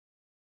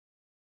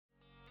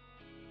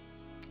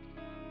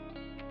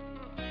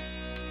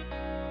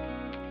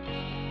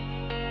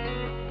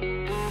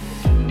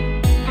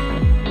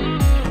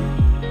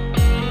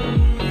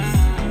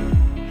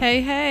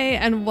Hey,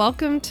 and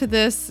welcome to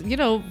this,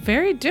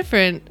 very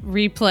different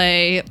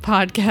replay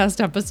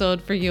podcast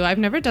episode for you. I've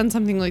never done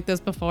something like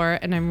this before,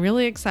 and I'm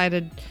really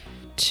excited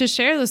to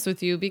share this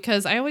with you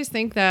because I always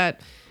think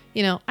that,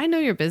 I know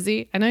you're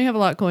busy. I know you have a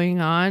lot going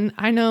on.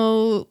 I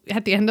know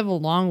at the end of a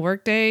long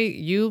workday,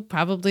 you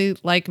probably,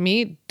 like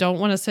me, don't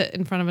want to sit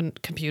in front of a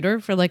computer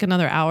for like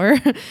another hour,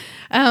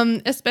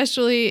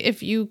 especially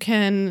if you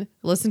can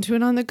listen to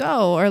it on the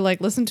go or like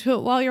listen to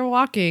it while you're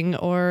walking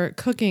or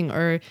cooking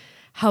or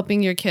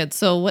helping your kids.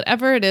 So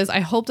whatever it is,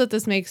 I hope that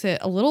this makes it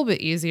a little bit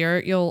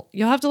easier. You'll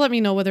have to let me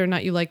know whether or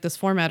not you like this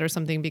format or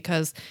something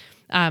because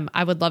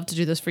I would love to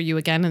do this for you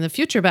again in the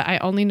future, but I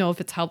only know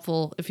if it's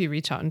helpful if you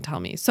reach out and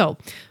tell me. So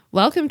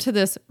welcome to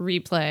this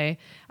replay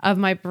of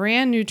my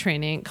brand new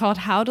training called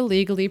How to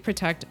Legally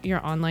Protect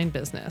Your Online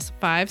Business.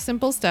 5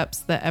 simple steps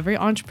that every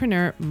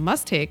entrepreneur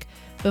must take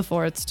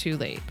before it's too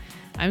late.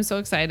 I'm so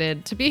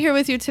excited to be here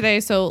with you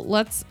today. So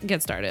let's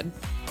get started.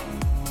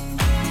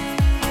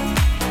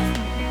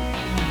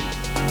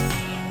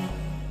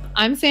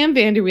 I'm Sam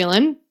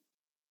Vanderwielen.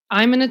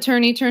 I'm an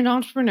attorney turned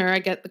entrepreneur. I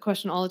get the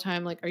question all the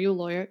time, like, are you a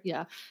lawyer?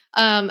 Yeah.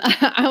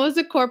 I was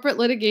a corporate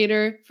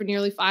litigator for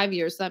nearly 5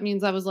 years. So that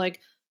means I was like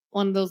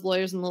one of those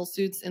lawyers in little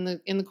suits in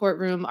the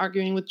courtroom,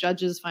 arguing with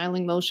judges,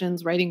 filing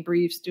motions, writing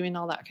briefs, doing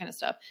all that kind of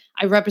stuff.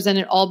 I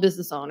represented all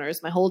business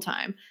owners my whole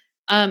time.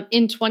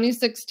 In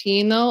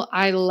 2016, though,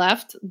 I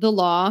left the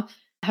law.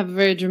 I have a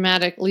very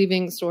dramatic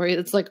leaving story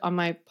that's like on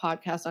my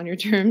podcast On Your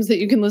Terms that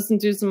you can listen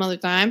to some other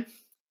time.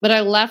 But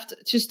I left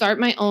to start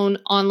my own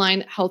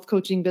online health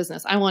coaching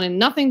business. I wanted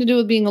nothing to do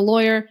with being a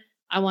lawyer.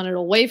 I wanted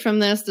away from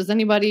this. Does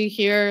anybody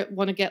here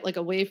want to get like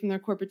away from their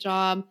corporate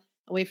job,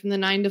 away from the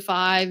 9 to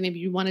 5? Maybe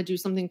you want to do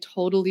something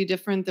totally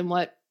different than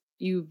what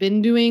you've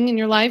been doing in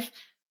your life.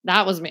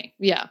 That was me.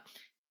 Yeah.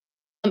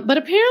 But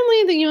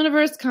apparently the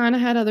universe kind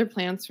of had other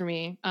plans for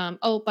me.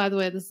 By the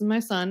way, this is my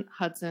son,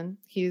 Hudson.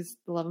 He's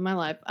the love of my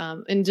life.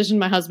 In addition to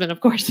my husband,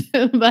 of course.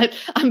 But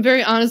I'm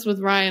very honest with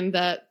Ryan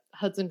that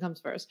Hudson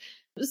comes first.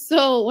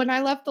 So when I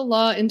left the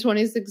law in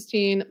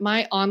 2016,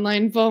 my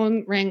online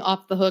phone rang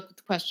off the hook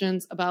with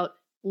questions about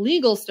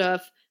legal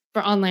stuff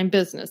for online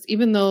business,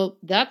 even though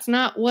that's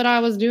not what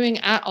I was doing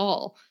at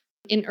all.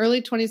 In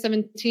early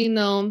 2017,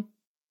 though,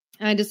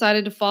 I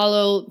decided to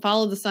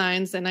follow the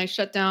signs and I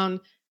shut down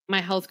my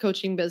health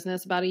coaching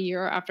business about a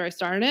year after I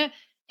started it.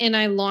 And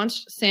I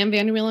launched Sam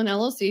Vanderwielen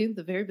LLC,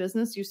 the very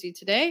business you see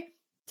today,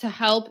 to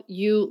help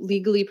you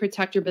legally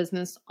protect your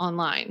business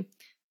online.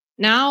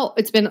 Now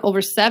it's been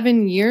over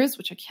 7 years,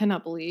 which I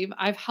cannot believe.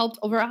 I've helped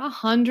over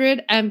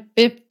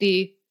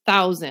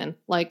 150,000.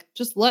 Like,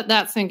 just let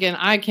that sink in.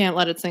 I can't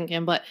let it sink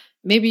in, but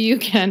maybe you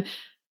can.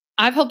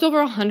 I've helped over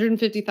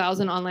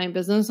 150,000 online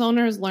business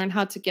owners learn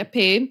how to get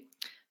paid,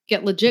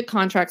 get legit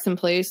contracts in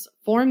place,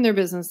 form their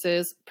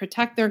businesses,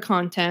 protect their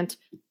content,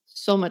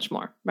 so much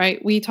more,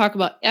 right? We talk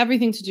about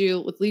everything to do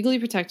with legally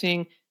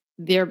protecting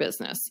their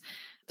business.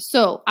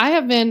 So I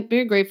have been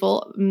very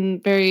grateful,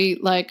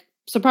 very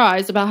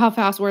surprised about how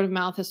fast word of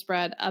mouth has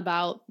spread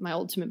about my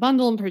Ultimate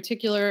Bundle in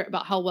particular,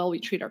 about how well we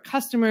treat our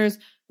customers.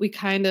 We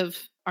kind of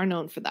are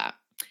known for that.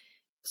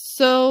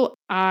 So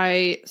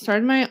I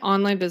started my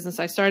online business.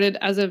 I started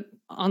as an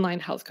online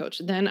health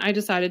coach. Then I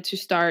decided to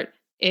start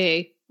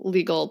a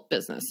legal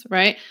business,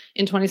 right,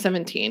 in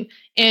 2017.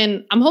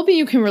 And I'm hoping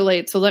you can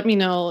relate. So let me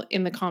know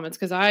in the comments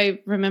because I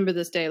remember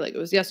this day like it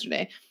was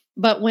yesterday.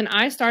 But when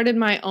I started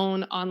my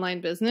own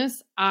online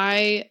business,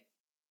 I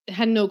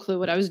had no clue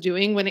what I was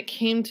doing when it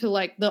came to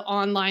like the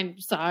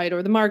online side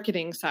or the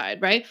marketing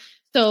side, right?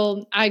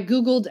 So I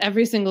Googled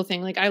every single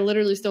thing. Like I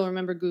literally still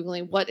remember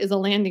Googling what is a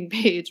landing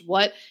page?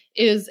 What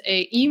is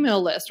a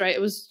email list, right? It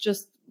was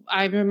just,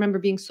 I remember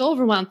being so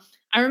overwhelmed.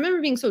 I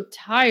remember being so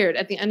tired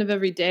at the end of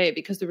every day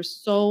because there was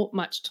so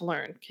much to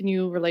learn. Can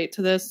you relate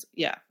to this?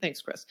 Yeah.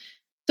 Thanks, Chris.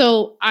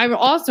 So I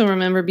also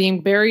remember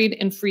being buried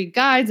in free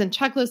guides and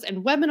checklists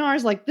and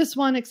webinars like this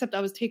one, except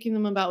I was taking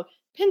them about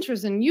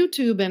Pinterest and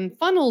YouTube and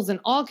funnels and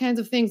all kinds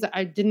of things that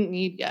I didn't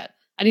need yet.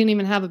 I didn't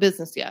even have a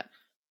business yet.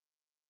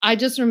 I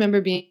just remember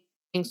being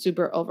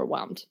super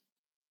overwhelmed.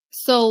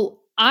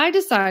 So I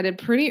decided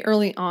pretty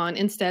early on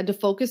instead to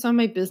focus on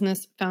my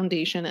business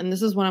foundation. And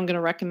this is what I'm going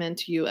to recommend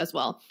to you as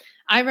well.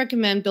 I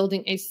recommend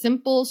building a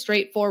simple,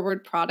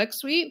 straightforward product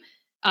suite,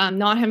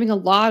 not having a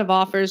lot of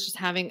offers, just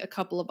having a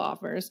couple of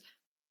offers.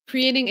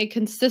 Creating a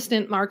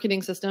consistent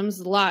marketing system is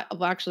a lot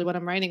of actually what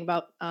I'm writing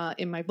about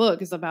in my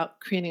book is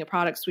about creating a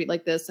product suite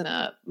like this and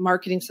a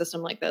marketing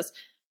system like this.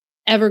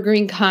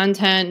 Evergreen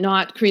content,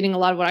 not creating a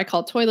lot of what I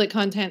call toilet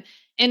content,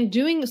 and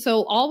doing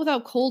so all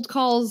without cold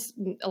calls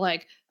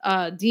like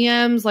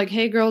DMs, like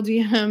hey girl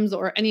DMs,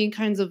 or any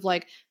kinds of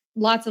like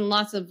lots and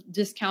lots of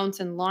discounts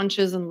and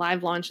launches and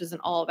live launches and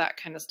all that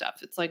kind of stuff.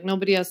 It's like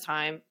nobody has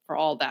time for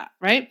all that,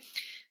 right?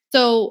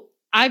 So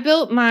I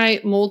built my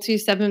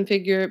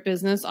multi-7-figure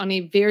business on a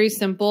very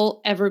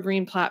simple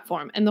evergreen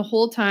platform. And the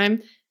whole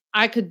time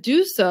I could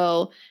do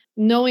so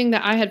knowing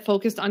that I had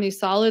focused on a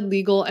solid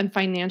legal and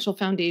financial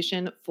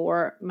foundation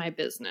for my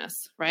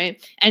business,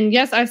 right? And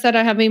yes, I said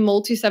I have a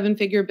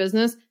multi-7-figure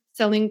business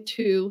selling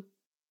to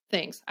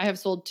things. I have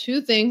sold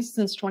 2 things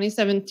since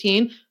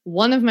 2017.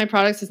 One of my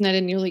products has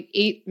netted nearly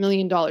 $8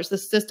 million. The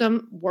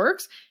system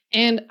works.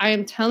 And I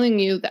am telling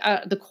you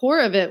that the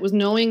core of it was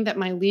knowing that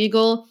my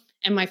legal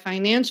and my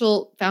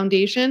financial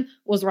foundation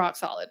was rock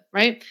solid,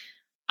 right?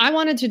 I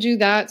wanted to do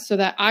that so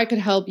that I could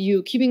help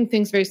you. Keeping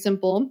things very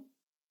simple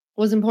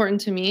was important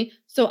to me.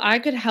 So I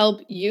could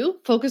help you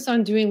focus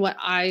on doing what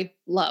I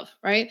love,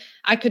 right?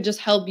 I could just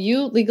help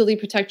you legally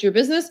protect your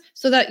business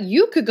so that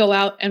you could go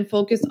out and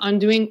focus on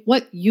doing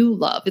what you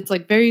love. It's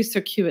like very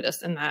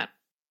circuitous in that,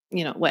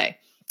 way.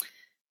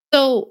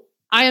 So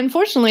I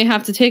unfortunately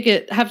have to take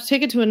it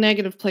to a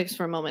negative place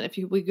for a moment. If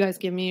you guys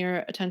give me your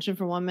attention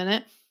for 1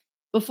 minute.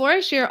 Before I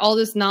share all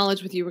this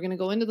knowledge with you, we're going to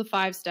go into the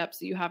 5 steps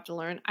that you have to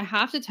learn. I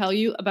have to tell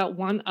you about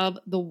one of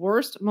the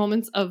worst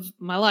moments of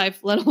my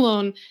life, let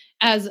alone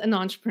as an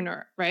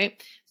entrepreneur,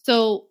 right?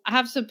 So I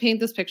have to paint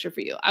this picture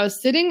for you. I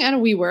was sitting at a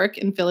WeWork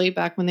in Philly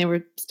back when they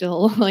were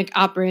still like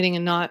operating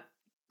and not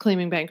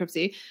claiming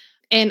bankruptcy.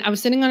 And I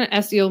was sitting on an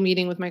SEO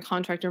meeting with my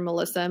contractor,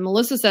 Melissa. And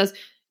Melissa says,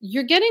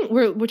 we're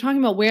talking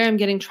about where I'm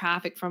getting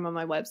traffic from on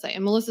my website.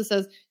 And Melissa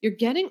says, you're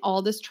getting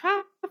all this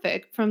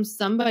traffic from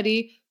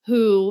somebody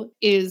who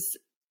is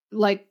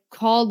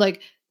called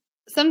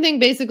something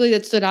basically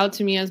that stood out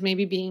to me as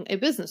maybe being a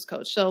business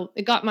coach. So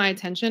it got my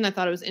attention. I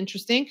thought it was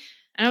interesting.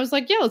 And I was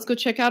like, yeah, let's go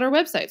check out our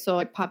website. So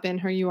I pop in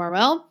her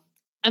URL.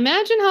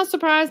 Imagine how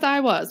surprised I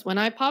was when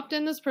I popped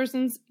in this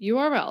person's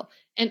URL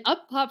and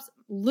up pops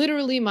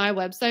literally my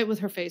website with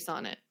her face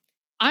on it.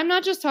 I'm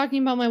not just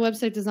talking about my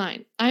website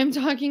design. I'm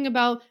talking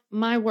about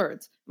my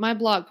words, my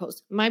blog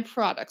posts, my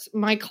products,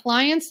 my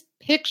clients'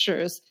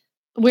 pictures,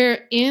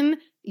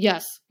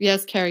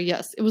 yes, Carrie,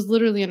 yes. It was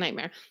literally a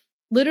nightmare.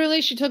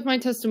 Literally, she took my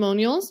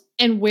testimonials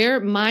and where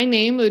my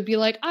name would be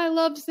like, I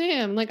love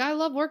Sam. Like, I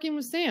love working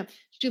with Sam.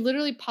 She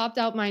literally popped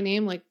out my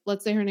name. Like,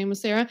 let's say her name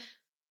was Sarah,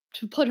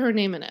 to put her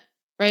name in it,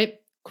 right?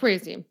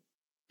 Crazy.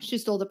 She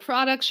stole the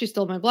product. She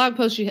stole my blog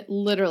post. She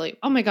literally,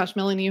 oh my gosh,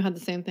 Melanie, you had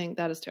the same thing.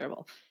 That is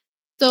terrible.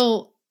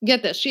 So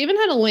get this. She even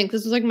had a link.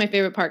 This was like my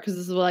favorite part because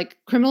this is like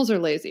criminals are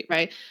lazy,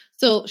 right?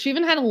 So she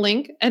even had a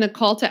link and a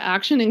call to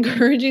action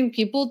encouraging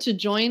people to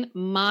join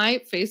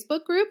my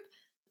Facebook group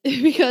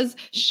because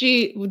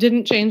she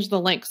didn't change the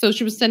link. So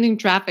she was sending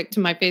traffic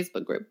to my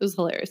Facebook group. It was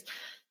hilarious.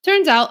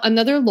 Turns out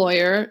another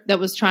lawyer that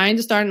was trying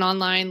to start an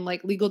online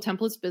legal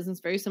templates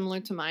business, very similar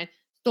to mine,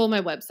 stole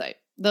my website.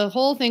 The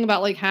whole thing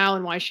about how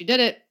and why she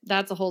did it,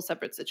 that's a whole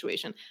separate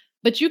situation.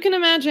 But you can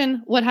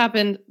imagine what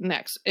happened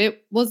next. There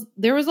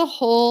was a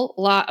whole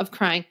lot of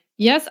crying.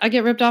 Yes, I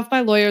get ripped off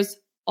by lawyers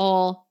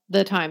all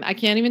the time. I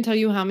can't even tell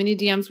you how many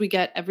DMs we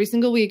get every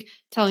single week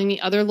telling me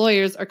other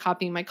lawyers are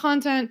copying my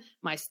content,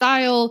 my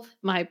style,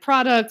 my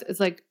product.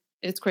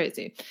 It's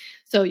crazy.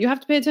 So you have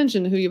to pay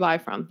attention to who you buy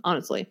from,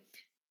 honestly.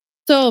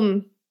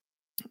 So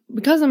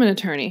because I'm an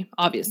attorney,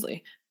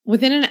 obviously,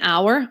 within an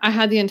hour, I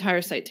had the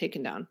entire site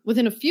taken down.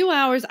 Within a few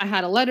hours, I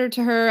had a letter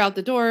to her out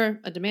the door,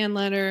 a demand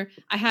letter.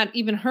 I had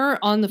even her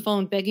on the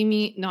phone begging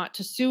me not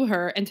to sue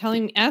her and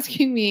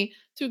asking me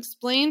to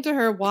explain to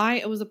her why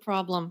it was a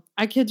problem.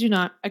 I kid you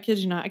not. I can't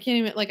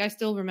even, I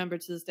still remember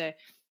to this day.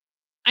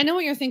 I know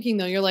what you're thinking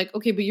though. You're like,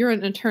 okay, but you're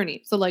an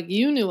attorney. So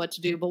you knew what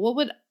to do, but what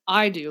would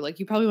I do?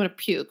 You probably want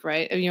to puke,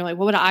 right? And you're like,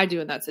 what would I do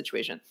in that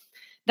situation?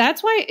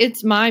 That's why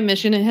it's my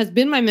mission. It has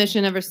been my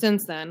mission ever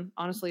since then.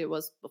 Honestly, it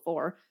was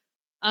before.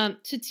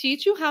 To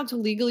teach you how to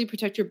legally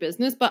protect your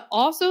business, but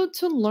also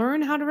to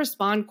learn how to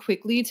respond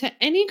quickly to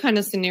any kind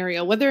of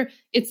scenario, whether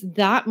it's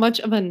that much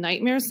of a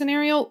nightmare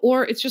scenario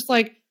or it's just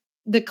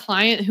the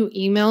client who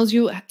emails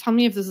you. Tell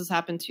me if this has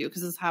happened to you,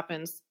 because this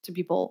happens to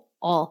people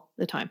all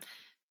the time.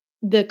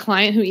 The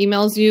client who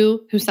emails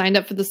you, who signed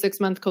up for the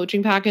 6-month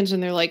coaching package,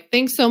 and they're like,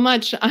 thanks so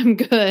much. I'm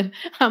good.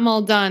 I'm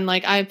all done.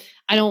 I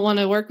don't want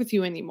to work with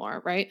you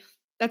anymore, right?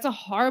 That's a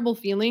horrible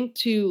feeling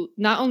to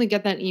not only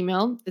get that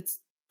email, it's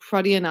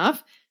cruddy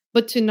enough,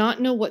 but to not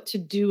know what to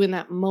do in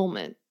that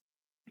moment.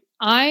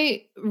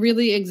 I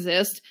really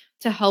exist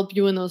to help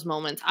you in those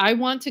moments. I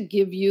want to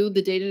give you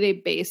the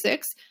day-to-day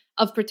basics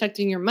of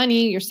protecting your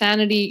money, your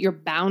sanity, your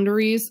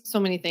boundaries, so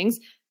many things,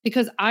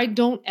 because I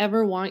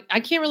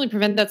can't really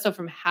prevent that stuff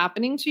from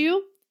happening to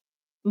you,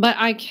 but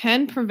I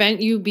can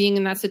prevent you being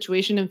in that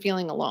situation and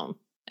feeling alone.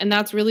 And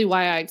that's really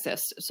why I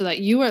exist, so that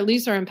you at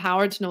least are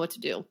empowered to know what to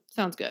do.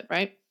 Sounds good,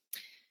 right?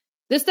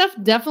 This stuff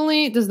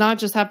definitely does not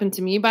just happen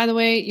to me, by the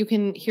way. You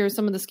can hear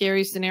some of the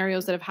scary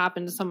scenarios that have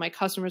happened to some of my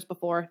customers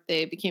before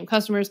they became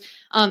customers.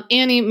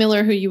 Annie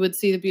Miller, who you would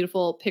see the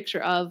beautiful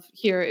picture of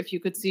here if you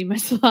could see my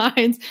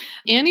slides.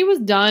 Annie was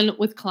done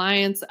with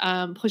clients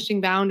pushing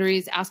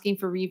boundaries, asking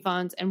for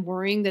refunds, and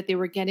worrying that they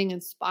were getting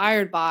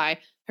inspired by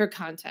her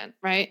content,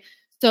 right?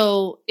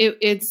 So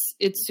it's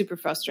super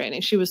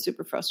frustrating. She was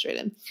super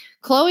frustrated.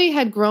 Chloe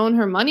had grown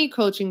her money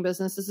coaching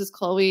business. This is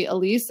Chloe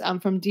Elise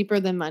from Deeper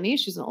Than Money.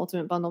 She's an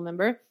Ultimate Bundle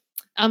member.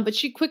 But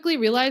she quickly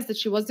realized that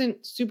she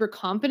wasn't super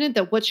confident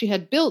that what she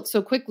had built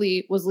so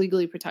quickly was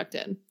legally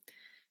protected.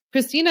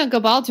 Christina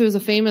Gabalto is a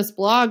famous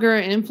blogger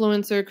and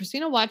influencer.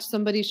 Christina watched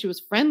somebody she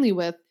was friendly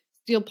with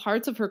steal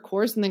parts of her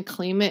course and then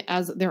claim it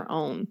as their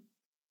own.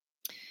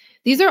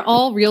 These are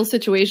all real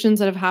situations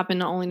that have happened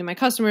not only to my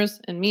customers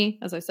and me,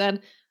 as I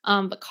said,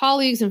 but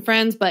colleagues and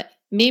friends. But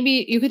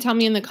maybe you could tell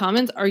me in the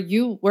comments, are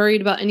you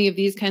worried about any of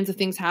these kinds of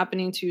things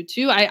happening to you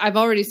too? I've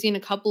already seen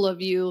a couple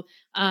of you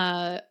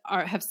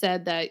have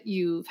said that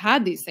you've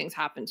had these things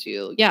happen to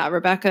you. Yeah,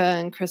 Rebecca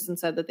and Kristen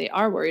said that they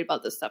are worried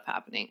about this stuff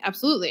happening.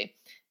 Absolutely.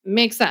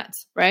 Makes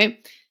sense,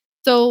 right?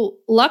 So,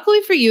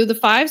 luckily for you, the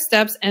 5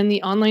 steps and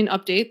the online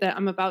update that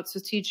I'm about to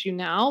teach you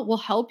now will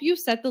help you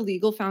set the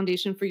legal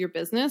foundation for your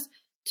business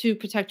to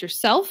protect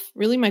yourself.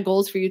 Really, my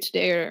goals for you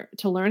today are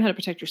to learn how to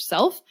protect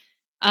yourself,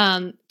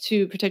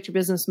 to protect your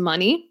business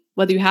money,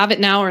 whether you have it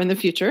now or in the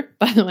future,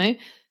 by the way,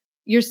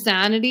 your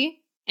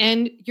sanity,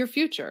 and your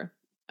future.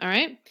 All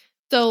right.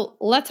 So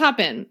let's hop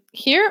in.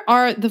 Here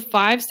are the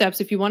 5 steps.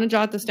 If you want to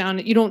jot this down,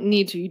 you don't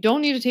need to. You don't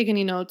need to take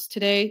any notes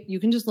today. You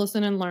can just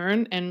listen and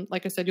learn. And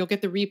like I said, you'll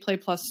get the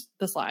replay plus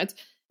the slides.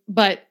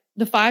 But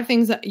the 5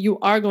 things that you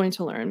are going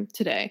to learn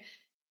today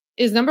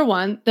is number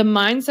 1, the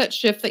mindset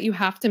shift that you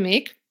have to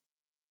make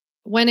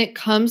when it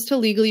comes to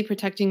legally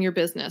protecting your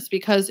business,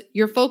 because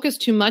you're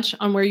focused too much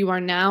on where you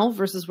are now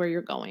versus where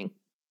you're going.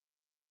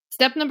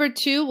 Step number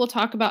 2, we'll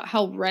talk about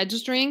how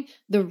registering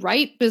the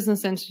right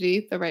business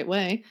entity the right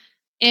way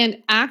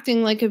and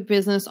acting like a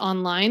business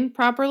online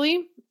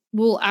properly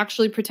will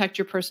actually protect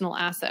your personal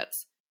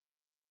assets.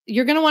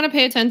 You're going to want to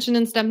pay attention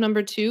in step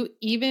number 2,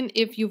 even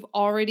if you've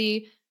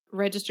already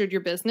registered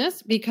your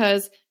business,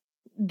 because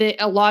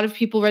a lot of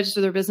people register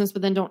their business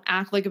but then don't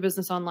act like a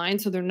business online,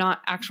 so they're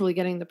not actually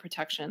getting the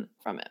protection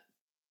from it.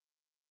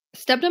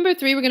 Step number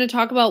 3, we're going to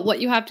talk about what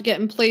you have to get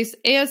in place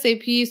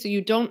ASAP so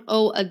you don't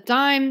owe a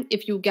dime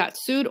if you get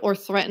sued or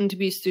threatened to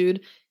be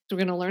sued. So we're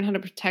going to learn how to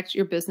protect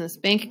your business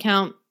bank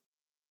account.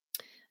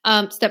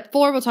 Step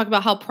 4, we'll talk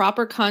about how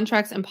proper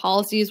contracts and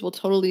policies will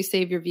totally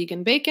save your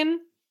vegan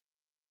bacon.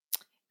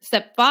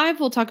 Step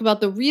 5, we'll talk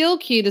about the real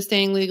key to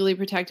staying legally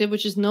protected,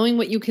 which is knowing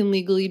what you can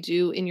legally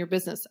do in your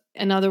business.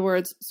 In other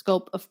words,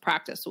 scope of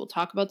practice. So we'll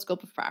talk about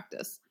scope of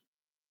practice.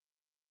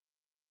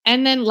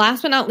 And then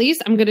last but not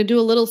least, I'm going to do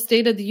a little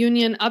State of the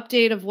Union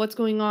update of what's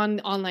going on in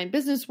the online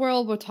business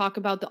world. We'll talk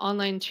about the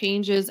online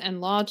changes and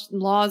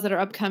laws that are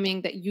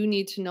upcoming that you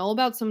need to know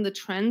about, some of the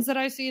trends that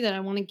I see that I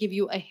want to give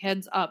you a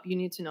heads up you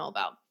need to know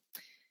about.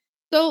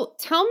 So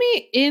tell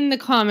me in the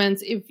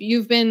comments if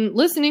you've been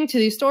listening to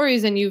these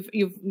stories and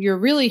you're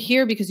really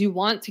here because you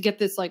want to get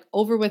this like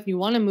over with, you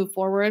want to move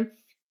forward.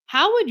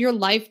 How would your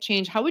life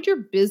change? How would your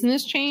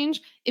business change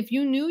if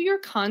you knew your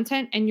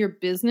content and your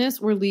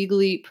business were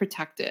legally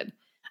protected?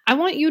 I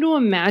want you to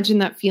imagine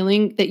that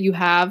feeling that you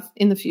have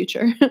in the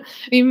future,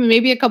 even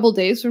maybe a couple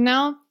days from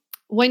now,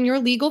 when your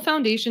legal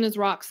foundation is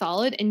rock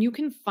solid and you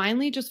can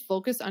finally just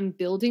focus on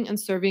building and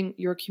serving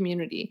your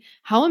community.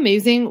 How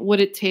amazing would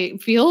it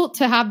feel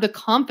to have the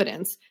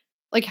confidence?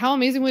 Like, how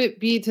amazing would it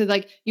be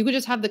to you could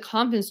just have the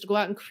confidence to go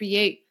out and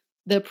create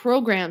the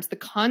programs, the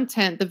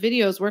content, the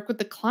videos, work with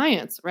the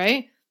clients,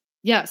 right?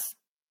 Yes.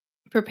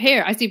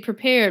 Prepare. I see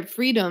prepared,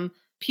 freedom,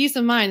 peace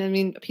of mind. I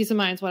mean, peace of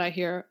mind is what I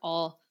hear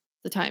all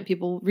the time.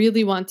 People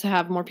really want to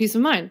have more peace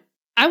of mind.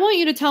 I want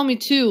you to tell me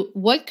too,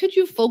 what could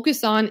you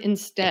focus on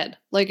instead?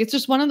 Like, it's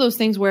just one of those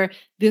things where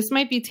this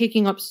might be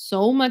taking up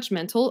so much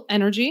mental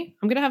energy.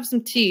 I'm going to have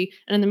some tea.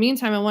 And in the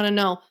meantime, I want to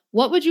know,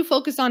 what would you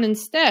focus on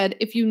instead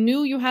if you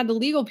knew you had the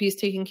legal piece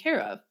taken care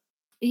of?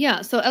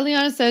 Yeah. So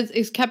Eliana says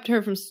it's kept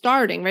her from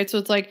starting, right? So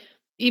it's like,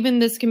 even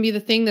this can be the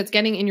thing that's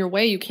getting in your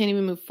way. You can't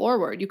even move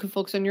forward. You can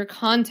focus on your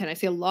content. I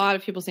see a lot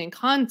of people saying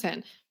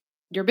content,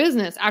 your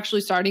business,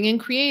 actually starting and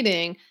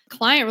creating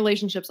client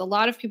relationships. A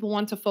lot of people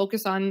want to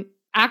focus on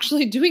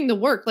actually doing the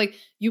work. Like,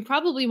 you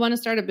probably want to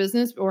start a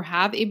business or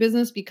have a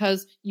business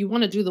because you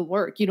want to do the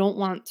work. You don't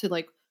want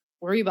to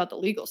worry about the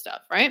legal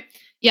stuff, right?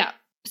 Yeah.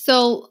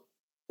 So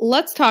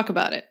let's talk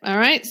about it. All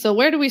right. So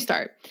where do we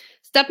start?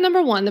 Step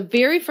number 1, the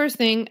very first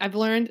thing I've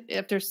learned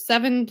after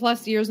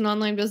 7+ years in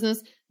online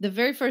business, the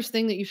very first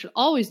thing that you should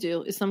always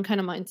do is some kind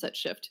of mindset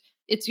shift.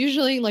 It's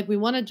usually we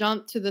want to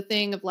jump to the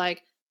thing of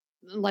like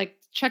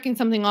checking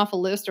something off a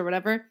list or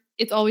whatever.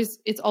 It's always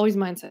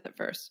mindset at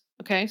first.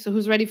 Okay. So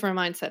who's ready for a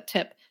mindset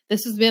tip?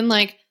 This has been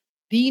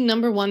the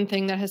number 1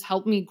 thing that has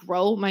helped me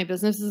grow my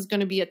business. This is going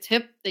to be a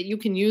tip that you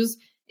can use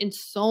in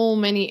so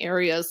many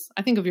areas,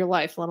 I think, of your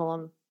life, let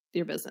alone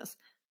your business.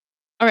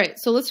 All right.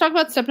 So let's talk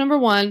about step number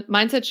 1,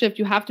 mindset shift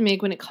you have to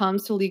make when it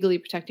comes to legally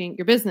protecting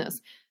your business.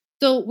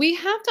 So we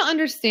have to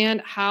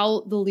understand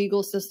how the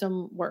legal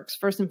system works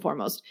first and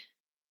foremost.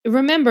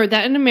 Remember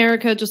that in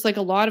America, just like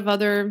a lot of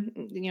other,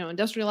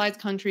 industrialized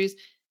countries,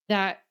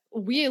 that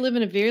we live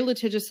in a very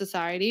litigious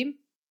society.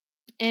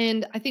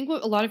 And I think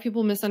what a lot of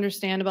people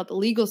misunderstand about the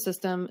legal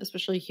system,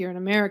 especially here in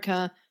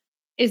America,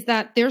 is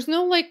that there's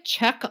no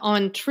check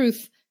on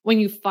truth when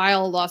you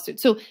file a lawsuit.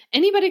 So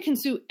anybody can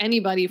sue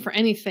anybody for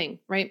anything,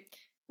 right?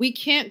 We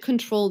can't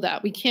control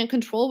that. We can't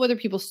control whether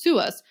people sue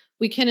us.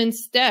 We can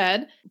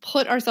instead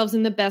put ourselves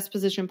in the best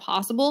position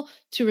possible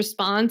to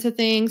respond to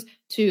things,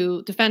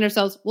 to defend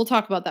ourselves. We'll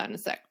talk about that in a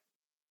sec.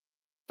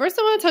 First,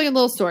 I want to tell you a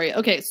little story.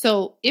 Okay,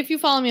 so if you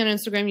follow me on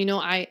Instagram, you know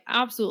I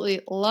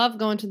absolutely love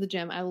going to the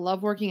gym. I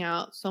love working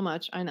out so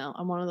much. I know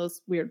I'm one of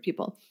those weird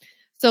people.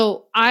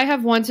 So I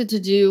have wanted to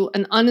do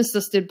an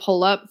unassisted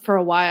pull up for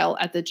a while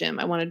at the gym.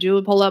 I want to do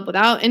a pull up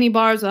without any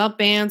bars, without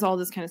bands, all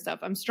this kind of stuff.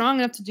 I'm strong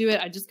enough to do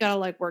it. I just got to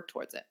like work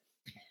towards it.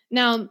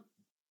 Now,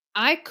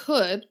 I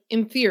could,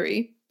 in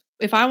theory,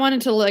 if I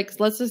wanted to, like,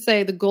 let's just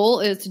say the goal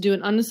is to do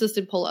an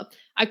unassisted pull up.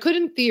 I could,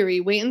 in theory,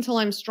 wait until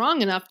I'm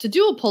strong enough to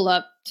do a pull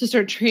up to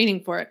start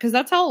training for it. Cause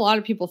that's how a lot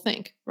of people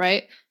think,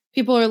 right?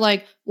 People are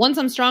like, once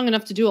I'm strong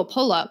enough to do a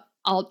pull up,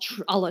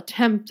 I'll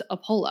attempt a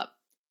pull up.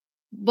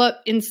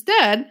 But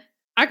instead,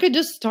 I could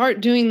just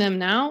start doing them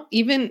now,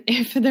 even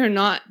if they're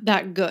not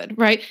that good,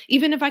 right?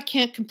 Even if I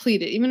can't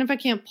complete it, even if I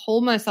can't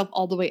pull myself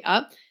all the way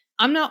up,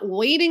 I'm not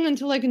waiting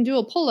until I can do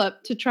a pull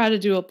up to try to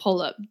do a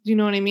pull up. Do you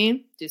know what I mean?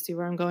 Do you see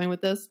where I'm going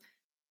with this?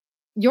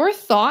 Your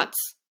thoughts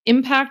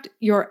impact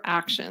your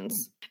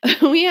actions.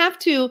 We have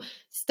to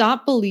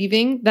stop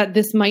believing that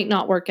this might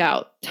not work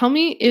out. Tell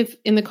me if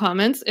in the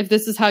comments if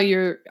this is how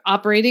you're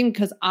operating,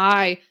 because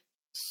I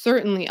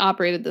certainly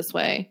operated this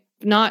way.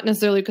 Not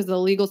necessarily because of the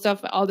legal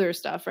stuff, but other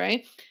stuff,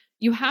 right?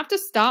 You have to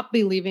stop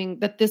believing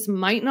that this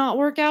might not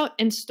work out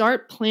and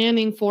start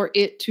planning for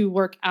it to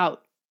work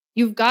out.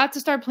 You've got to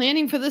start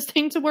planning for this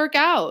thing to work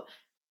out.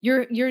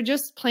 You're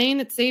just playing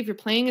it safe. You're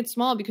playing it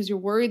small because you're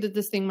worried that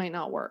this thing might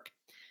not work.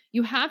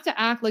 You have to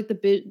act like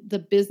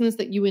the business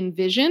that you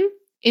envision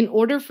in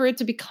order for it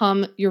to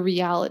become your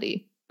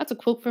reality. That's a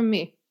quote from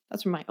me.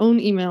 That's from my own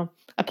email.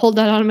 I pulled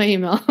that out of my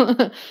email.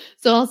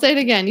 So I'll say it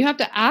again. You have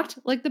to act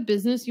like the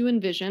business you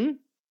envision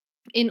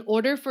in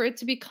order for it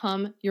to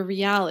become your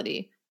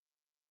reality.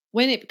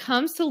 When it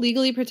comes to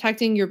legally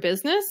protecting your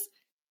business,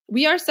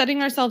 we are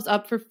setting ourselves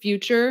up for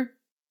future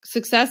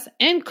success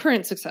and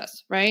current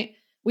success, right?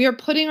 We are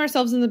putting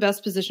ourselves in the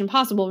best position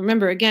possible.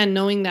 Remember, again,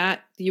 knowing that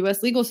the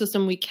US legal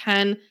system, we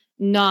can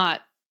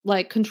not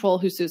like control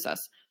who sues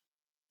us.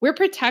 We're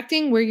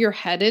protecting where you're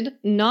headed,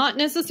 not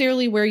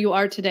necessarily where you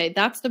are today.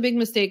 That's the big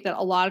mistake that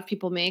a lot of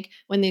people make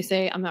when they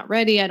say, I'm not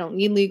ready, I don't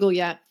need legal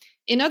yet.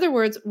 In other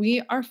words,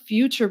 we are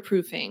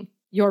future-proofing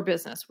your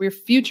business. We're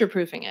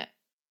future-proofing it.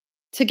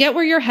 To get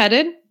where you're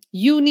headed,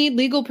 you need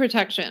legal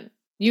protection.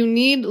 You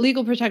need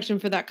legal protection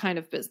for that kind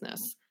of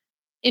business.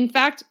 In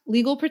fact,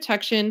 legal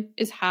protection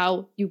is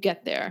how you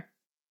get there.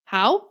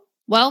 How?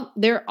 Well,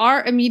 there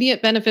are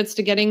immediate benefits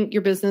to getting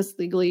your business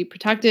legally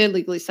protected,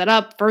 legally set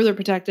up, further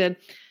protected.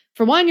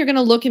 For one, you're going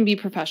to look and be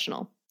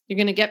professional. You're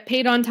going to get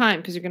paid on time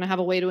because you're going to have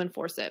a way to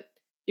enforce it.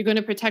 You're going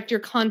to protect your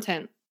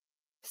content,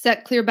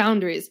 set clear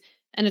boundaries,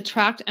 and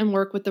attract and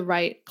work with the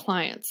right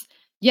clients.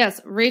 Yes,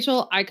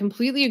 Rachel, I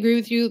completely agree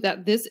with you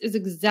that this is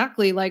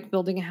exactly like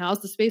building a house.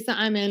 The space that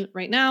I'm in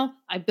right now,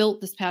 I built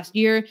this past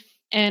year.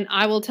 And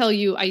I will tell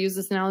you, I use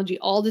this analogy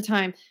all the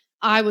time.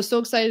 I was so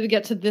excited to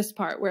get to this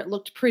part where it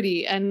looked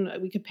pretty and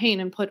we could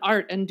paint and put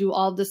art and do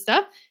all this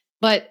stuff.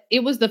 But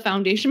it was the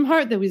foundation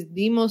part that was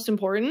the most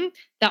important.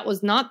 That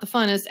was not the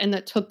funnest and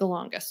that took the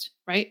longest,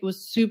 right? It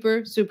was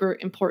super, super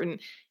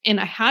important. And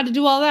I had to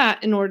do all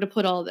that in order to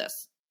put all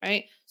this,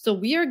 right? So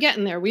we are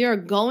getting there. We are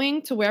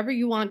going to wherever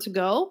you want to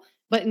go.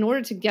 But in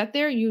order to get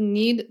there, you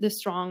need the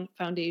strong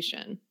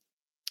foundation.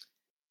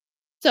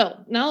 So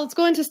now let's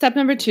go into step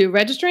number 2.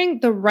 Registering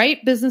the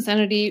right business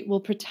entity will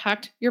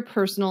protect your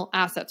personal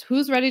assets.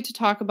 Who's ready to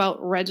talk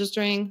about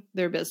registering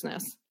their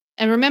business?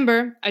 And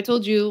remember, I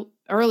told you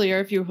earlier,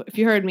 if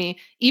you heard me,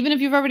 even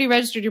if you've already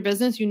registered your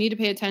business, you need to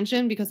pay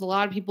attention because a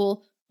lot of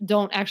people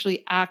don't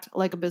actually act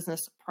like a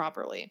business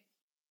properly.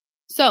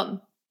 So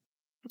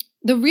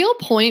the real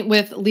point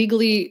with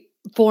legally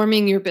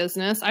forming your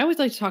business, I always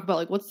like to talk about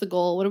like, what's the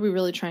goal? What are we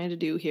really trying to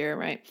do here,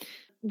 right?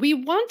 We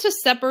want to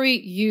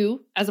separate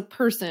you as a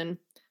person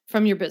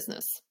from your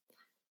business.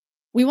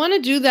 We want to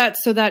do that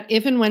so that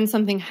if and when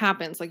something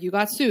happens, like you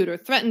got sued or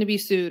threatened to be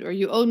sued or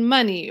you owed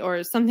money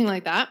or something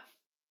like that,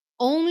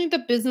 only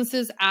the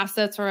business's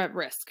assets are at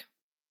risk,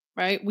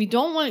 right? We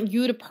don't want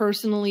you to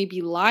personally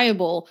be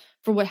liable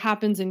for what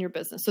happens in your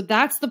business. So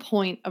that's the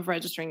point of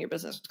registering your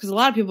business, because a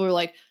lot of people are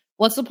like,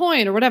 what's the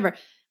point or whatever.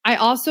 I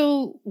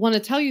also want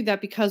to tell you that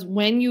because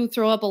when you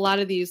throw up a lot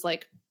of these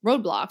like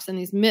roadblocks and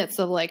these myths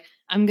of like,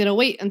 I'm going to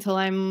wait until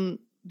I'm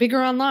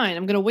bigger online.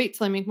 I'm going to wait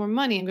till I make more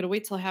money. I'm going to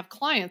wait till I have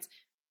clients.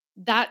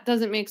 That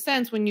doesn't make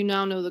sense when you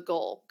now know the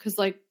goal. Because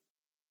like,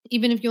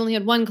 even if you only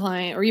had one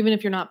client or even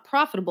if you're not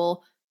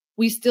profitable,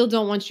 we still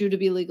don't want you to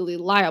be legally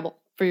liable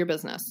for your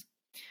business.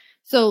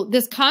 So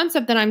this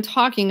concept that I'm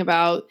talking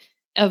about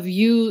of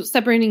you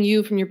separating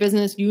you from your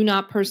business, you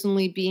not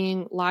personally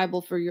being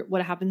liable for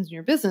what happens in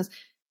your business,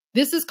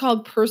 this is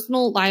called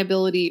personal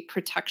liability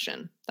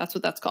protection. That's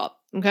what that's called.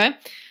 Okay.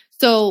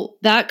 So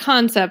that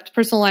concept,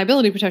 personal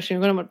liability protection,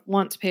 you're going to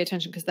want to pay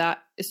attention because that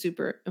is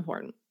super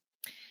important.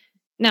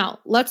 Now,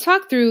 let's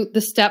talk through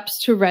the steps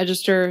to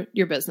register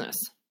your business.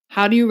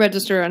 How do you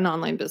register an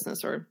online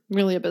business or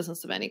really a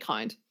business of any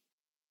kind?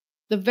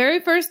 The very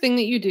first thing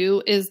that you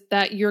do is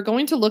that you're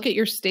going to look at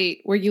your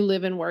state where you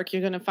live and work.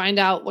 You're going to find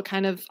out what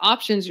kind of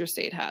options your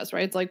state has,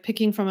 right? It's like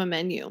picking from a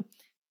menu.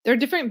 There are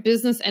different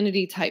business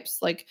entity types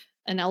like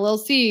an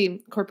LLC,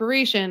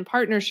 corporation,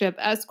 partnership,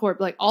 S corp,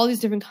 like all these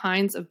different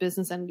kinds of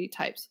business entity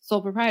types,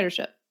 sole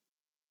proprietorship.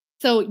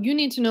 So you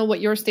need to know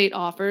what your state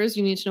offers.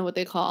 You need to know what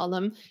they call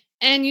them.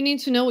 And you need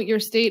to know what your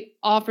state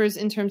offers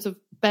in terms of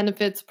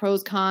benefits,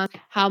 pros, cons,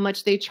 how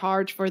much they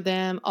charge for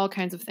them, all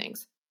kinds of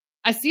things.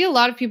 I see a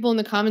lot of people in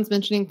the comments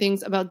mentioning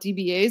things about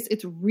DBAs.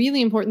 It's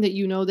really important that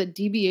you know that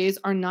DBAs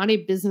are not a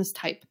business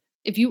type.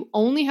 If you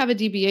only have a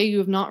DBA, you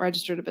have not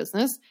registered a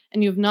business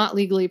and you have not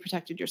legally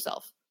protected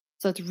yourself.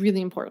 So that's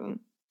really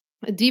important.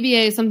 A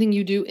DBA is something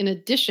you do in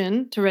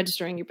addition to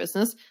registering your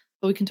business,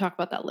 but we can talk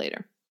about that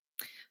later.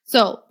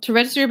 So to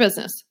register your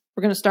business,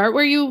 we're going to start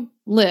where you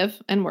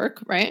live and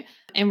work, right?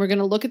 And we're going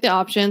to look at the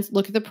options,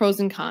 look at the pros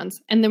and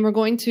cons. And then we're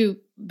going to,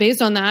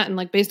 based on that and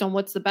like based on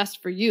what's the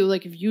best for you,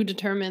 like if you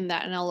determine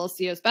that an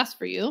LLC is best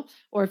for you,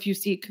 or if you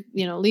seek,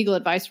 legal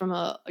advice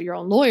from your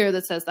own lawyer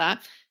that says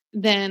that,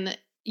 then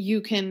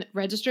you can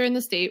register in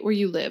the state where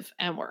you live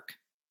and work,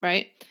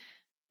 right?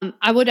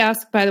 I would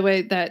ask, by the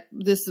way, that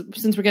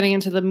since we're getting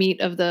into the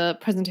meat of the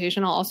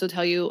presentation, I'll also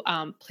tell you,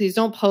 please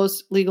don't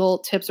post legal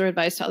tips or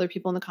advice to other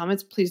people in the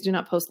comments. Please do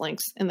not post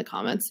links in the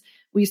comments.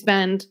 We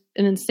spend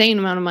an insane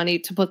amount of money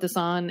to put this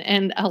on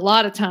and a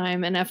lot of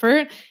time and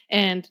effort,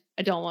 and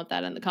I don't want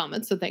that in the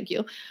comments. So thank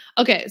you.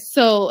 Okay,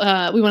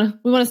 so we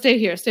want to stay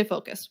here, stay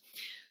focused.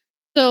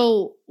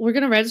 So we're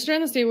going to register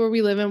in the state where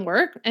we live and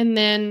work, and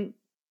then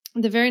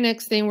the very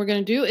next thing we're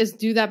going to do is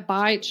do that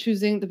by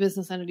choosing the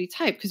business entity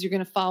type, because you're going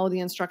to follow the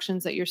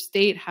instructions that your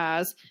state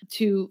has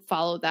to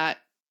follow that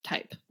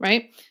type,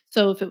 right?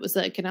 So if it was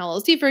like an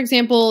LLC, for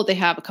example, they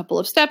have a couple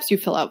of steps. You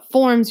fill out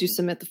forms, you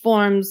submit the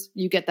forms,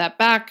 you get that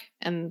back,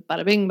 and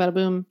bada bing, bada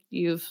boom,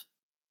 you've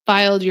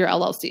filed your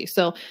LLC.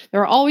 So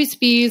there are always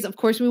fees. Of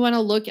course, we want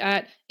to look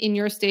at in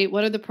your state,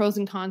 what are the pros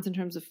and cons in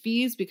terms of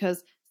fees,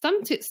 because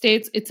some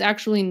states, it's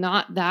actually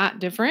not that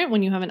different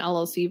when you have an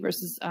LLC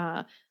versus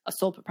a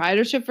sole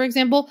proprietorship, for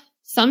example.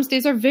 Some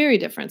states are very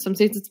different. Some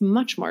states, it's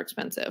much more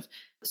expensive.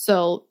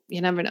 So you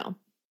never know.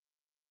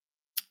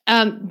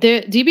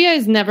 The DBA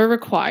is never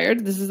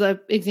required. This is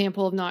an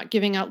example of not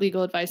giving out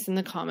legal advice in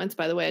the comments.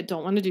 By the way, I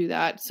don't want to do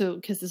that. So,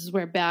 because this is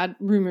where bad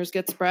rumors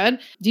get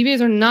spread.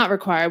 DBAs are not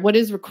required. What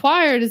is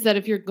required is that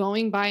if you're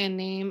going by a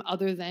name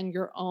other than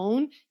your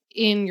own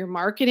in your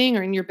marketing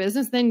or in your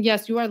business, then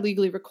yes, you are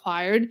legally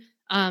required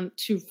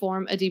to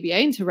form a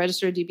DBA and to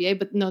register a DBA.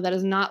 But no, that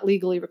is not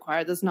legally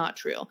required. That's not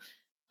true.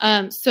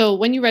 So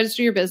when you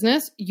register your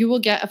business, you will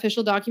get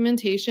official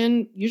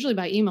documentation, usually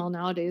by email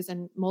nowadays,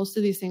 and most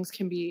of these things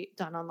can be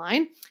done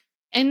online.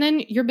 And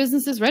then your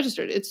business is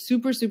registered. It's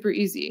super, super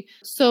easy.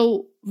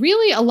 So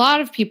really a lot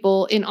of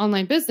people in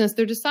online business,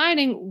 they're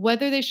deciding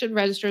whether they should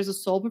register as a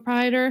sole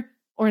proprietor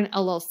or an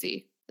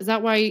LLC. Is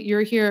that why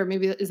you're here?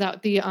 Maybe is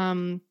that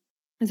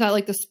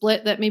like the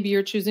split that maybe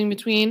you're choosing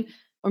between,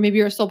 or maybe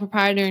you're a sole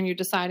proprietor and you're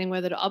deciding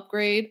whether to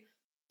upgrade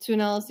to an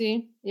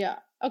LLC? Yeah.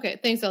 Okay.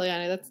 Thanks,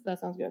 Eliana. That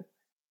sounds good.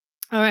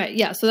 All right.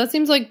 Yeah. So that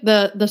seems like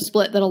the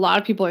split that a lot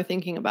of people are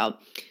thinking about.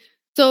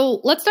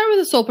 So let's start with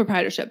a sole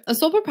proprietorship. A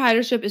sole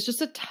proprietorship is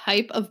just a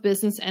type of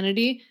business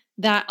entity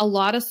that a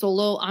lot of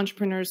solo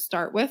entrepreneurs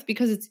start with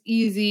because it's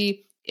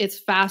easy, it's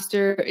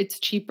faster, it's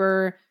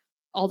cheaper,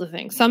 all the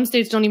things. Some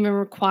states don't even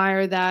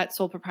require that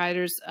sole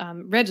proprietors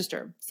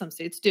register. Some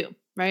states do,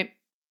 right?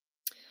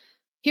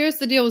 Here's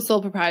the deal with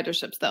sole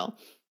proprietorships, though.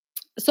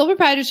 A sole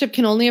proprietorship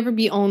can only ever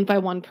be owned by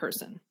one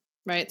person,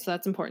 right? So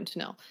that's important to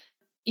know.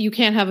 You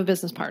can't have a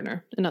business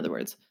partner, in other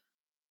words.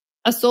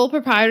 A sole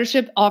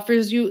proprietorship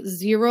offers you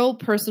zero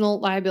personal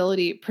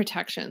liability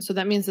protection. So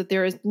that means that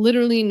there is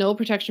literally no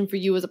protection for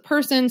you as a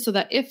person, so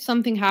that if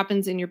something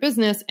happens in your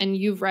business and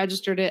you've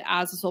registered it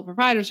as a sole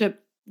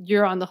proprietorship,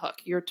 you're on the hook.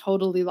 You're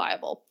totally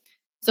liable.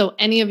 So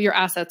any of your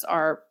assets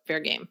are fair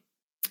game.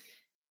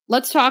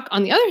 Let's talk,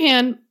 on the other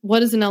hand,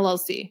 what is an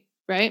LLC,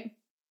 right?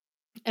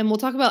 And we'll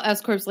talk about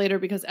S-Corps later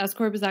because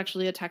S-Corp is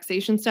actually a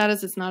taxation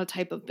status. It's not a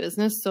type of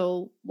business.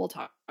 So we'll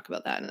talk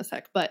about that in a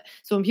sec. But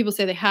so when people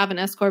say they have an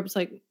S-Corp, it's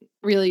like,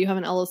 really, you have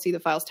an LLC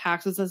that files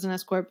taxes as an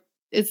S-Corp.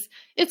 It's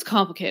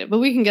complicated, but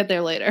we can get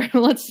there later.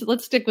 Let's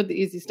stick with the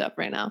easy stuff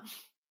right now.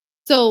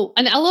 So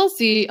an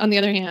LLC, on the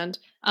other hand,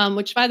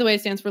 which by the way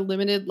stands for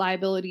Limited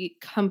Liability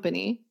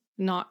Company,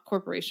 not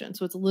corporation.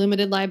 So it's a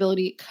limited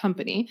liability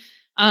company.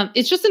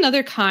 It's just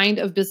another kind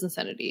of business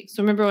entity.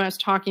 So remember when I was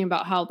talking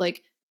about how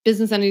like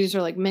business entities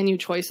are like menu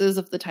choices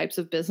of the types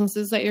of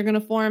businesses that you're going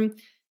to form.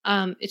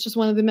 It's just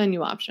one of the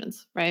menu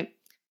options, right?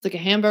 It's like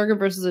a hamburger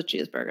versus a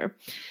cheeseburger.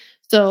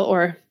 So,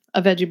 or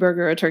a veggie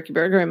burger, a turkey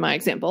burger in my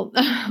example,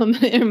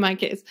 in my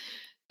case.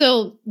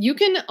 So you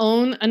can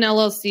own an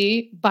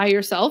LLC by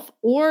yourself,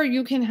 or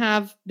you can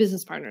have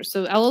business partners.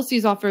 So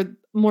LLCs offer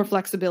more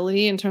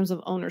flexibility in terms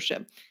of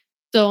ownership.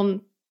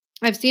 So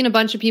I've seen a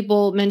bunch of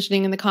people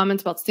mentioning in the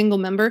comments about single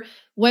member.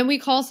 When we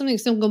call something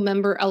single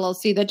member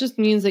LLC, that just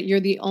means that you're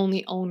the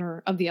only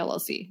owner of the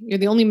LLC. You're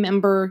the only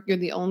member, you're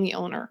the only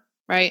owner,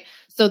 right?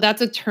 So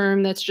that's a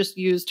term that's just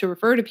used to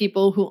refer to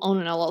people who own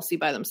an LLC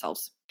by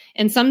themselves.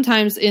 And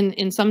sometimes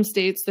in some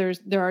states,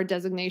 there are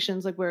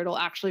designations like where it'll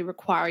actually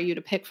require you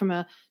to pick from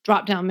a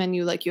drop-down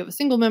menu, like you have a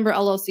single member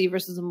LLC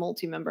versus a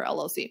multi-member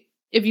LLC.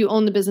 If you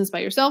own the business by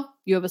yourself,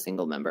 you have a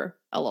single member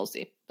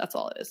LLC. That's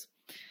all it is.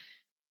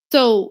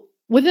 So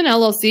with an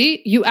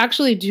LLC, you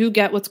actually do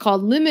get what's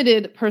called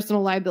limited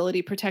personal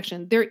liability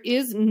protection. There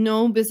is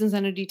no business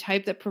entity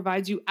type that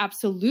provides you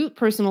absolute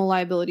personal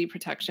liability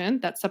protection,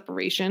 that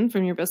separation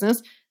from your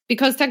business,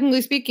 because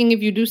technically speaking,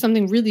 if you do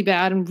something really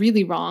bad and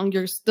really wrong,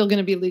 you're still going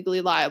to be legally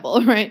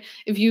liable, right?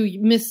 If you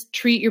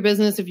mistreat your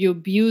business, if you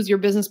abuse your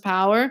business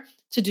power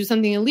to do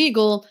something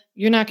illegal,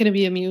 you're not going to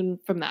be immune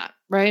from that,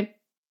 right?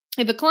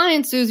 If a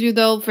client sues you,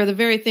 though, for the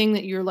very thing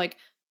that you're like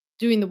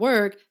doing the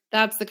work,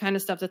 that's the kind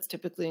of stuff that's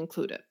typically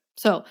included.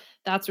 So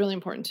that's really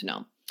important to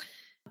know.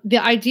 The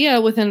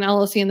idea with an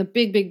LLC and the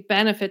big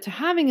benefit to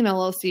having an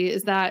LLC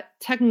is that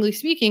technically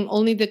speaking,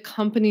 only the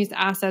company's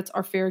assets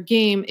are fair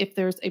game if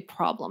there's a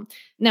problem.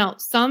 Now,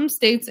 some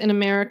states in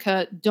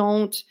America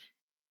don't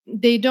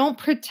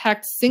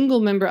protect single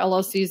member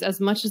LLCs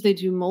as much as they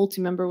do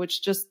multi-member,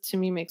 which just to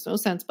me makes no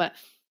sense. But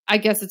I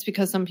guess it's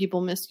because some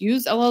people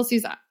misuse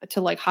LLCs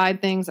to like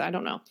hide things. I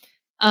don't know,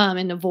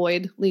 and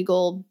avoid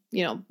legal,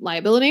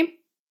 liability.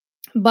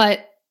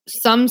 But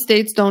some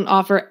states don't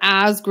offer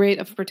as great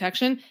of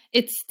protection.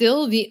 It's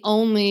still the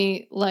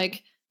only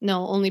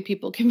only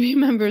people can be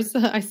members.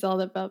 I saw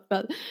that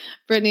about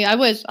Brittany. I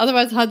wish,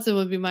 otherwise Hudson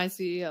would be my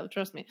CEO.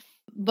 Trust me.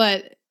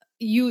 But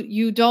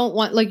you don't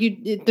want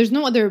there's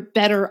no other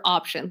better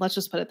option. Let's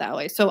just put it that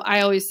way. So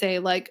I always say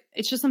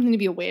it's just something to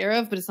be aware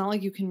of, but it's not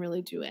like you can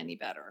really do any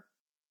better.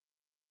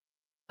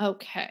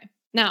 Okay.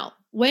 Now,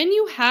 when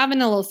you have an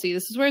LLC,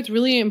 this is where it's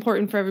really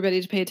important for everybody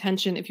to pay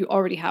attention if you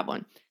already have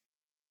one.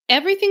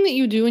 Everything that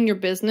you do in your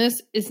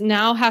business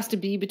now has to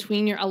be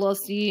between your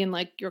LLC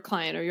and your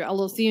client, or your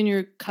LLC and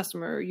your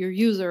customer, or your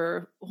user,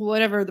 or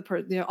whatever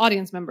the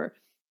audience member.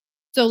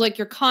 So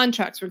your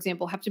contracts, for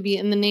example, have to be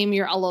in the name of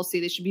your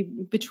LLC. They should be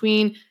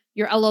between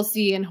your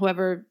LLC and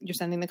whoever you're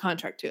sending the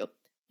contract to.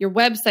 Your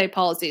website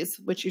policies,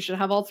 which you should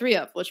have all three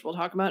of, which we'll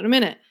talk about in a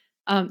minute,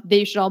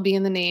 they should all be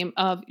in the name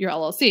of your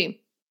LLC.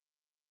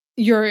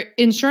 Your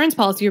insurance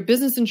policy, your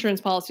business insurance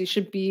policy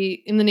should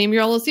be in the name of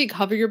your LLC,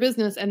 cover your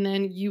business, and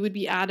then you would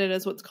be added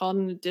as what's called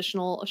an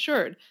additional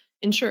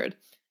insured.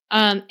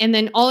 And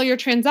then all your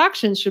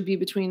transactions should be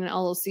between an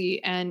LLC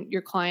and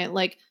your client.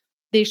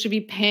 They should be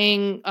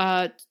paying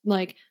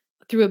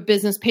through a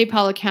business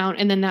PayPal account,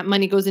 and then that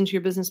money goes into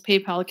your business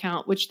PayPal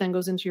account, which then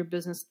goes into your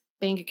business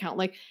bank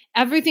account.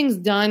 Everything's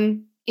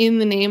done in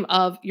the name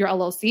of your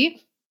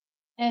LLC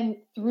and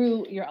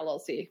through your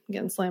LLC. I'm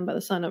getting slammed by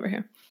the sun over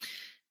here.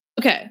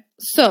 Okay,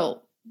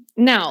 so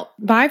now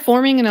by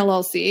forming an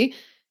LLC,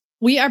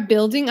 we are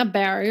building a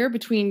barrier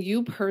between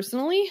you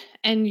personally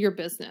and your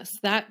business.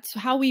 That's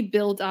how we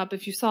build up.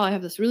 If you saw, I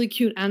have this really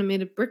cute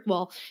animated brick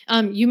wall.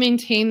 You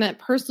maintain that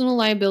personal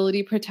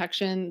liability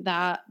protection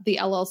that the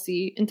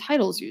LLC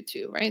entitles you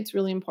to, right? It's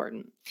really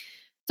important.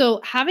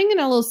 So having an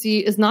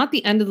LLC is not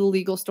the end of the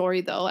legal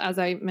story, though, as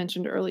I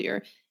mentioned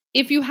earlier.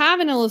 If you have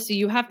an LLC,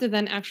 you have to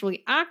then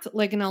actually act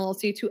like an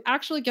LLC to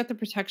actually get the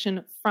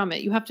protection from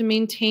it. You have to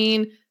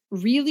maintain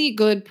really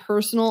good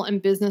personal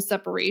and business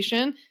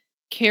separation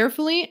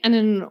carefully and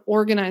in an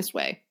organized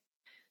way.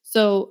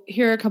 So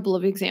here are a couple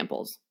of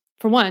examples.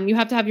 For one, you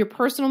have to have your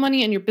personal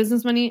money and your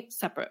business money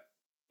separate,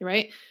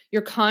 right?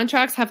 Your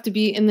contracts have to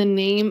be in the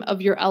name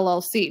of your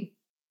LLC.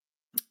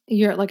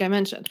 Like I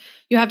mentioned,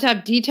 you have to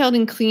have detailed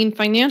and clean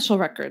financial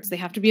records. They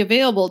have to be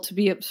available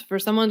for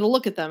someone to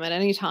look at them at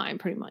any time,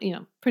 pretty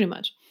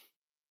much.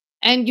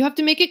 And you have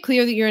to make it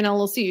clear that you're an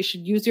LLC. You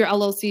should use your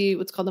LLC,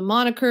 what's called a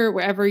moniker,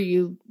 wherever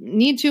you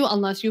need to,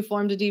 unless you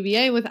formed a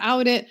DBA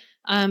without it.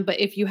 But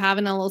if you have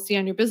an LLC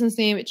on your business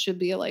name, it should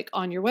be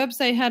on your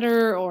website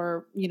header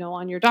or,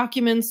 on your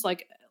documents,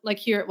 like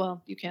here.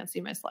 Well, you can't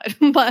see my slide,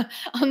 but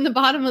on the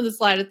bottom of the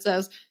slide, it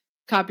says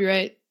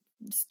copyright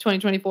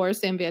 2024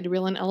 Sam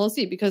Vanderwielen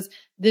LLC, because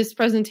this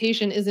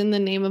presentation is in the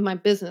name of my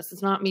business.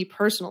 It's not me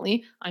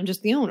personally. I'm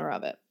just the owner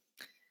of it.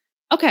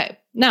 Okay.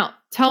 Now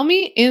tell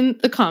me in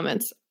the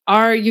comments,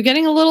 are you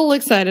getting a little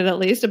excited at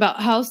least about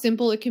how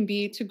simple it can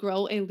be to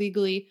grow a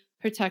legally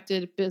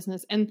protected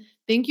business? And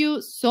thank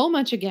you so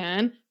much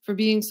again for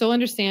being so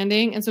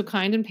understanding and so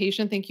kind and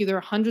patient. Thank you. There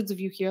are hundreds of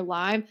you here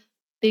live.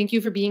 Thank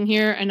you for being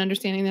here and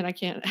understanding that I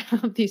can't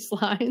have these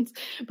slides,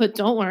 but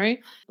don't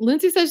worry.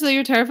 Lindsay says that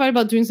you're terrified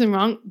about doing something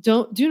wrong.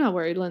 Do not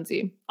worry,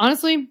 Lindsay.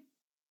 Honestly,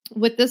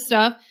 with this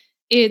stuff,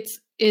 it's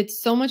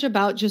so much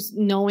about just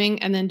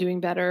knowing and then doing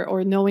better,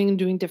 or knowing and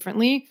doing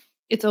differently.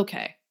 It's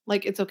okay.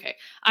 It's okay.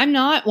 I'm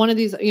not one of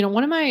these,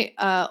 one of my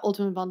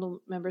Ultimate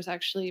Bundle members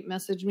actually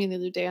messaged me the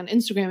other day on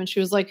Instagram, and she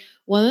was like,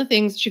 one of the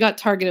things, she got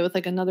targeted with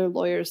another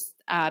lawyer's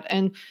ad.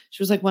 And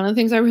she was like, one of the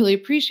things I really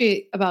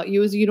appreciate about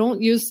you is you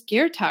don't use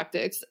scare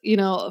tactics,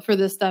 for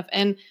this stuff.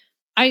 And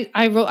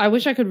I wrote, I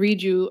wish I could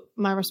read you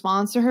my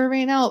response to her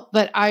right now,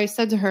 but I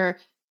said to her,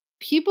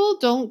 people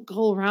don't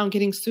go around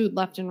getting sued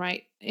left and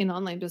right in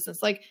online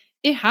business.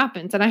 it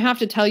happens. And I have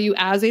to tell you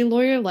as a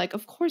lawyer, like,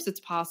 of course it's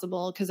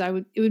possible because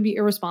it would be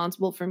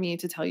irresponsible for me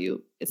to tell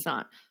you it's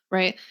not,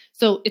 right?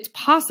 So it's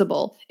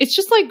possible. It's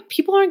just like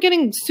people aren't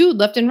getting sued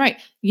left and right.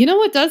 You know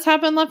what does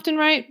happen left and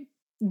right?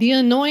 The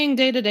annoying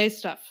day-to-day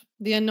stuff.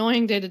 The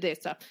annoying day-to-day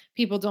stuff.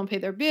 People don't pay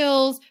their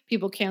bills.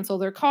 People cancel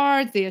their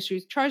cards. They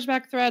issue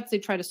chargeback threats. They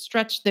try to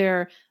stretch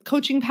their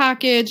coaching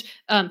package.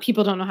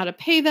 People don't know how to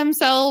pay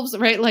themselves,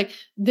 right? Like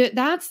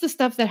that's the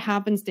stuff that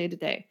happens day to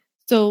day.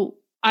 So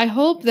I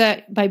hope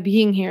that by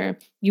being here,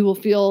 you will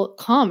feel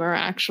calmer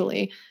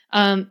actually,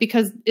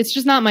 because it's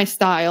just not my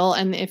style.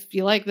 And if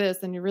you like this,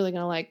 then you're really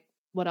going to like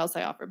what else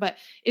I offer. But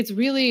it's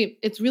really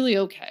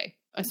okay.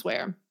 I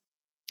swear.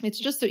 It's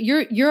just that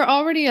you're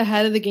already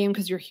ahead of the game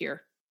because you're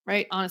here,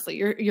 right? Honestly,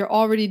 you're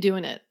already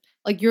doing it.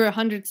 Like you're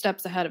 100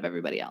 steps ahead of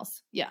everybody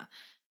else. Yeah.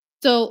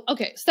 So,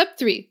 okay, step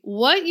 3,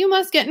 what you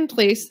must get in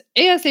place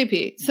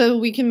ASAP so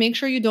we can make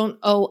sure you don't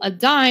owe a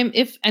dime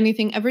if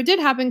anything ever did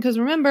happen. Because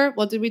remember,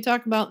 what did we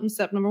talk about in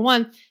step number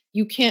 1?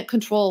 You can't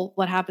control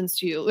what happens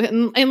to you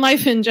in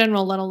life in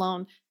general, let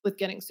alone with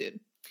getting sued.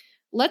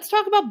 Let's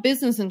talk about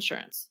business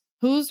insurance.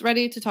 Who's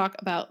ready to talk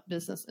about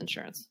business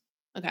insurance?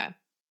 Okay.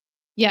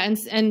 Yeah,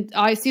 and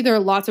I see there are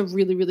lots of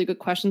really, really good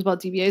questions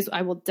about DBAs.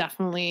 I will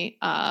definitely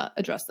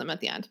address them at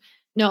the end.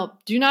 No,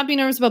 do not be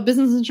nervous about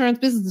business insurance.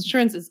 Business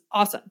insurance is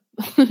awesome.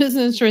 Business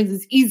insurance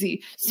is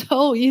easy.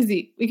 So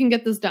easy. We can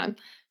get this done.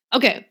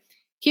 Okay,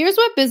 here's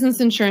what business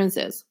insurance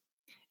is.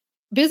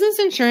 Business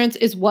insurance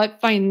is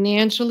what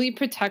financially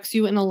protects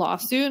you in a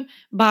lawsuit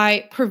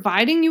by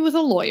providing you with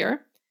a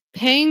lawyer,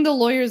 paying the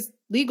lawyer's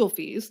legal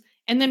fees,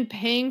 and then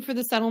paying for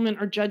the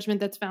settlement or judgment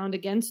that's found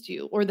against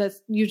you, or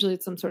that's usually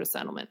it's some sort of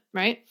settlement,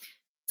 right?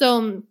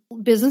 So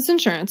business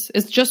insurance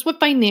is just what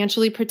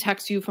financially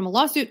protects you from a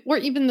lawsuit or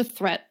even the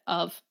threat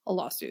of a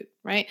lawsuit,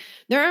 right?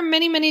 There are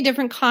many, many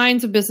different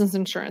kinds of business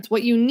insurance.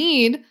 What you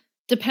need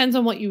depends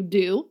on what you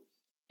do.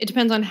 It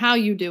depends on how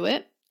you do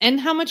it and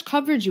how much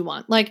coverage you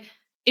want. Like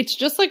it's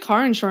just like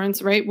car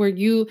insurance, right? Where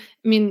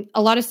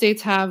a lot of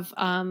states have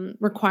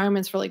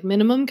requirements for like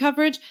minimum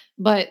coverage,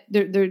 but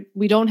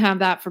we don't have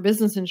that for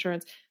business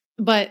insurance.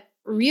 But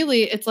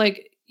really, it's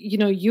like,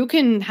 you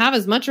can have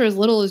as much or as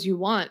little as you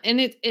want.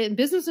 And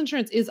business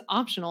insurance is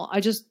optional.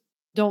 I just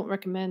don't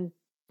recommend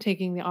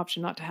taking the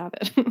option not to have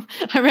it.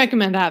 I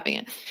recommend having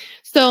it.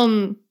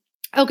 So,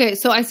 okay.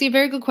 So I see a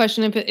very good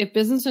question. If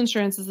business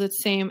insurance is the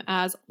same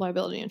as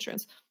liability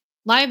insurance.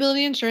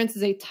 Liability insurance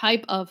is a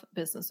type of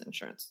business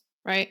insurance,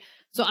 right?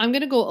 So I'm going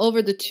to go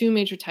over the 2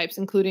 major types,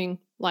 including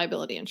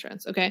liability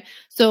insurance. Okay.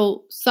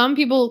 So some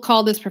people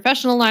call this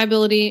professional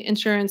liability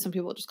insurance. Some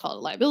people just call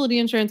it liability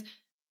insurance.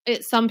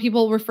 Some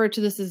people refer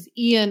to this as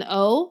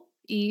E&O,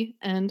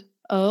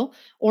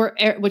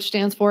 which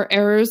stands for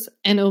errors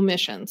and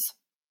omissions.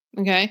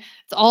 Okay.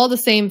 It's all the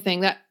same thing.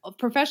 That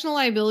professional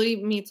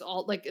liability meets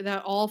all, like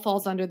that all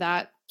falls under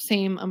that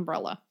same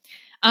umbrella.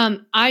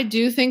 I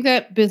do think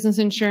that business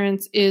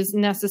insurance is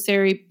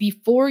necessary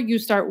before you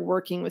start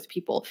working with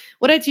people.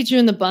 What I teach you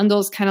in the bundle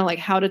is kind of like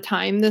how to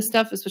time this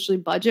stuff, especially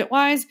budget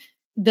wise.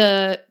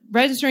 The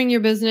registering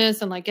your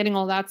business and like getting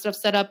all that stuff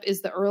set up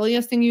is the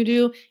earliest thing you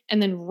do.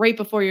 And then right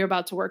before you're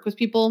about to work with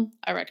people,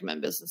 I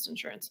recommend business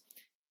insurance.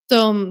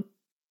 So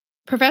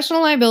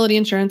professional liability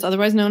insurance,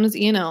 otherwise known as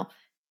E&O,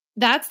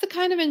 that's the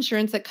kind of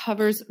insurance that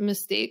covers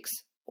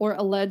mistakes or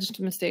alleged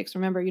mistakes.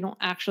 Remember, you don't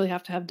actually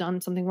have to have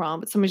done something wrong,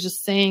 but somebody's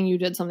just saying you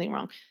did something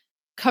wrong.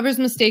 Covers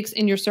mistakes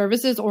in your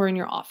services or in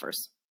your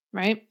offers,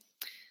 right?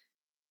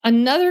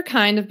 Another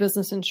kind of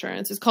business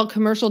insurance is called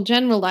commercial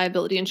general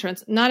liability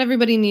insurance. Not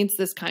everybody needs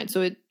this kind.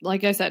 So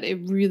like I said,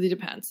 it really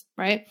depends,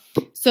 right?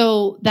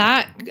 So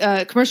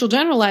that commercial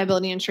general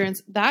liability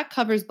insurance, that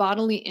covers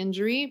bodily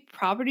injury,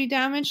 property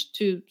damage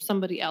to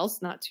somebody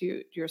else, not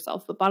to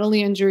yourself, but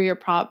bodily injury or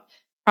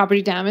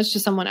property damage to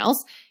someone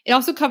else. It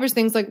also covers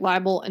things like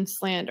libel and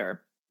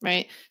slander,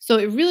 right? So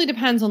it really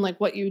depends on like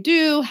what you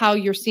do, how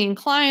you're seeing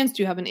clients.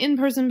 Do you have an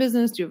in-person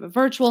business? Do you have a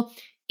virtual?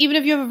 Even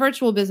if you have a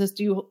virtual business,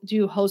 do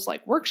you host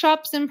like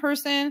workshops in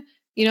person?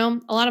 A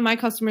lot of my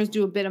customers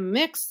do a bit of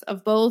mix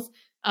of both,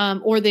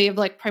 or they have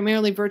like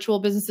primarily virtual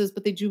businesses,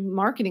 but they do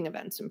marketing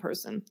events in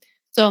person.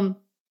 So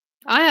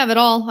I have it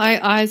all.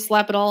 I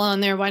slap it all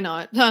on there. Why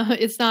not?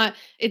 It's not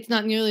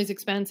nearly as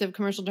expensive.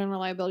 Commercial general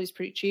liability is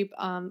pretty cheap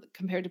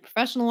compared to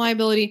professional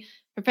liability.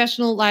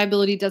 Professional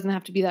liability doesn't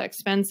have to be that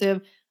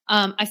expensive.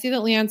 I see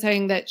that Leanne's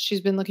saying that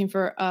she's been looking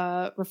for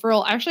a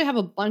referral. I actually have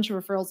a bunch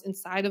of referrals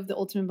inside of the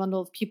Ultimate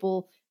Bundle of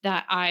people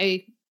that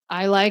I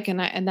like and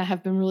that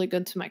have been really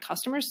good to my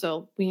customers.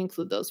 So we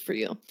include those for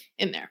you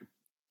in there.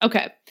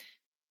 Okay.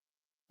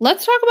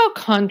 Let's talk about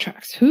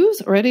contracts.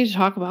 Who's ready to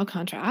talk about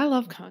contracts? I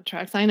love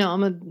contracts. I know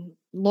I'm a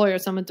lawyer,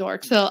 so I'm a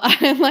dork. So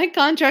I like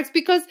contracts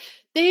because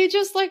they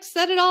just like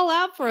set it all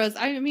out for us.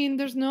 I mean,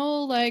 there's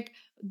no like,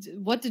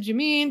 what did you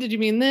mean? Did you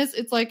mean this?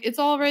 It's like, it's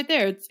all right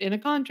there. It's in a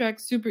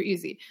contract, super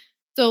easy.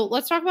 So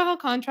let's talk about how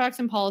contracts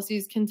and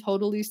policies can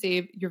totally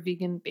save your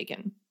vegan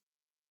bacon.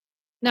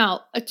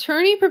 Now,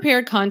 attorney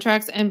prepared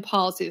contracts and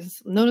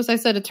policies. Notice I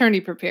said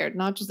attorney prepared,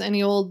 not just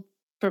any old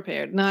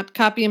prepared, not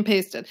copy and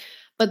pasted.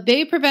 but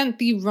they prevent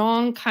the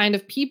wrong kind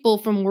of people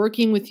from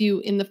working with you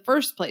in the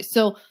first place.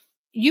 So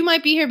you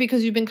might be here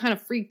because you've been kind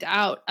of freaked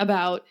out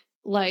about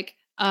like,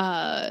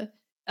 about,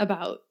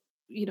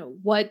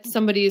 what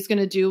somebody is going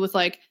to do with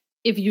like,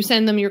 if you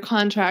send them your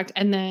contract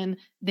and then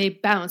they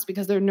bounce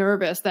because they're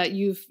nervous that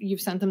you've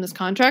sent them this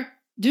contract.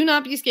 Do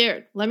not be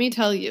scared. Let me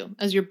tell you,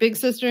 as your big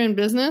sister in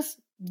business,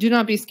 do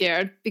not be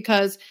scared,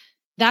 because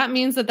that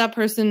means that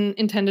person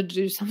intended to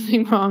do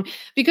something wrong,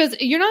 because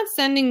you're not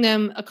sending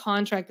them a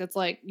contract that's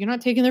like, you're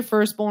not taking their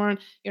firstborn.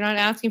 You're not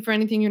asking for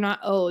anything you're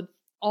not owed.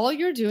 All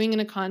you're doing in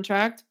a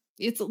contract,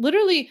 it's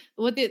literally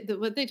what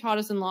they taught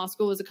us in law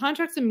school was a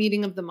contract's a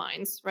meeting of the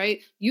minds, right?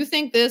 You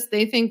think this,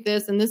 they think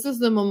this, and this is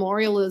the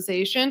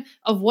memorialization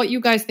of what you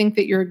guys think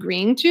that you're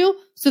agreeing to,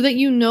 so that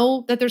you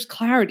know that there's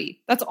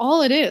clarity. That's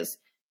all it is.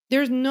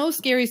 There's no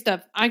scary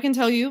stuff. I can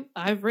tell you,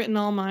 I've written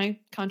all my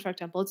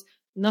contract templates,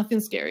 nothing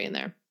scary in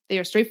there. They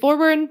are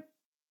straightforward.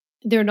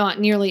 They're not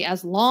nearly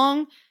as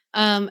long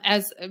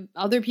as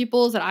other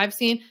people's that I've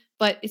seen,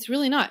 but it's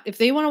really not. If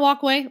they want to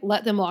walk away,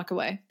 let them walk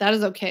away. That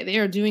is okay. They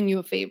are doing you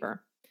a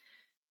favor.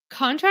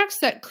 Contracts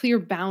set clear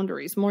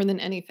boundaries more than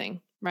anything,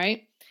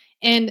 right?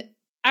 And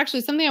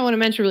actually, something I want to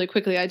mention really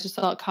quickly, I just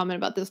saw a comment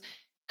about this.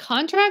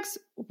 Contracts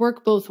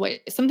work both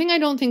ways. Something I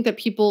don't think that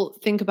people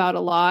think about a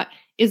lot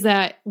is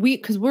that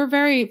because we're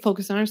very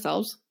focused on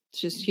ourselves, it's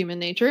just human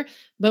nature,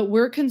 but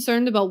we're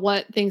concerned about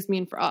what things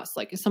mean for us.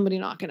 Like, is somebody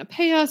not going to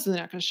pay us? Is they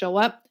not going to show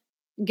up?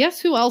 Guess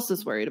who else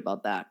is worried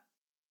about that?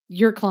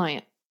 Your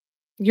client.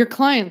 Your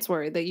client's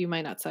worried that you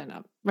might not sign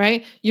up,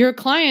 right? Your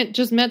client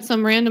just met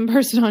some random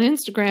person on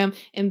Instagram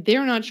and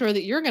they're not sure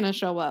that you're going to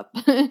show up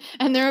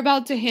and they're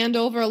about to hand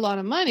over a lot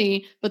of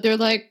money, but they're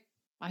like,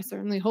 I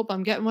certainly hope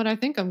I'm getting what I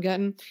think I'm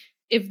getting.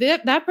 If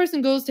that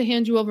person goes to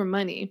hand you over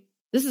money,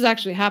 this has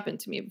actually happened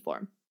to me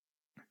before.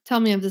 Tell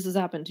me if this has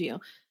happened to you.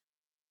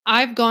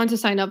 I've gone to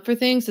sign up for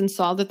things and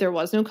saw that there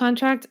was no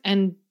contract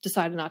and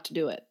decided not to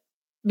do it.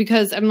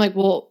 Because I'm like,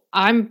 well,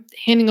 I'm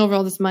handing over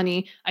all this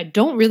money. I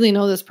don't really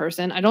know this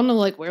person. I don't know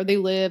like where they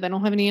live. I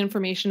don't have any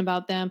information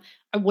about them.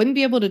 I wouldn't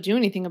be able to do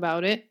anything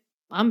about it.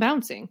 I'm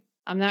bouncing.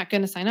 I'm not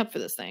going to sign up for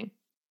this thing.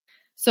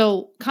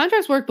 So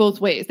contracts work both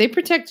ways. They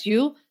protect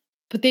you,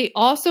 but they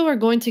also are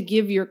going to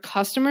give your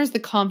customers the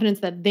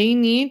confidence that they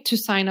need to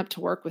sign up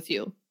to work with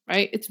you,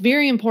 right? It's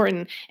very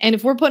important. And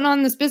if we're putting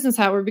on this business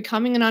hat, we're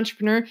becoming an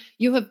entrepreneur,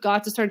 you have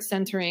got to start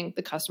centering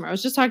the customer. I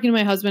was just talking to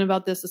my husband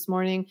about this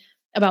morning,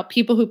 about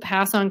people who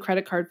pass on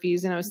credit card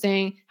fees. And I was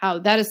saying how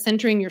that is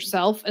centering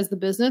yourself as the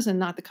business and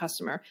not the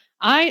customer.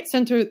 I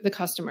center the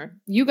customer.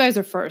 You guys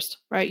are first,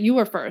 right? You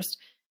are first.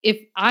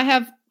 If I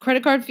have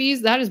credit card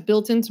fees, that is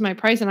built into my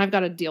price and I've got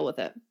to deal with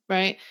it,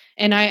 right?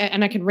 And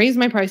I can raise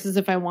my prices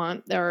if I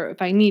want or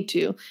if I need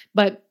to,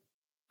 but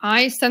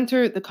I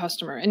center the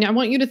customer. And I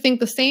want you to think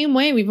the same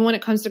way, even when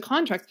it comes to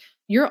contracts.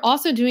 You're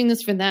also doing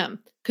this for them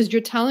because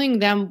you're telling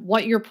them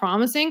what you're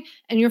promising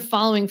and you're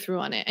following through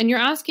on it. And you're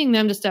asking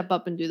them to step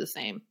up and do the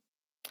same.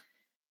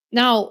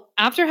 Now,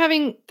 after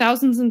having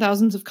thousands and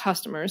thousands of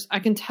customers, I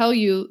can tell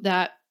you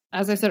that,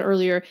 as I said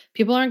earlier,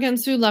 people aren't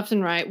getting sued left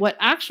and right. What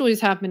actually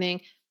is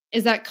happening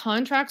is that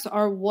contracts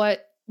are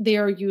what they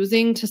are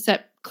using to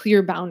set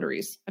clear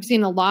boundaries. I've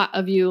seen a lot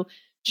of you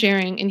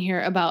sharing in here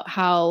about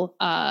how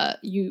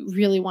you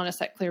really want to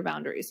set clear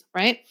boundaries,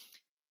 right?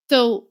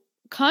 So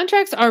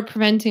contracts are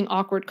preventing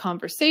awkward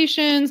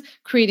conversations,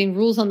 creating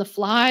rules on the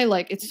fly.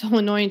 Like, it's so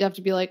annoying to have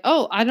to be like,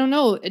 oh, I don't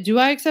know. Do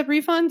I accept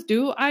refunds?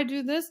 Do I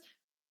do this?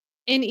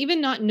 And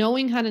even not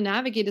knowing how to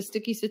navigate a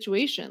sticky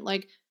situation.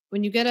 Like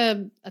when you get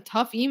a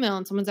tough email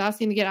and someone's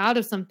asking to get out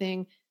of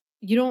something,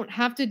 you don't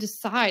have to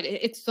decide.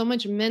 It's so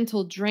much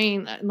mental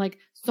drain and like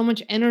so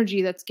much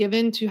energy that's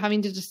given to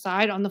having to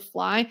decide on the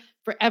fly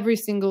for every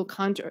single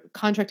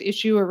contract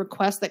issue or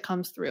request that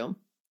comes through.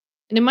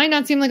 And it might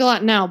not seem like a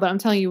lot now, but I'm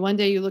telling you, one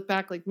day you look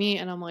back like me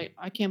and I'm like,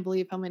 I can't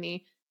believe how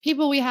many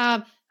people we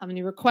have, how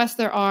many requests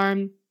there are.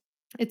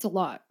 It's a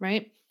lot,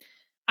 right?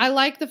 I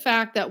like the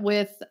fact that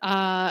with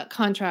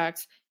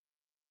contracts,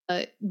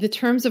 the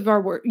terms of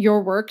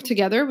your work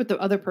together with the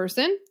other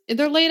person,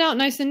 they're laid out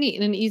nice and neat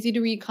in an easy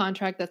to read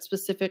contract that's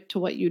specific to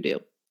what you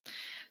do.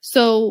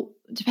 So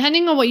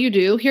depending on what you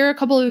do, here are a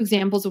couple of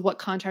examples of what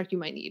contract you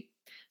might need.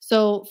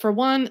 So for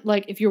one,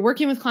 like if you're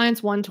working with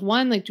clients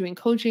one-to-one, like doing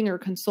coaching or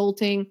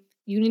consulting,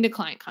 you need a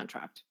client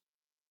contract.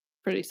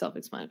 Pretty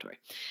self-explanatory.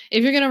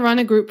 If you're going to run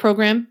a group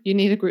program, you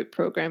need a group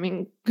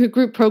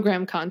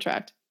program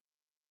contract.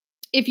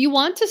 If you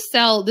want to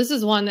sell, this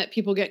is one that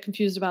people get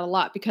confused about a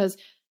lot because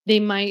they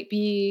might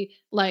be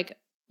like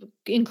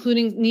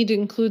need to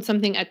include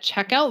something at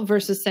checkout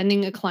versus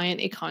sending a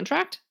client a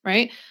contract,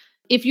 right?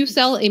 If you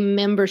sell a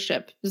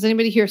membership, does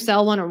anybody here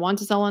sell one or want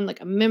to sell one?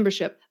 Like a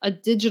membership, a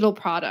digital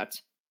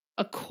product,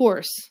 a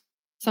course,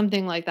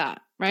 something like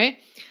that, right?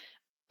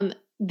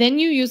 Then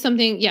you use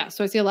something, yeah.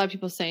 So I see a lot of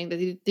people saying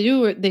that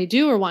they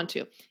do or want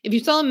to. If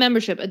you sell a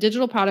membership, a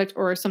digital product,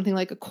 or something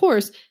like a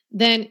course,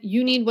 then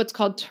you need what's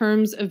called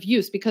terms of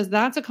use because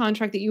that's a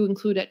contract that you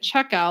include at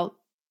checkout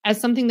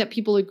as something that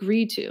people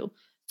agree to.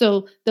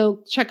 So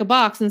they'll check a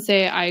box and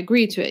say, I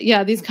agree to it.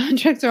 Yeah, these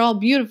contracts are all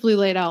beautifully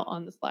laid out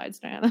on the slides,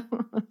 Diana.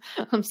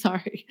 I'm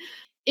sorry.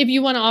 If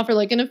you want to offer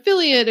like an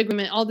affiliate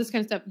agreement, all this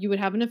kind of stuff, you would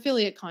have an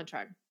affiliate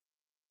contract.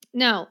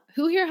 Now,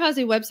 who here has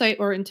a website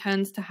or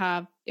intends to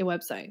have a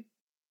website?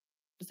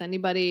 Does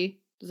anybody?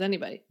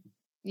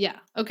 Yeah.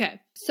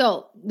 Okay.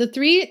 So the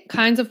 3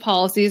 kinds of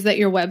policies that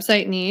your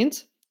website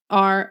needs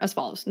are as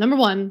follows. Number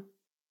 1,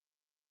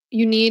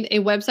 you need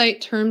a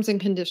website terms and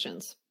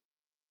conditions.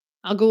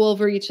 I'll go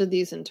over each of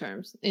these in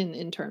turn.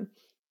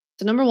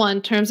 So number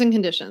 1, terms and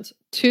conditions.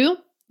 2,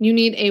 you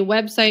need a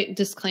website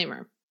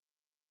disclaimer.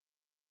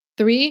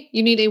 3,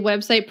 you need a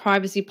website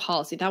privacy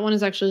policy. That one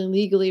is actually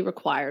legally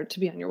required to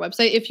be on your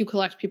website if you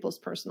collect people's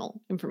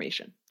personal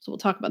information. So we'll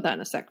talk about that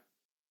in a sec.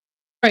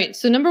 All right,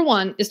 so number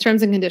 1 is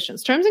terms and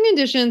conditions. Terms and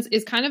conditions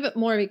is kind of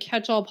more of a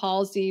catch-all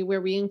policy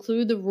where we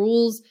include the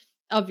rules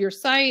of your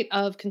site,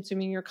 of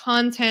consuming your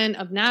content,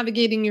 of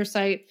navigating your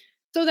site,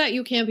 so that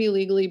you can't be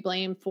legally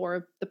blamed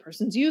for the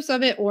person's use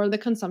of it or the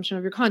consumption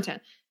of your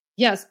content.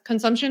 Yes,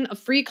 consumption of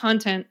free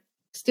content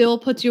still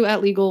puts you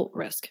at legal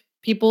risk.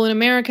 People in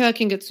America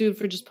can get sued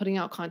for just putting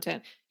out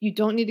content. You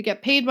don't need to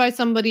get paid by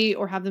somebody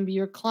or have them be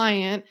your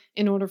client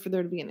in order for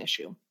there to be an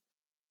issue.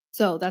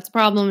 So that's a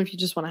problem if you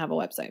just want to have a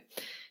website.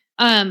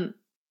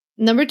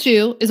 Number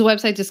 2 is a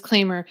website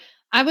disclaimer.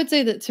 I would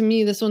say that to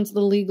me, this one's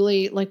the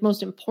legally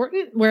most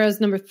important,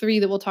 whereas number 3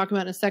 that we'll talk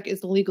about in a sec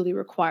is the legally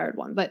required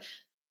one. But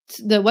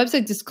the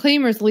website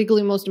disclaimer is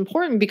legally most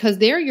important because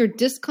there you're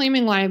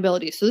disclaiming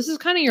liability. So this is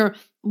kind of your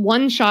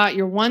one shot,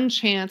 your one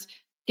chance,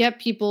 get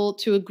people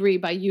to agree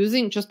by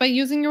using your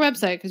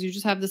website, because you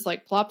just have this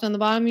plopped on the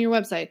bottom of your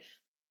website,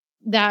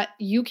 that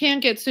you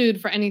can't get sued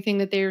for anything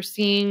that they're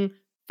seeing,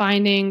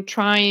 finding,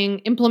 trying,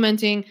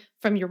 implementing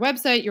from your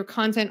website, your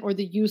content, or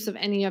the use of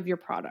any of your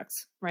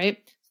products, right?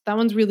 That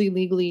one's really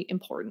legally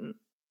important.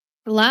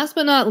 Last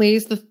but not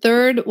least, the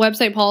 3rd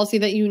website policy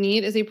that you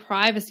need is a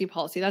privacy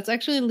policy. That's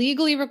actually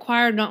legally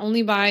required not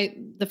only by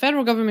the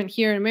federal government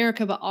here in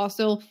America, but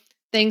also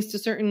thanks to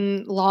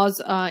certain laws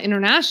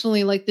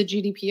internationally, like the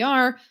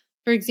GDPR,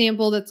 for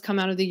example, that's come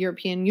out of the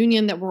European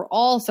Union that we're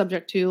all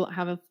subject to. I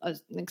have an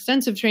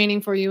extensive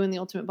training for you in the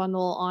Ultimate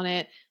Bundle on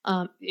it.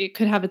 It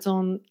could have its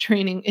own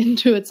training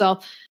into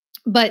itself.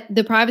 But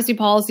the privacy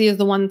policy is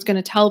the one that's going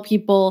to tell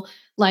people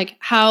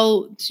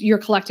how you're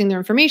collecting their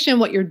information,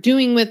 what you're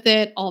doing with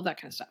it, all of that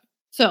kind of stuff.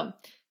 So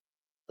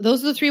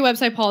those are the 3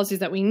 website policies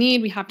that we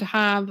need. We have to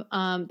have.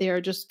 They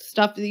are just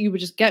stuff that you would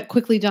just get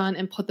quickly done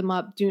and put them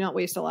up. Do not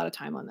waste a lot of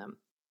time on them.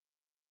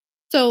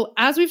 So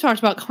as we've talked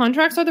about,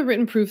 contracts are the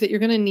written proof that you're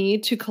going to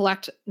need to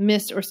collect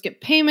missed or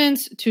skipped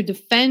payments, to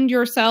defend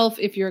yourself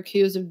if you're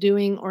accused of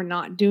doing or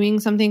not doing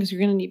something, because you're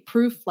going to need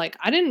proof.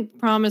 I didn't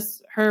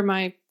promise her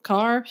my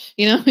car, so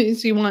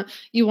you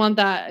want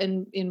that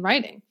in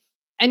writing.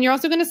 And you're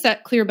also going to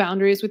set clear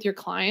boundaries with your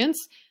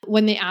clients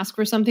when they ask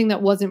for something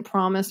that wasn't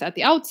promised at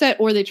the outset,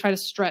 or they try to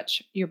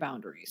stretch your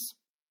boundaries.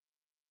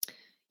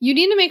 You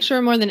need to make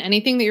sure more than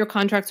anything that your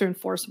contracts are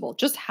enforceable.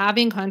 Just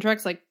having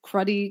contracts,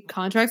 cruddy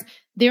contracts,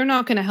 they're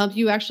not going to help.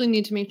 You actually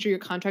need to make sure your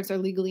contracts are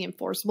legally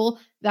enforceable.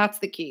 That's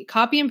the key.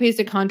 Copy and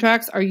pasted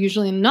contracts are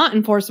usually not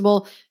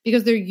enforceable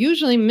because they're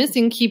usually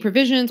missing key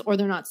provisions, or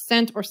they're not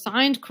sent or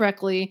signed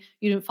correctly.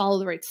 You didn't follow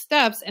the right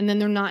steps, and then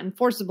they're not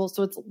enforceable.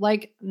 So it's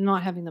like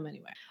not having them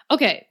anyway.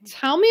 Okay,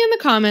 tell me in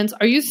the comments,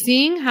 are you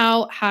seeing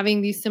how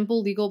having these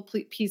simple legal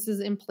pieces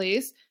in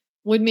place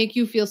would make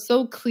you feel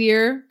so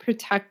clear,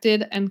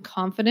 protected, and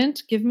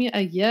confident? Give me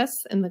a yes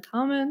in the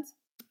comments.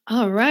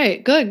 All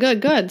right,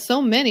 good.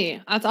 So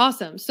many. That's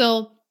awesome.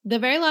 So the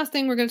very last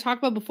thing we're going to talk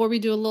about before we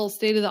do a little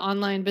state of the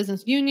online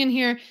business union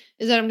here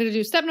is that I'm going to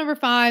do step number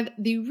 5.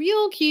 The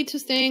real key to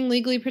staying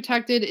legally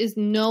protected is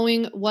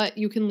knowing what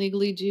you can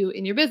legally do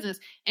in your business.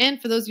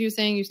 And for those of you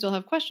saying you still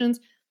have questions,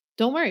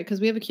 don't worry,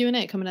 because we have a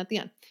Q&A coming at the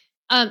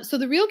end. So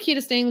the real key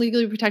to staying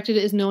legally protected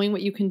is knowing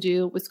what you can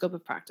do with scope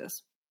of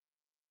practice.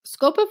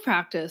 Scope of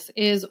practice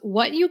is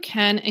what you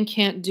can and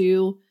can't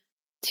do,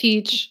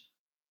 teach,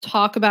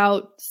 talk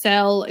about,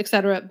 sell,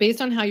 etc.,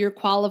 based on how you're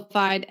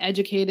qualified,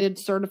 educated,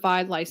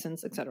 certified,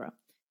 licensed, etc.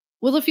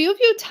 Will a few of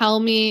you tell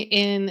me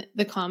in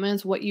the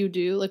comments what you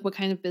do, what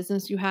kind of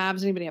business you have?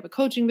 Does anybody have a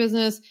coaching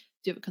business? Do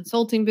you have a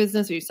consulting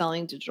business? Are you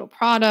selling digital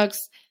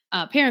products?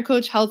 Parent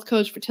coach, health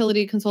coach,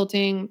 fertility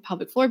consulting,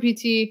 pelvic floor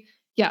PT?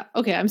 Yeah.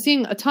 Okay. I'm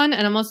seeing a ton,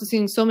 and I'm also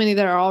seeing so many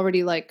that are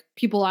already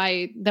people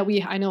I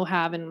know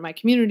have in my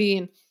community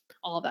and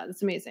all of that.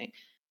 It's amazing.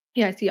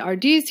 Yeah. I see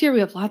RDs here. We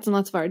have lots and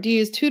lots of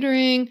RDs,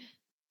 tutoring,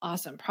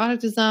 awesome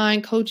product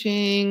design,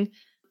 coaching.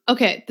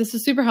 Okay. This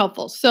is super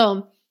helpful.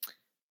 So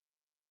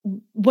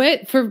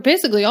for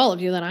basically all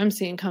of you that I'm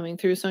seeing coming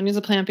through Sonia's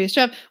a plant-based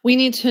chef, we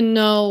need to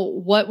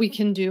know what we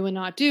can do and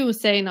not do,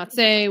 say, not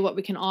say, what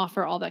we can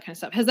offer, all that kind of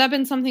stuff. Has that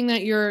been something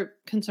that you're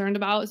concerned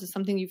about? Is this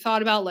something you've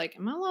thought about?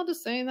 Am I allowed to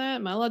say that?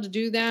 Am I allowed to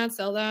do that,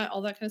 sell that,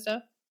 all that kind of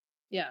stuff?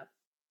 Yeah.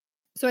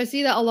 So I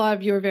see that a lot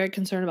of you are very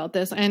concerned about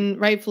this, and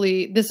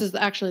rightfully, this is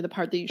actually the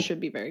part that you should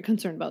be very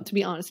concerned about, to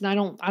be honest. And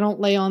I don't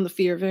lay on the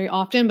fear very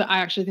often, but I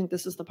actually think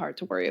this is the part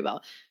to worry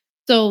about.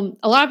 So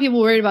a lot of people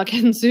worried about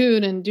getting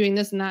sued and doing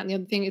this and that and the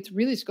other thing. It's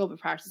really scope of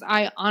practice.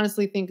 I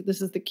honestly think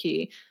this is the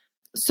key.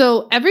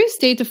 So every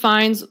state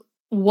defines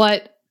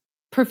what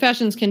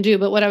professions can do.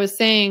 But what I was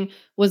saying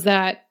was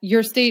that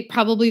your state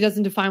probably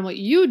doesn't define what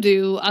you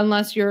do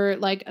unless you're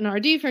like an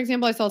RD, for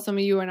example. I saw some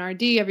of you are an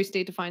RD. Every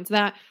state defines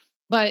that.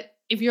 But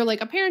if you're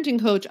like a parenting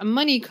coach, a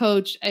money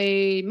coach,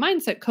 a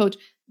mindset coach,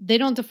 they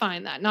don't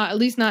define that. Not at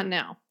least not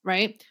now,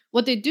 right?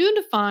 What they do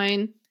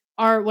define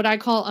are what I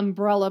call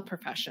umbrella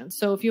professions.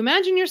 So if you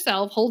imagine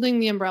yourself holding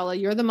the umbrella,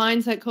 you're the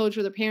mindset coach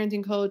or the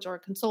parenting coach or a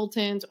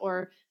consultant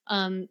or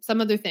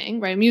some other thing,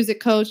 right? A music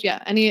coach,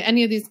 yeah,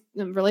 any of these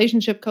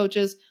relationship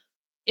coaches.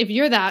 If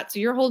you're that, so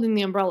you're holding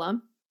the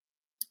umbrella,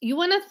 you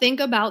want to think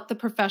about the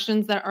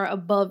professions that are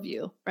above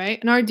you,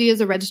 right? An RD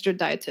is a registered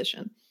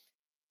dietitian.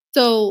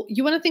 So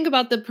you want to think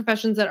about the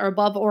professions that are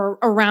above or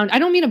around. I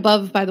don't mean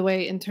above, by the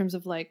way, in terms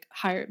of like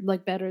higher,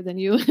 like better than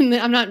you. And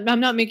I'm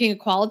not making a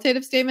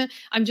qualitative statement.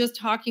 I'm just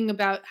talking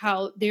about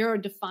how they are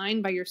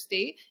defined by your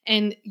state,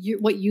 and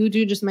what you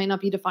do just might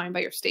not be defined by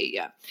your state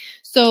yet.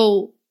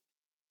 So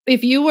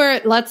if you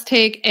were, let's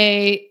take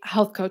a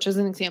health coach as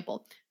an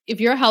example. If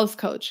you're a health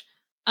coach,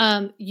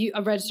 a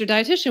registered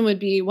dietitian would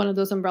be one of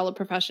those umbrella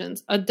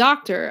professions. A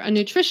doctor, a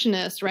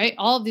nutritionist, right?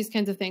 All of these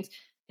kinds of things.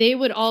 They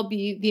would all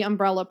be the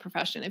umbrella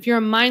profession. If you're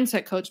a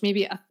mindset coach,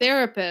 maybe a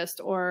therapist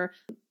or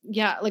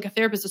like a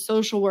therapist, a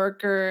social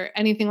worker,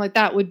 anything like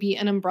that would be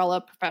an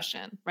umbrella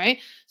profession, right?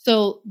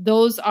 So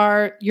those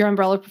are your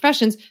umbrella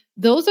professions.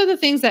 Those are the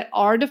things that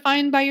are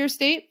defined by your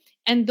state.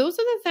 And those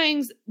are the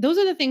things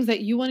that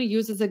you want to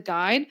use as a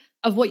guide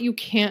of what you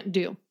can't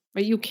do,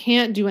 right? You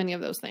can't do any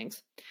of those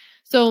things.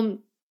 So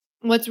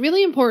what's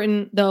really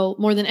important though,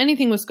 more than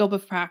anything with scope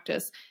of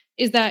practice,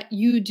 is that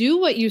you do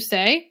what you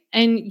say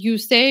and you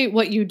say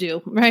what you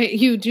do, right?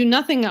 You do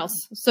nothing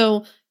else.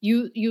 So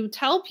you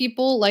tell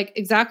people like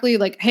exactly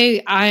like,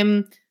 hey,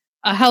 I'm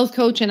a health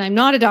coach and I'm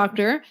not a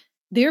doctor.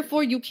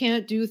 Therefore, you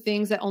can't do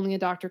things that only a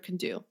doctor can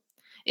do.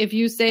 If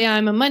you say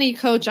I'm a money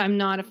coach, I'm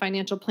not a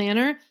financial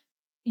planner,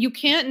 you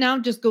can't now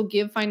just go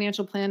give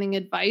financial planning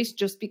advice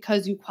just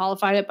because you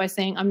qualified it by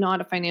saying I'm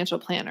not a financial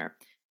planner.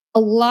 A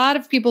lot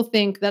of people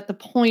think that the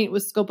point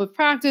with scope of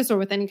practice or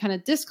with any kind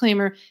of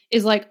disclaimer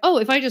is like, oh,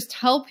 if I just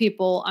tell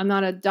people I'm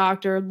not a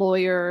doctor,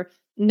 lawyer,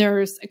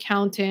 nurse,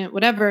 accountant,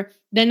 whatever,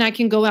 then I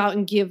can go out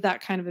and give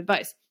that kind of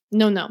advice.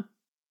 No.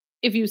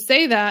 If you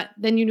say that,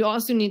 then you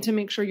also need to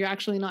make sure you're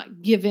actually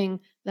not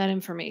giving that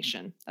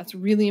information. That's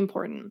really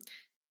important.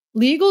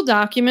 Legal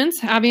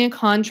documents, having a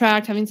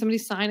contract, having somebody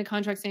sign a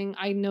contract saying,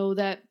 I know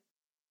that,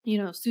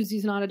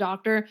 Susie's not a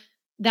doctor,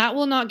 that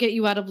will not get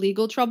you out of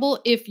legal trouble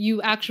if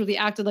you actually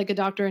acted like a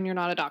doctor and you're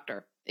not a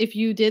doctor. If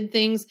you did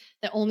things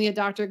that only a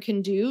doctor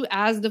can do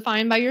as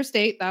defined by your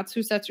state, that's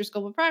who sets your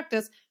scope of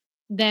practice,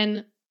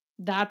 then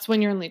that's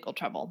when you're in legal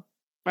trouble,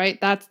 right?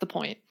 That's the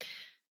point.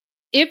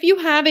 If you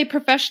have a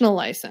professional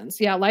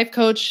license, life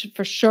coach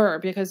for sure,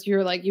 because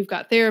you've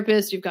got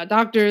therapists, you've got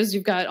doctors,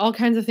 you've got all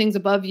kinds of things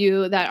above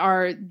you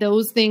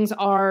those things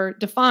are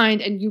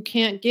defined and you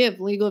can't give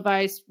legal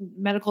advice,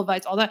 medical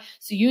advice, all that.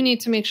 So you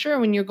need to make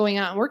sure when you're going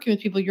out and working with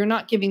people, you're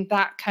not giving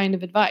that kind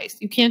of advice.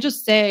 You can't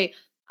just say,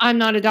 I'm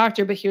not a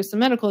doctor, but here's some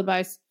medical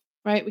advice,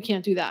 right? We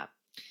can't do that.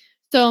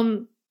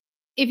 So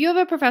if you have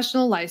a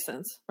professional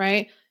license,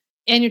 right?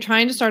 And you're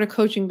trying to start a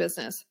coaching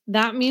business,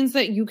 that means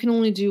that you can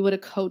only do what a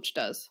coach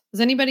does. Does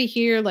anybody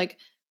here,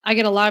 I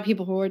get a lot of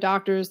people who are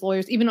doctors,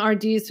 lawyers, even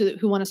RDs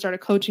who want to start a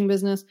coaching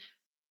business,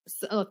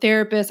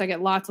 therapists. I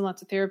get lots and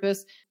lots of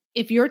therapists.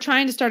 If you're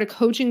trying to start a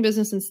coaching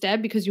business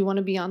instead because you want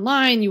to be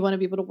online, you want to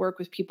be able to work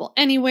with people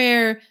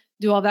anywhere,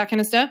 do all that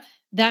kind of stuff,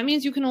 that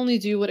means you can only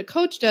do what a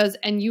coach does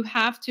and you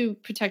have to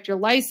protect your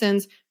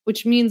license,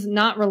 which means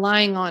not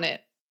relying on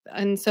it.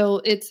 And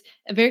so it's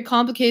a very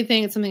complicated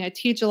thing. It's something I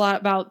teach a lot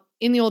about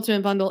in the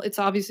Ultimate Bundle. It's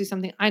obviously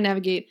something I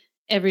navigate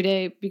every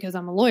day because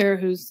I'm a lawyer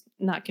who's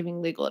not giving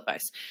legal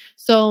advice.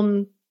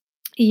 So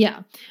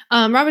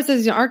Robert says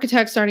he's an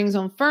architect starting his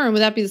own firm. Would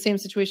that be the same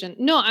situation?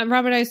 No,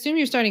 Robert, I assume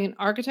you're starting an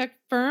architect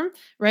firm,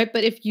 right?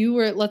 But if you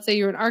were, let's say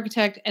you're an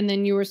architect and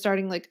then you were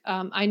starting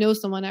I know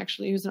someone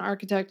actually who's an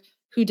architect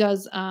who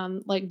does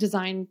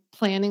design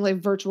planning,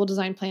 like virtual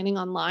design planning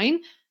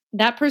online.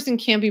 That person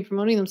can't be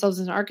promoting themselves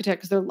as an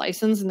architect because they're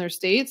licensed in their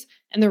states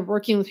and they're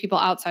working with people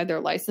outside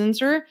their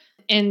licensure.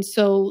 And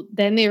so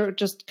then they're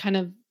just kind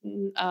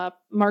of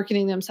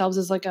marketing themselves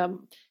as like a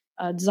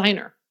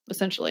designer,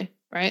 essentially,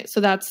 right? So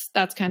that's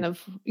kind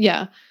of,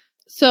 yeah.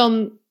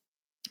 So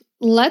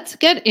let's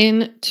get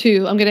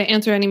into, I'm going to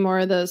answer any more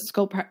of the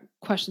scope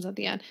questions at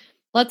the end.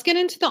 Let's get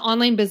into the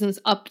online business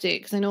update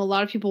because I know a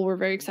lot of people were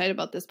very excited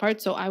about this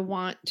part. So I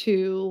want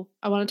to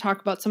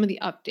talk about some of the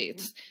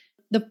updates.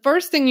 The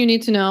first thing you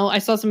need to know, I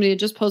saw somebody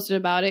just posted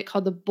about it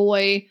called the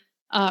BOI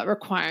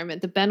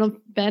requirement, the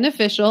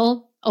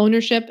beneficial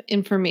ownership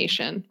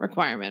information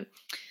requirement.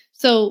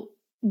 So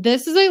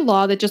this is a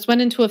law that just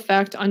went into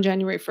effect on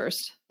January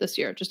 1st this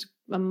year, just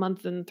a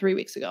month and 3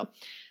 weeks ago.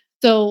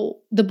 So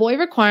the BOI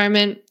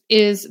requirement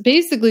is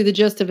basically the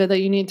gist of it that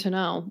you need to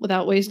know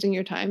without wasting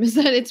your time is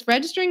that it's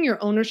registering your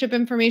ownership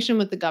information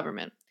with the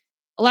government.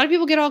 A lot of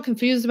people get all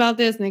confused about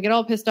this and they get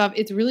all pissed off.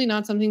 It's really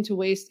not something to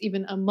waste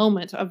even a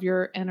moment of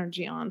your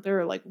energy on. There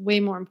are like way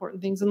more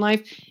important things in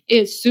life.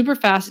 It's super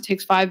fast. It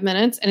takes 5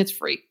 minutes and it's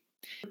free.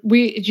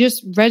 We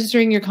just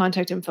registering your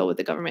contact info with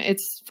the government.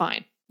 It's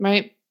fine,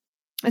 right?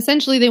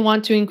 Essentially, they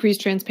want to increase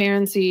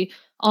transparency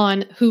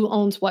on who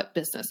owns what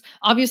business.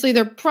 Obviously,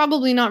 they're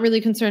probably not really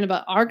concerned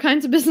about our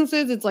kinds of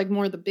businesses. It's like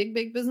more the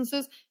big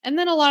businesses. And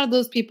then a lot of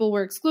those people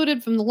were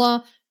excluded from the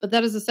law, but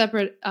that is a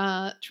separate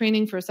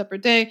training for a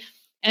separate day.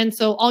 And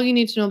so all you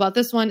need to know about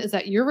this one is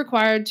that you're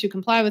required to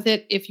comply with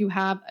it. If you've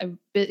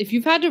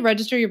had to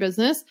register your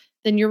business,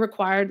 then you're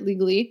required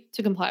legally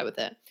to comply with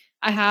it.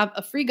 I have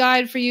a free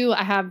guide for you.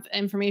 I have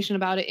information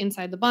about it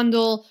inside the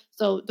bundle.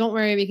 So don't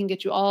worry, we can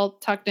get you all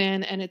tucked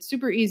in and it's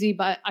super easy,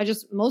 but I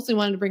just mostly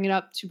wanted to bring it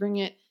up to bring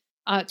it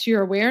to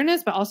your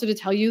awareness, but also to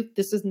tell you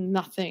this is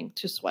nothing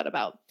to sweat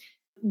about.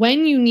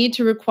 When you need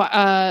to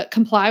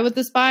comply with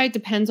this by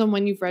depends on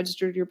when you've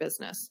registered your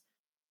business.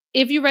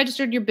 If you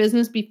registered your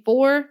business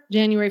before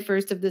January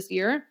 1st of this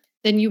year,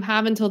 then you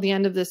have until the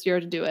end of this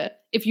year to do it.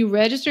 If you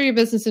register your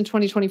business in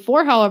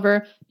 2024,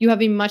 however, you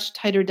have a much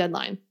tighter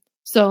deadline.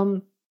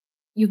 So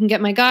you can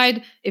get my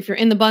guide. If you're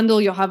in the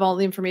bundle, you'll have all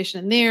the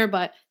information in there,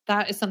 but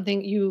that is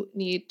something you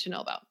need to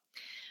know about.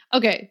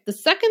 Okay, the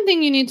second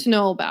thing you need to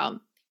know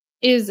about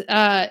is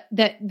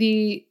that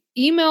the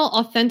email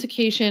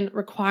authentication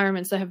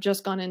requirements that have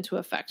just gone into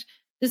effect.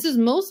 This is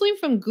mostly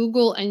from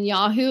Google and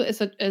Yahoo,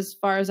 as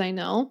far as I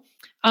know.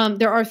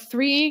 There are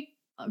 3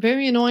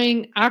 very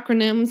annoying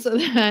acronyms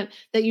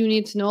that you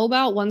need to know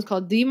about. One's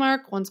called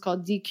DMARC, one's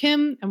called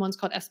DKIM, and one's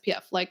called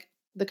SPF, like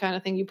the kind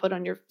of thing you put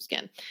on your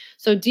skin.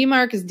 So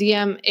DMARC is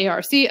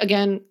DMARC.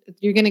 Again,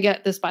 you're going to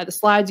get this by the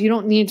slides. You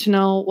don't need to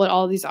know what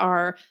all these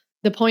are.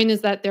 The point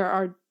is that there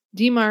are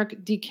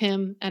DMARC,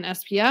 DKIM, and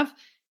SPF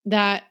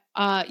that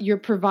your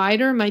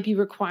provider might be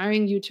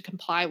requiring you to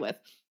comply with.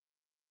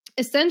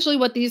 Essentially,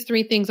 what these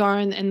 3 things are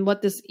and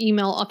what this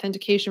email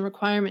authentication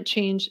requirement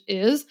change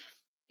is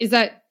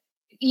that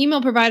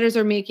email providers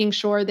are making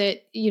sure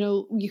that,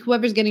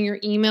 whoever's getting your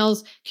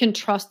emails can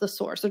trust the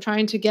source. They're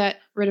trying to get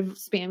rid of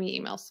spammy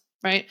emails,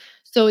 right?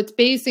 So it's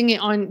basing it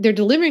on, they're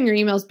delivering your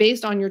emails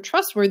based on your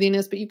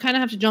trustworthiness, but you kind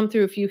of have to jump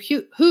through a few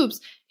hoops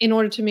in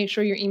order to make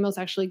sure your emails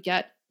actually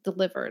get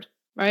delivered,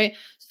 right?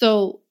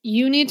 So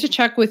you need to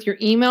check with your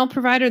email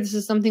provider. This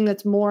is something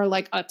that's more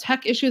like a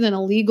tech issue than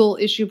a legal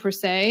issue per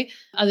se,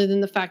 other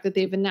than the fact that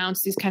they've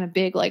announced these kind of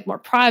big, like more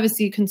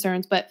privacy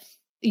concerns. But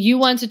you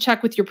want to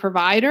check with your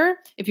provider.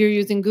 If you're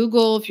using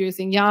Google, if you're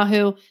using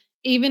Yahoo,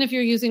 even if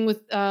you're using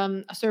with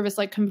a service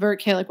like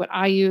ConvertKit, like what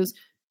I use,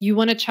 you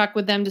want to check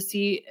with them to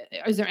see,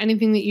 is there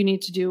anything that you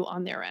need to do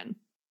on their end?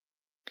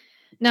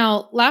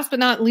 Now, last but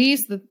not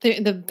least,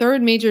 the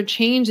third major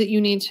change that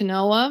you need to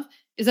know of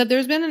is that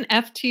there's been an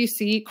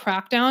FTC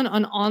crackdown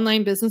on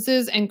online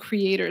businesses and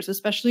creators,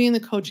 especially in the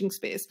coaching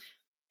space.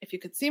 If you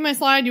could see my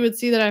slide, you would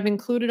see that I've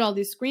included all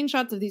these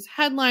screenshots of these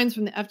headlines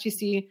from the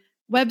FTC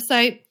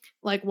website.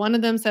 Like one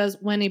of them says,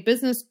 when a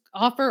business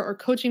offer or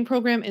coaching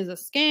program is a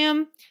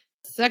scam.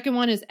 The second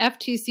one is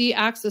FTC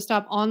acts to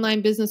stop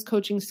online business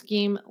coaching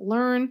scheme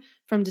Learn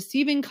from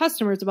deceiving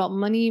customers about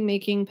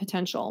money-making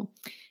potential.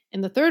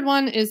 And the third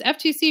one is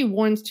FTC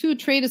warns 2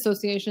 trade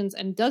associations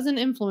and dozen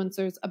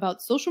influencers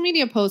about social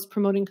media posts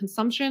promoting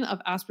consumption of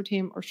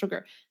aspartame or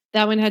sugar.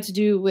 That one had to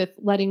do with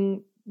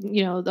letting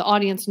the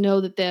audience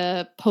know that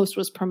the post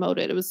was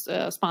promoted. It was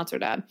a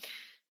sponsored ad.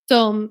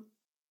 So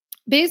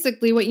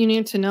basically, what you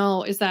need to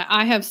know is that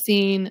I have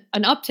seen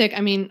an uptick.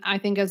 I mean, I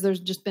think as there's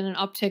just been an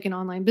uptick in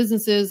online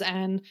businesses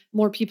and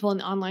more people in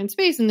the online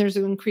space, and there's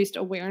an increased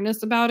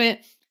awareness about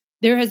it,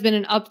 there has been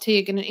an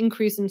uptake and an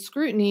increase in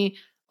scrutiny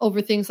over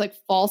things like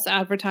false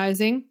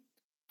advertising,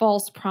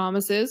 false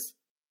promises,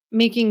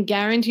 making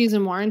guarantees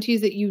and warranties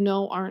that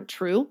aren't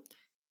true,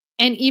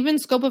 and even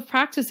scope of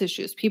practice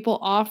issues, people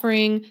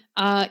offering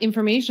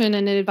information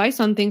and advice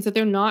on things that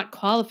they're not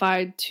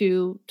qualified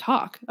to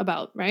talk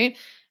about, right?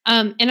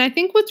 And I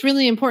think what's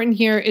really important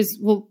here is,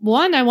 well,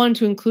 one, I wanted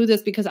to include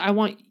this because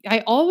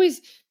I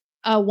always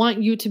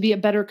want you to be a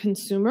better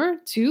consumer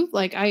too.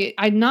 Like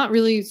I'm not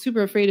really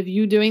super afraid of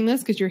you doing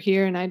this because you're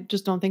here and I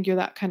just don't think you're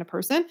that kind of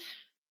person.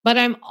 But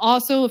I'm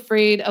also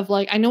afraid of,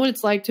 I know what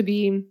it's like to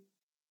be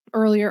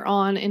earlier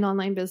on in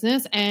online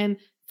business and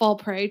fall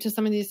prey to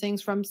some of these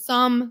things from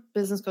some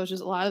business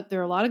coaches. There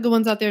are a lot of good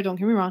ones out there, don't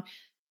get me wrong,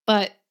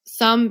 but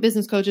some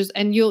business coaches,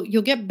 and you'll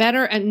get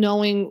better at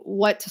knowing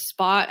what to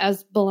spot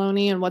as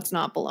baloney and what's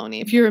not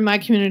baloney. If you're in my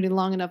community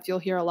long enough, you'll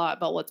hear a lot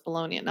about what's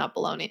baloney and not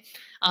baloney.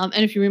 And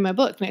if you read my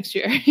book next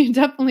year, you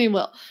definitely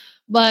will.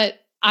 But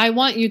I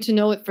want you to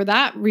know it for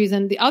that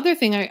reason. The other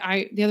thing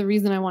the other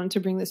reason I wanted to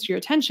bring this to your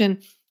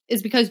attention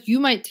is because you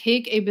might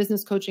take a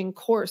business coaching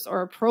course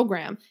or a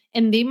program,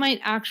 and they might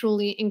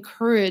actually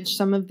encourage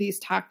some of these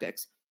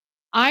tactics.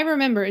 I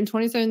remember in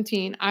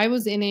 2017, I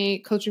was in a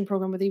coaching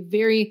program with a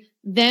very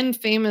then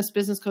famous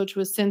business coach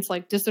who has since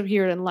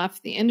disappeared and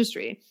left the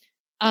industry.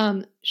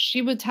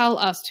 She would tell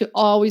us to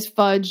always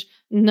fudge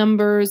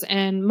numbers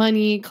and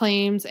money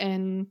claims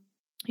and,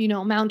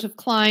 amount of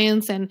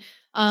clients and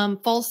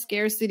false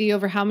scarcity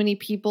over how many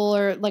people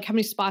are like how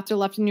many spots are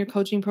left in your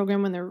coaching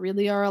program when there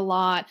really are a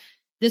lot.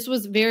 This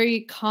was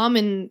very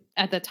common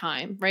at the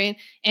time, right?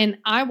 And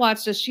I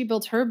watched as she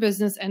built her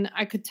business and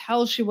I could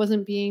tell she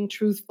wasn't being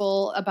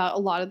truthful about a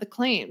lot of the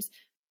claims.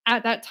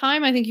 At that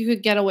time, I think you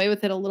could get away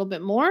with it a little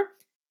bit more.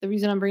 The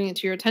reason I'm bringing it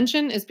to your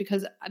attention is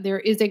because there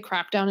is a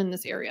crackdown in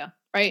this area,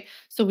 right?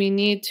 So we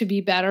need to be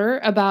better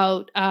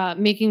about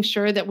making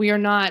sure that we are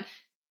not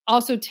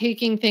also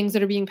taking things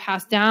that are being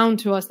passed down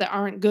to us that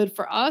aren't good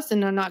for us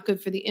and are not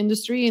good for the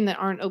industry and that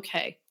aren't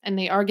okay. And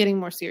they are getting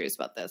more serious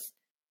about this.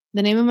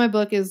 The name of my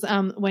book is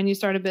When I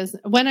Start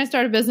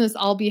a Business,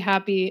 I'll Be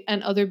Happy,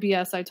 and Other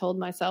BS I Told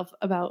Myself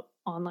About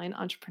Online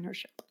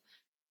Entrepreneurship.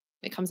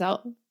 It comes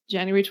out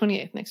January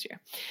 28th next year.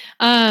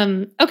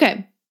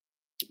 Okay,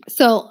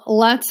 so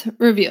let's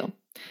review.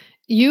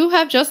 You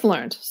have just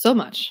learned so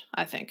much,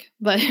 I think,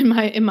 but in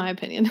my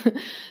opinion.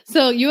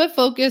 So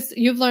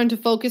you've learned to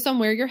focus on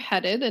where you're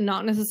headed and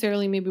not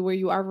necessarily maybe where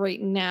you are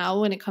right now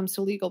when it comes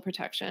to legal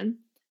protection.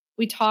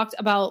 We talked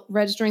about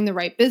registering the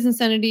right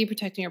business entity,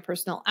 protecting your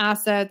personal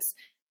assets,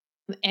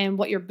 and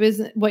what your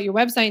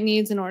website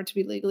needs in order to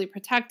be legally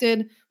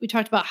protected. We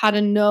talked about how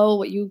to know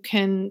what you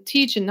can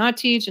teach and not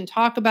teach and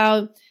talk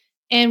about,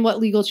 and what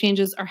legal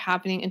changes are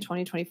happening in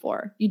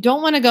 2024. You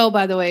don't want to go,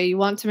 by the way. You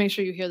want to make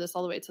sure you hear this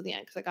all the way to the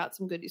end because I got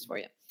some goodies for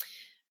you.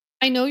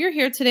 I know you're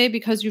here today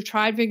because you've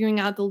tried figuring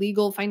out the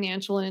legal,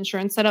 financial, and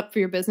insurance setup for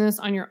your business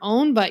on your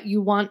own, but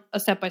you want a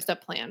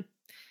step-by-step plan.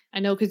 I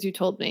know because you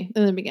told me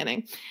in the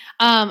beginning.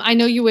 I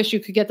know you wish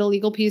you could get the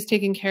legal piece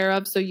taken care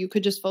of so you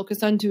could just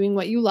focus on doing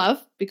what you love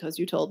because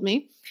you told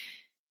me.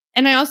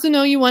 And I also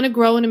know you want to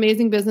grow an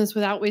amazing business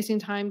without wasting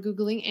time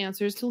Googling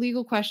answers to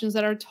legal questions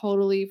that are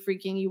totally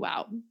freaking you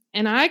out.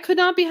 And I could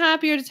not be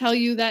happier to tell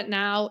you that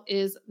now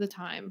is the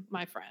time,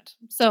 my friend.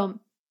 So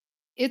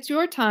it's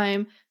your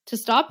time to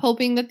stop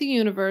hoping that the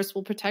universe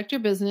will protect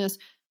your business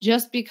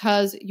just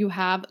because you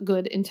have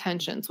good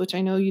intentions, which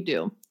I know you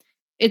do.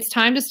 It's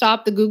time to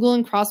stop the Google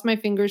and cross my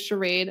fingers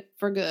charade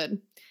for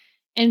good.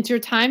 And it's your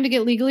time to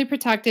get legally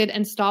protected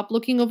and stop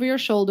looking over your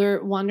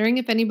shoulder, wondering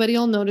if anybody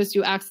will notice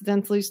you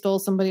accidentally stole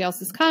somebody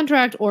else's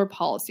contract or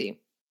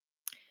policy.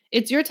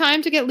 It's your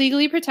time to get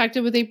legally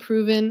protected with a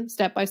proven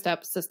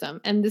step-by-step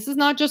system. And this is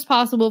not just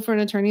possible for an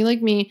attorney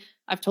like me.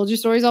 I've told you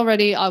stories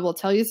already. I will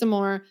tell you some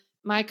more.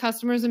 My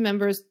customers and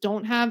members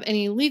don't have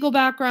any legal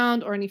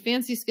background or any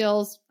fancy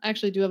skills. I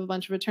actually do have a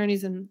bunch of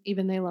attorneys and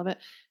even they love it.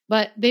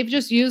 But they've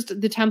just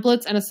used the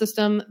templates and a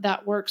system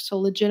that works to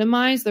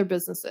legitimize their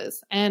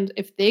businesses. And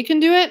if they can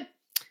do it,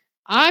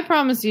 I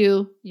promise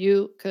you,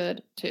 you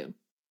could too.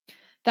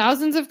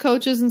 Thousands of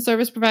coaches and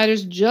service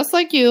providers just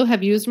like you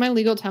have used my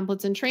legal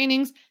templates and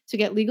trainings to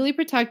get legally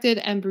protected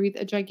and breathe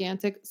a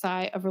gigantic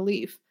sigh of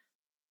relief.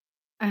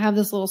 I have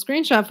this little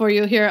screenshot for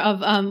you here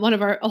of one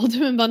of our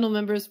Ultimate Bundle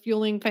members,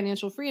 Fueling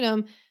Financial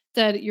Freedom,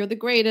 said, "You're the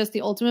greatest.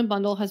 The Ultimate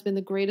Bundle has been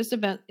the greatest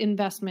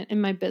investment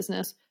in my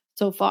business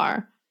so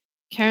far."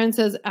 Karen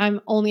says,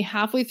 "I'm only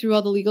halfway through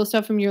all the legal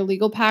stuff from your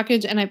legal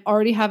package, and I've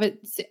already had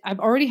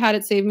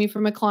it save me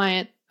from a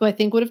client who I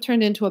think would have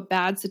turned into a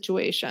bad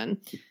situation."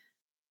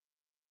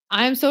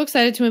 I am so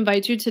excited to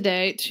invite you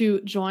today to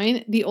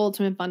join the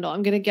Ultimate Bundle.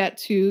 I'm going to get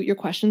to your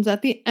questions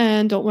at the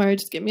end. Don't worry,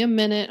 just give me a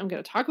minute. I'm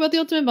going to talk about the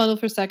Ultimate Bundle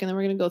for a second, then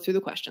we're going to go through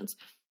the questions.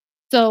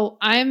 So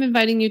I am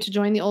inviting you to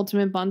join the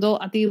Ultimate Bundle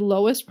at the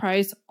lowest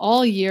price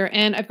all year,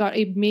 and I've got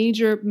a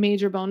major,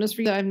 major bonus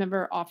for you that I've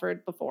never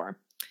offered before.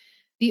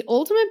 The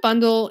Ultimate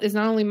Bundle is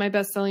not only my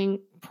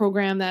best-selling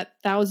program that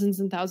thousands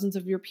and thousands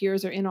of your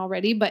peers are in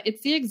already, but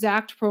it's the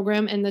exact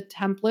program and the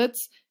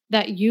templates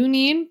that you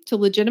need to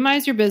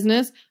legitimize your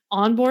business,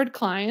 onboard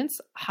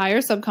clients, hire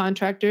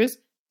subcontractors,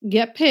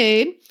 get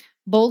paid,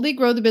 boldly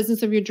grow the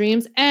business of your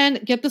dreams,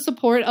 and get the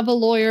support of a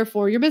lawyer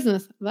for your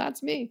business.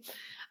 That's me.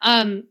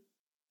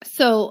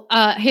 So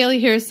Haley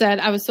here said,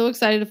 "I was so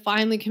excited to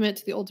finally commit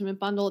to the Ultimate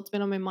Bundle. It's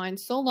been on my mind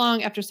so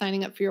long after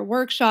signing up for your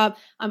workshop.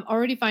 I'm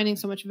already finding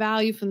so much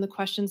value from the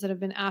questions that have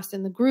been asked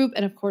in the group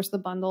and, of course, the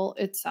bundle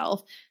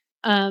itself."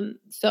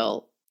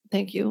 So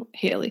thank you,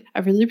 Haley. I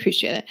really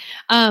appreciate it.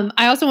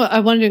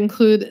 I wanted to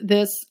include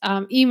this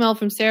email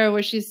from Sarah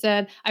where she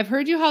said, I've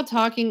heard you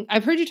talk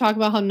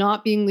about how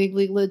not being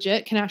legally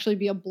legit can actually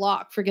be a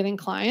block for getting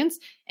clients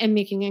and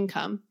making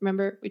income.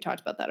 Remember, we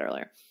talked about that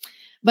earlier.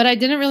 But I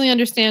didn't really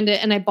understand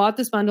it, and I bought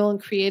this bundle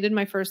and created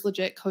my first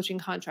legit coaching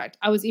contract.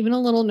 I was even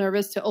a little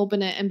nervous to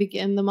open it and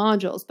begin the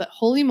modules, but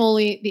holy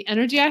moly, the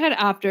energy I had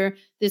after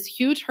this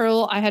huge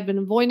hurdle I had been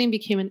avoiding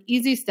became an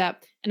easy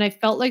step, and I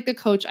felt like the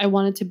coach I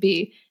wanted to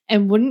be.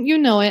 And wouldn't you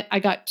know it, I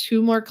got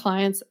 2 more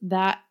clients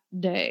that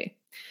day.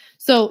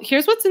 So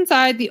here's what's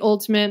inside the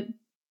Ultimate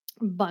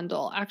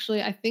Bundle.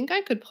 Actually, I think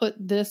I could put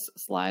this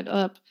slide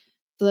up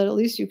so that at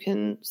least you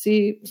can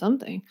see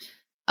something.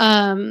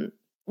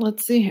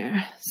 Let's see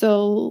here.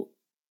 So,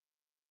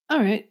 all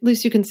right, at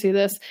least you can see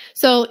this.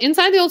 So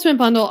inside the Ultimate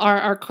Bundle are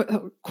our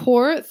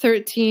core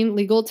 13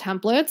 legal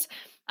templates.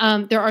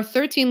 There are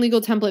 13 legal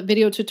template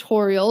video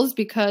tutorials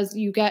because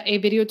you get a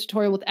video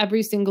tutorial with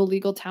every single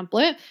legal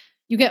template.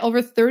 You get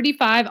over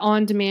 35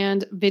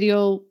 on-demand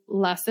video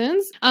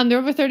lessons. There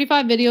are over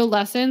 35 video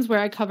lessons where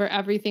I cover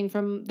everything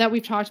from that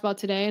we've talked about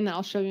today, and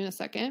I'll show you in a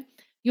second.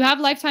 You have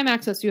lifetime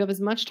access. You have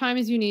as much time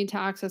as you need to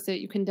access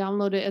it. You can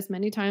download it as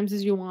many times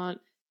as you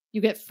want.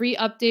 You get free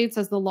updates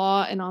as the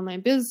law and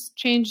online biz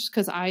change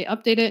because I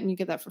update it and you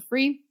get that for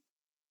free.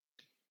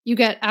 You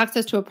get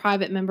access to a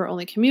private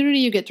member-only community.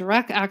 You get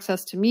direct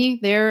access to me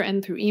there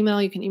and through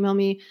email. You can email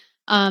me.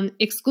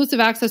 Exclusive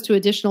access to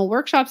additional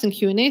workshops and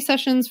Q&A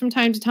sessions from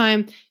time to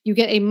time. You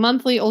get a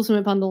monthly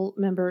Ultimate Bundle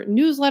member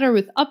newsletter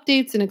with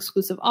updates and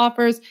exclusive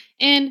offers.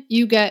 And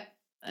you get,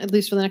 at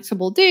least for the next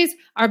couple of days,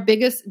 our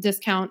biggest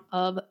discount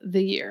of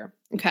the year.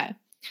 Okay.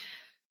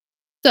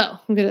 So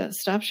I'm going to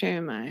stop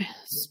sharing my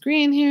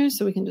screen here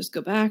so we can just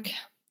go back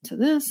to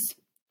this.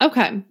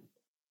 Okay.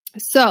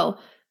 So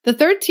the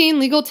 13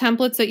 legal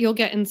templates that you'll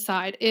get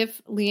inside.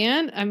 If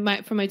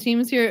Leanne, from my team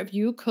is here, if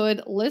you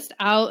could list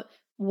out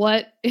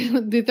what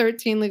the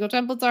 13 legal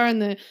templates are in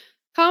the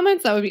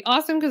comments, that would be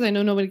awesome because I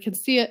know nobody can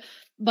see it.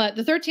 But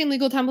the 13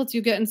 legal templates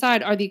you get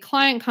inside are the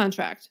client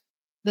contract,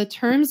 the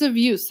terms of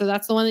use. So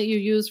that's the one that you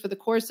use for the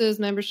courses,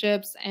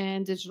 memberships,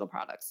 and digital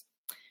products.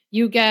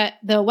 You get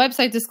the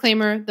website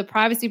disclaimer, the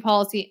privacy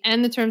policy,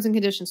 and the terms and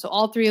conditions. So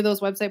all three of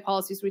those website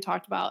policies we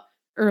talked about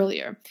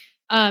earlier.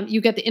 You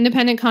get the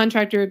independent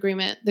contractor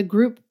agreement, the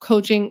group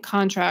coaching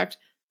contract,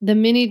 the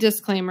mini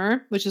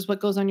disclaimer, which is what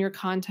goes on your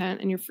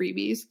content and your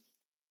freebies,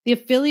 the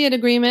affiliate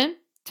agreement,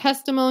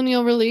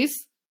 testimonial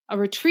release, a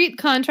retreat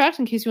contract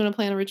in case you want to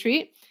plan a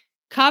retreat,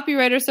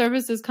 copywriter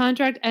services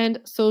contract, and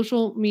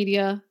social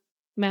media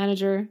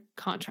manager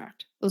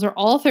contract. Those are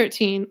all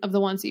 13 of the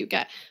ones that you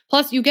get.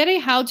 Plus, you get a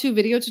how-to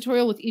video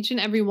tutorial with each and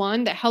every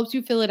one that helps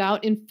you fill it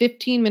out in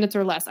 15 minutes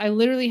or less. I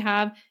literally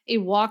have a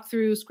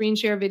walkthrough screen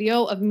share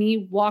video of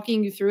me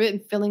walking you through it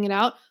and filling it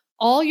out.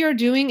 All you're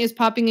doing is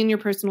popping in your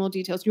personal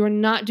details. You are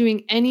not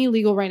doing any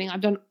legal writing.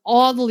 I've done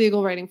all the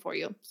legal writing for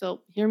you.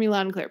 So hear me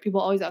loud and clear.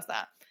 People always ask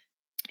that.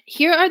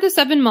 Here are the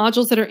 7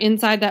 modules that are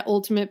inside that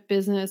Ultimate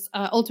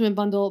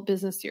Bundle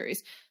business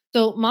series.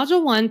 So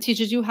module 1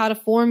 teaches you how to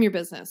form your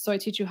business. So I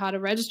teach you how to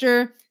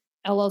register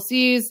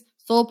LLCs,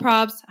 sole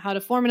props, how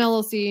to form an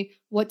LLC,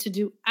 what to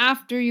do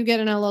after you get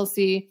an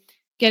LLC,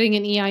 getting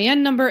an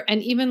EIN number,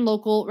 and even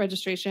local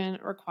registration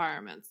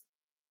requirements.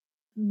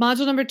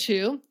 Module number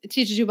 2, it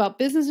teaches you about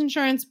business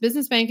insurance,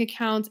 business bank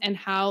accounts, and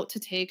how to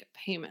take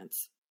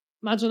payments.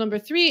 Module number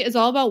 3 is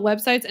all about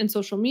websites and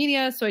social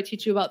media. So I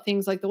teach you about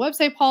things like the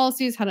website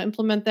policies, how to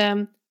implement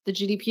them, the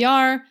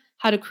GDPR,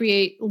 how to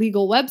create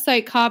legal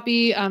website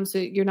copy so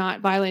you're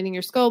not violating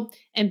your scope,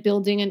 and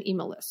building an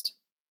email list.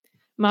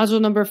 Module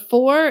number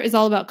 4 is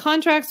all about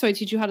contracts. So I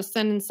teach you how to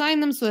send and sign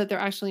them so that they're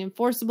actually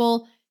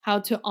enforceable, how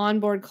to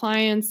onboard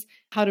clients,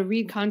 how to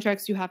read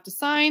contracts you have to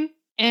sign,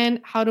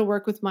 and how to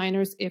work with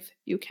minors if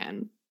you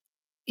can.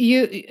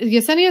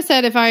 Yesenia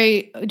said,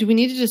 do we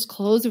need to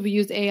disclose if we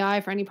use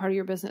AI for any part of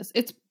your business?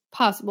 It's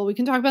possible. We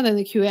can talk about that in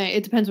the Q&A.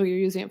 It depends what you're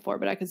using it for,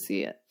 but I could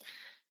see it.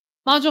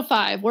 Module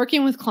 5,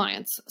 working with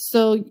clients.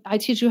 So I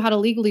teach you how to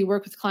legally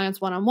work with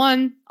clients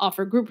one-on-one,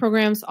 offer group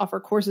programs,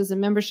 offer courses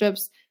and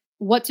memberships,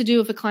 what to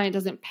do if a client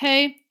doesn't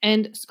pay,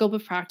 and scope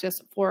of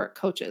practice for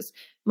coaches.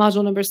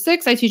 Module number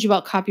 6, I teach you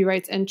about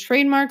copyrights and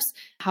trademarks,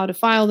 how to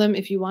file them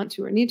if you want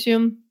to or need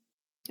to.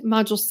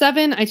 Module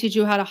 7, I teach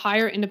you how to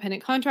hire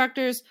independent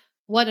contractors,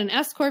 what an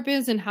S Corp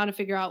is and how to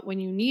figure out when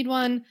you need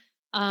one,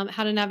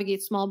 how to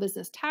navigate small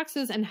business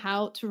taxes, and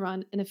how to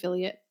run an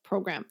affiliate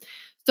program.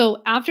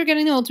 So after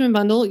getting the Ultimate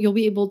Bundle, you'll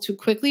be able to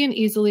quickly and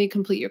easily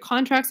complete your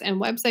contracts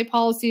and website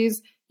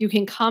policies. You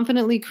can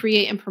confidently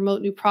create and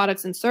promote new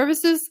products and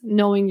services,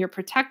 knowing you're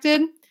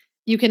protected.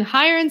 You can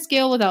hire and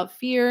scale without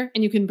fear,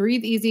 and you can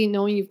breathe easy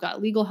knowing you've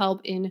got legal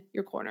help in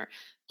your corner.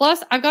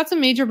 Plus, I've got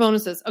some major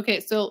bonuses. Okay,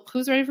 so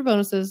who's ready for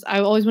bonuses? I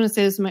always want to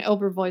say this in my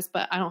Oprah voice,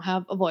 but I don't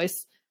have a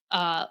voice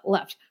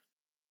left.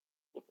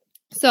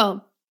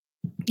 So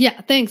yeah,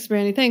 thanks,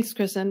 Brandy. Thanks,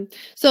 Kristen.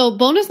 So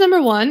bonus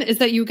number 1 is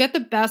that you get the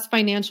best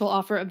financial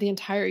offer of the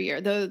entire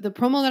year. The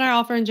promo that I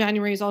offer in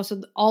January is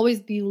also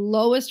always the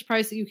lowest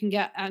price that you can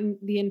get in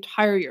the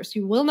entire year. So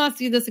you will not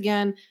see this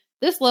again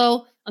this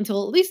low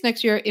until at least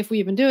next year if we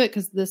even do it,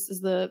 because this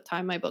is the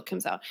time my book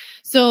comes out.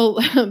 So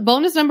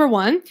bonus number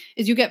 1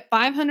 is you get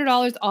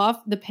 $500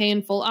 off the pay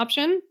in full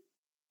option,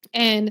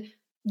 and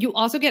you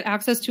also get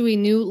access to a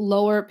new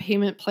lower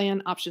payment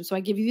plan option. So I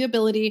give you the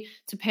ability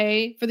to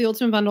pay for the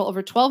Ultimate Bundle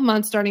over 12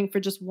 months, starting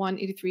for just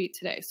 $183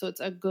 today. So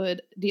it's a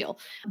good deal.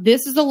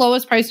 This is the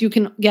lowest price you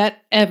can get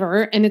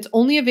ever, and it's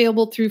only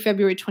available through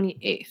February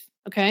 28th.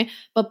 Okay.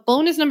 But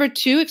bonus number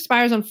 2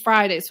 expires on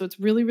Friday. So it's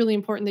really, really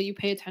important that you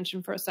pay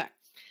attention for a sec.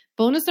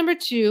 Bonus number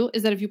 2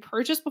 is that if you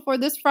purchase before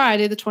this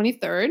Friday, the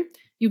 23rd,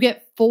 you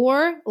get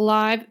 4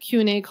 live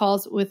Q&A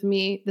calls with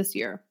me this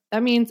year.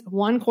 That means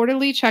 1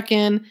 quarterly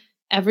check-in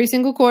every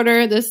single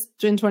quarter this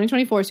in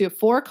 2024. So you have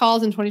 4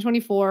 calls in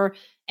 2024,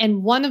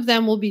 and one of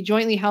them will be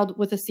jointly held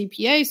with a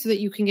CPA so that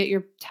you can get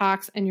your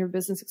tax and your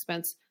business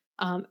expense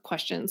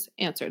questions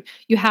answered.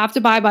 You have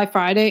to buy by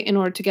Friday in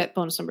order to get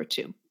bonus number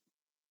 2.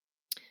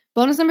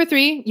 Bonus number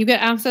 3, you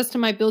get access to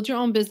my Build Your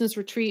Own Business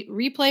Retreat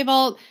Replay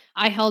Vault.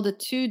 I held a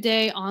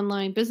 2-day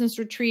online business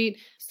retreat.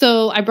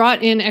 So I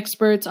brought in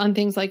experts on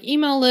things like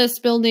email lists,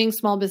 building,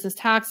 small business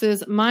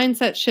taxes,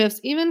 mindset shifts,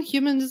 even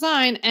human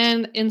design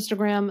and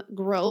Instagram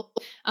growth.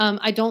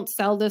 I don't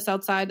sell this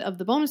outside of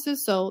the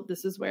bonuses, so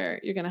this is where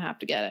you're going to have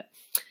to get it.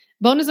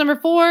 Bonus number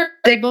 4,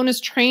 a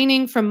bonus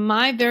training from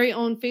my very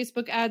own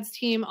Facebook ads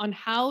team on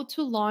how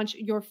to launch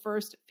your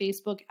first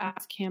Facebook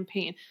ads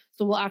campaign.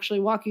 So we'll actually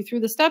walk you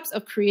through the steps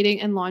of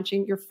creating and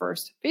launching your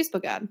first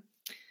Facebook ad.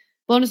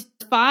 Bonus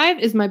 5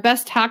 is my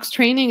best tax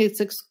training. It's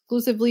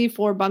exclusively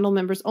for bundle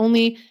members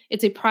only.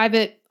 It's a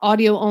private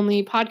audio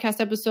only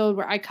podcast episode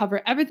where I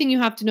cover everything you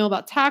have to know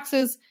about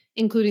taxes,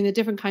 including the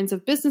different kinds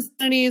of business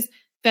entities,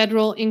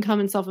 federal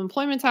income and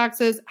self-employment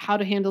taxes, how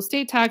to handle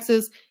state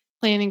taxes,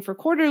 planning for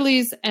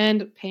quarterlies,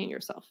 and paying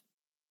yourself.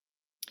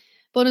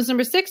 Bonus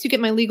number 6, you get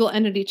my legal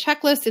entity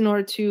checklist in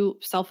order to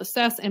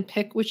self-assess and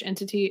pick which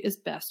entity is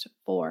best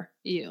for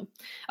you.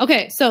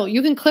 Okay, so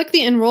you can click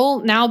the enroll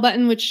now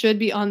button, which should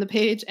be on the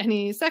page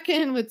any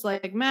second. It's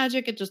like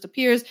magic, it just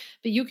appears,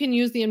 but you can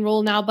use the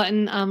enroll now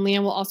button.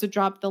 Leanne will also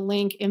drop the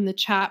link in the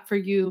chat for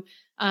you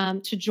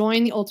to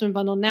join the Ultimate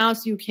Bundle now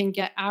so you can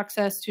get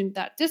access to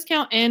that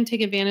discount and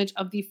take advantage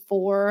of the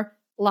 4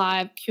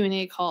 live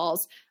Q&A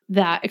calls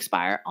that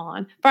expire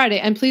on Friday.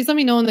 And please let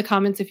me know in the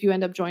comments if you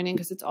end up joining,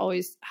 because it's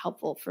always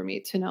helpful for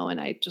me to know.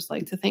 And I just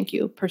like to thank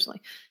you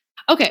personally.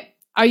 Okay.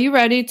 Are you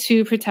ready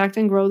to protect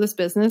and grow this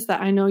business that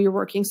I know you're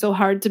working so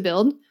hard to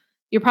build?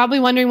 You're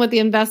probably wondering what the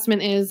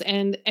investment is.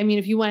 And I mean,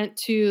 if you went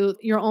to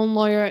your own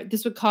lawyer,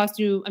 this would cost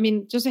you,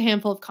 just a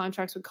handful of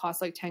contracts would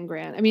cost like 10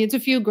 grand. It's a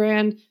few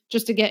grand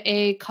just to get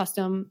a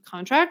custom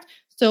contract.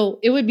 So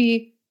it would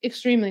be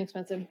extremely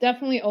expensive.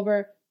 Definitely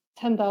over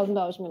 $10,000. I'm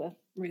going to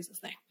raise this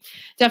thing.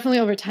 Definitely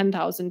over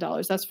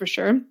 $10,000. That's for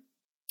sure.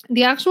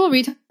 The actual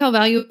retail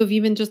value of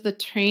even just the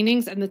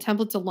trainings and the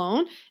templates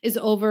alone is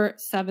over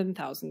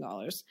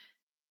 $7,000.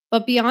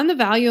 But beyond the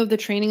value of the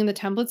training and the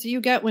templates that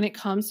you get, when it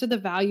comes to the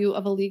value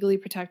of a legally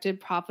protected,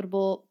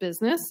 profitable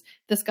business,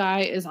 the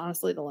sky is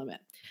honestly the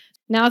limit.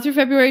 Now through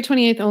February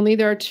 28th only,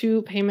 there are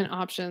 2 payment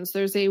options.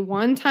 There's a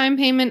one-time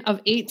payment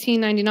of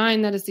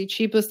 $18.99. That is the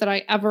cheapest that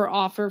I ever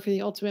offer for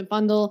the Ultimate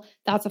Bundle.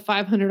 That's a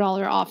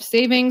 $500 off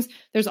savings.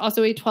 There's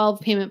also a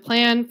 12 payment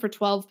plan for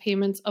 12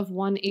 payments of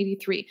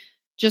 $183.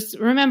 Just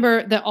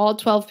remember that all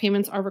 12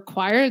 payments are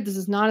required. This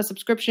is not a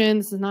subscription.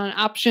 This is not an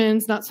option.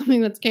 It's not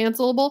something that's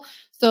cancelable.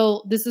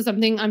 So this is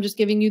something I'm just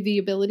giving you the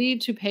ability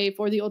to pay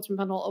for the Ultimate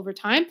Bundle over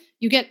time.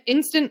 You get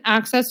instant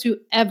access to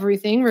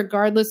everything,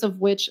 regardless of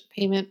which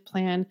payment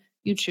plan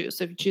you choose.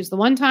 So if you choose the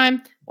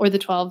one-time or the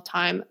 12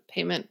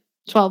 payment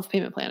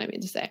plan,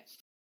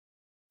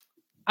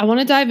 I want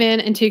to dive in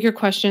and take your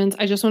questions.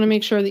 I just want to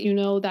make sure that you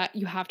know that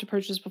you have to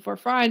purchase before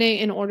Friday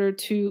in order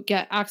to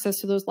get access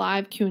to those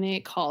live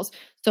Q&A calls.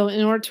 So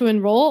in order to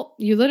enroll,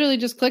 you literally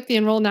just click the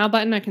enroll now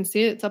button. I can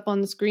see it. It's up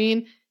on the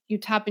screen. You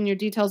tap in your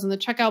details in the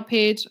checkout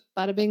page.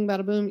 Bada bing,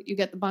 bada boom. You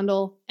get the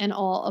bundle and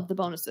all of the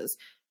bonuses.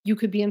 You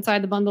could be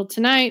inside the bundle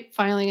tonight,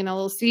 filing an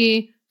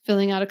LLC,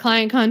 filling out a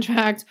client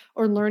contract,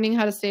 or learning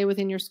how to stay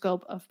within your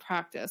scope of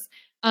practice.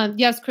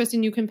 Yes,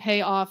 Kristen, you can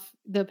pay off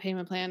the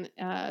payment plan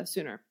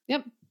sooner.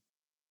 Yep.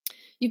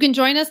 You can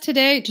join us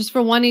today just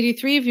for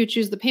 $183 if you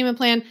choose the payment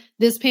plan.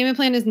 This payment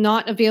plan is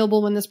not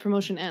available when this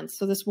promotion ends.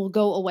 So this will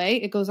go away.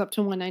 It goes up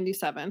to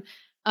 $197.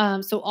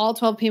 So all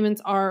 12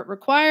 payments are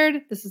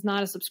required. This is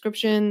not a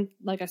subscription,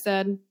 like I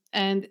said,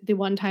 and the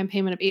one-time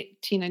payment of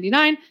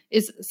 $18.99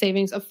 is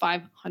savings of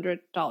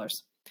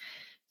 $500.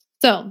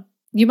 So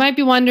you might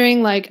be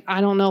wondering,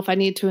 I don't know if I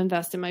need to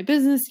invest in my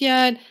business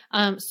yet.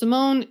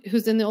 Simone,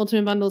 who's in the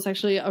Ultimate Bundle, is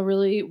actually a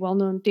really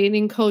well-known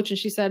dating coach. And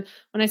she said,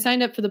 when I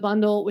signed up for the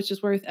bundle, which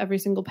is worth every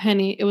single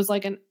penny, it was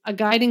like a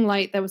guiding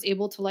light that was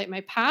able to light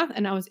my path,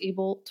 and I was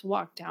able to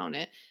walk down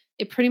it.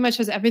 It pretty much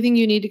has everything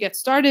you need to get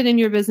started in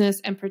your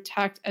business and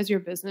protect as your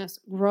business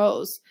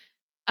grows.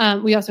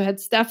 We also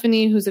had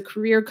Stephanie, who's a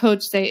career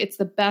coach, say it's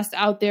the best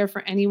out there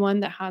for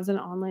anyone that has an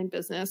online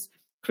business.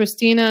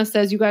 Christina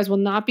says, you guys will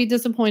not be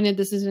disappointed.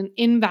 This is an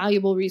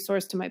invaluable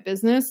resource to my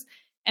business.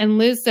 And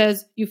Liz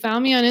says, you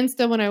found me on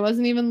Insta when I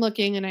wasn't even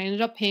looking, and I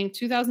ended up paying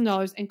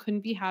 $2,000 and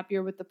couldn't be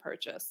happier with the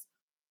purchase.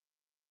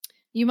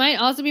 You might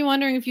also be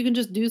wondering if you can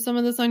just do some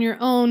of this on your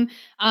own.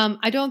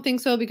 I don't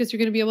think so, because you're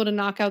going to be able to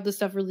knock out this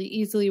stuff really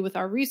easily with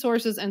our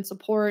resources and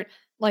support,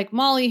 like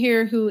Molly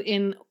here, who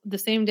in the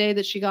same day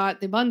that she got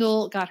the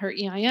bundle, got her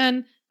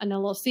EIN, an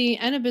LLC,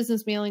 and a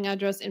business mailing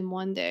address in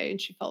one day, and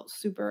she felt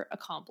super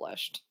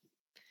accomplished.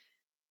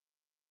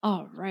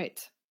 All right.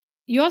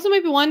 You also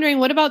might be wondering,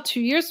 what about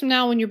 2 years from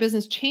now when your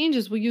business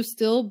changes? Will you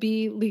still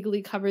be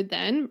legally covered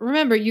then?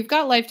 Remember, you've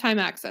got lifetime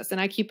access, and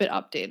I keep it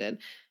updated.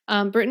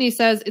 Brittany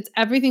says, it's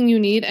everything you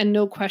need and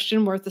no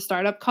question worth the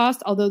startup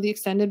cost, although the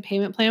extended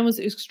payment plan was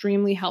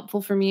extremely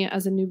helpful for me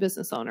as a new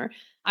business owner.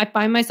 I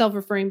find myself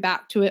referring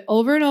back to it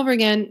over and over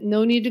again.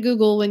 No need to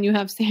Google when you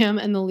have Sam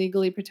and the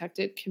legally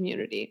protected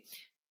community.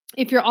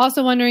 If you're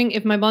also wondering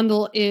if my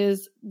bundle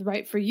is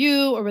right for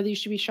you or whether you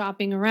should be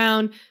shopping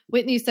around,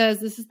 Whitney says,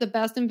 this is the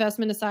best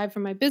investment aside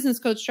from my business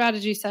coach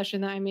strategy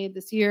session that I made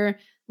this year.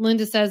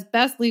 Linda says,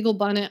 best legal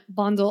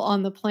bundle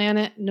on the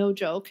planet. No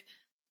joke.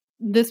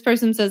 This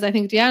person says, I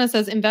think Deanna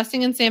says,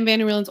 investing in Sam Van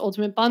Rielen's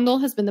Ultimate Bundle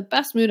has been the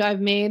best move I've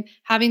made.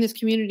 Having this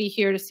community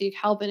here to seek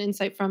help and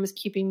insight from is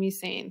keeping me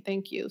sane.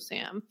 Thank you,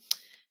 Sam.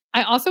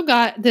 I also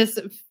got this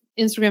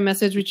Instagram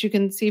message, which you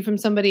can see from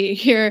somebody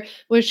here,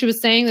 where she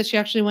was saying that she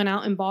actually went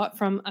out and bought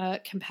from a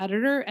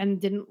competitor and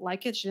didn't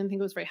like it. She didn't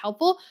think it was very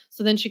helpful.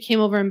 So then she came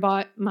over and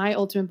bought my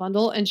Ultimate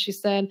Bundle. And she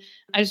said,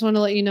 I just want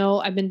to let you know,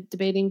 I've been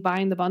debating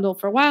buying the bundle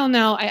for a while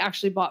now. I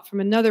actually bought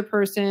from another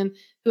person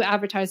who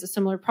advertised a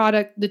similar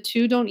product. The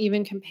two don't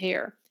even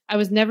compare. I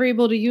was never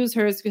able to use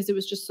hers because it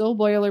was just so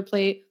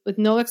boilerplate with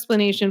no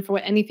explanation for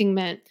what anything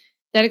meant.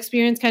 That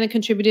experience kind of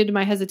contributed to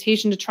my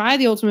hesitation to try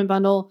the Ultimate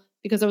Bundle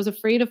because I was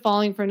afraid of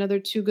falling for another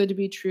too good to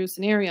be true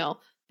scenario.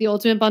 The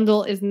Ultimate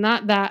Bundle is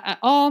not that at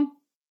all.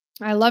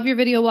 I love your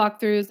video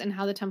walkthroughs and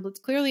how the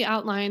templates clearly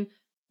outline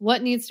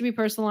what needs to be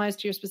personalized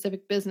to your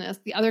specific business.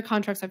 The other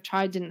contracts I've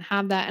tried didn't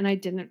have that, and I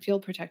didn't feel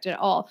protected at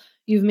all.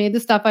 You've made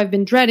the stuff I've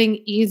been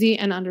dreading easy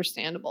and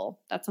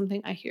understandable. That's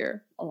something I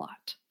hear a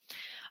lot.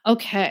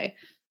 Okay,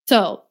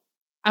 so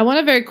I want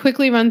to very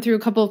quickly run through a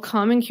couple of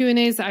common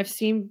Q&As that I've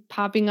seen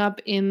popping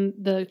up in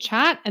the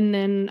chat, and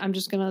then I'm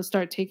just going to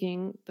start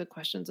taking the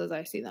questions as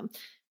I see them.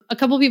 A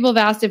couple of people have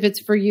asked if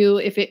it's for you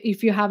if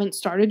you haven't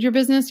started your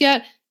business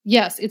yet.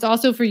 Yes, it's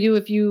also for you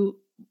if you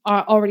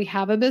already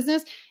have a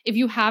business. If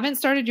you haven't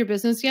started your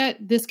business yet,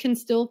 this can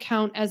still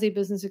count as a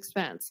business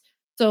expense.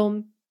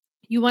 So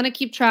you want to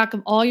keep track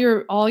of all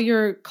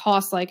your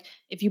costs, like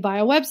if you buy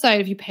a website,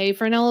 if you pay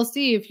for an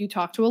LLC, if you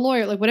talk to a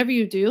lawyer, like whatever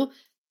you do,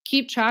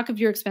 keep track of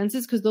your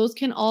expenses because those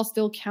can all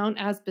still count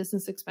as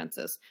business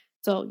expenses.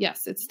 So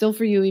yes, it's still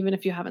for you even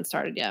if you haven't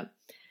started yet.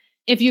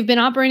 If you've been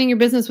operating your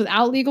business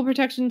without legal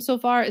protection so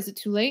far, is it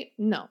too late?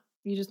 No,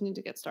 you just need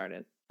to get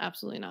started.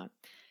 Absolutely not.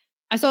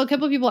 I saw a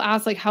couple of people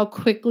ask like how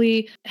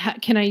quickly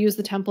can I use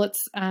the templates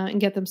and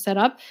get them set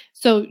up.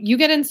 So you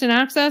get instant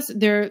access.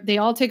 They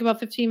all take about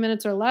 15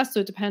 minutes or less. So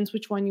it depends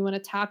which one you want to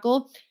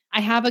tackle.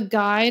 I have a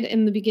guide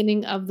in the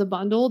beginning of the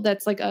bundle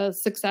that's like a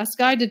success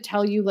guide to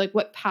tell you like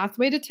what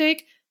pathway to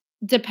take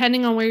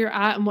depending on where you're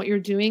at and what you're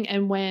doing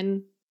and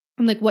when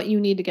and like what you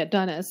need to get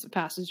done as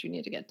fast as you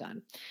need to get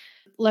done.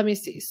 Let me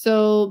see.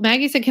 So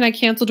Maggie said, can I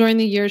cancel during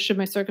the year should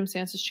my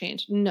circumstances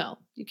change? No,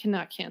 you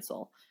cannot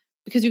cancel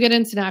because you get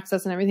instant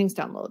access and everything's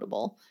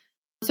downloadable.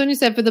 Sonia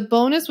said, for the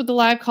bonus with the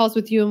live calls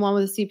with you and one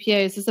with a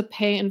CPA, is this a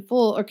pay in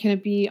full or can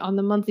it be on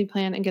the monthly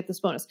plan and get this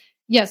bonus?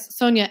 Yes,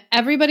 Sonia,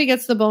 everybody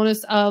gets the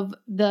bonus of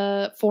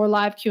the 4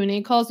 live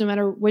Q&A calls, no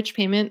matter which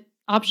payment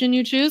option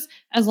you choose,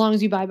 as long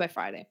as you buy by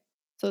Friday.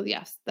 So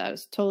yes, that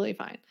is totally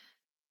fine.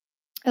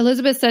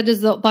 Elizabeth said, does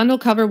the bundle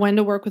cover when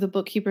to work with a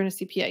bookkeeper and a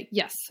CPA?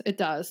 Yes, it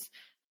does.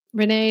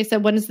 Renee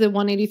said, when does the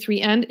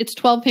 183 end? It's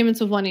 12 payments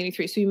of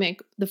 183. So you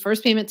make the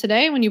first payment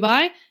today when you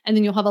buy, and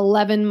then you'll have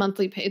 11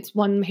 monthly pay. It's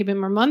one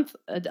payment per month,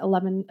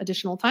 11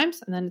 additional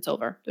times, and then it's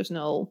over. There's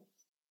no,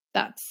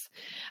 that's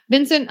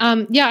Vincent.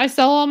 Yeah, I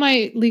sell all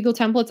my legal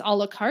templates a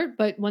la carte,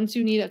 but once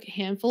you need a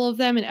handful of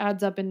them, it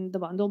adds up and the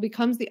bundle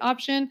becomes the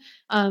option.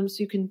 So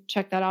you can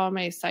check that out on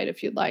my site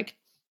if you'd like.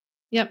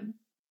 Yep.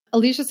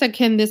 Alicia said,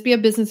 can this be a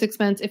business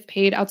expense if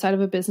paid outside of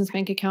a business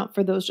bank account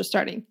for those just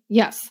starting?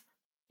 Yes.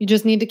 You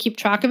just need to keep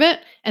track of it,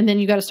 and then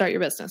you got to start your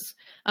business.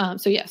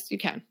 So yes, you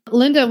can.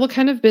 Linda, what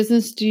kind of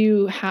business do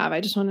you have?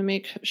 I just want to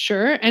make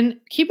sure. And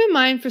keep in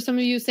mind for some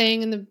of you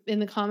saying in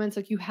the comments,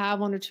 like you have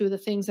 1 or 2 of the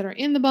things that are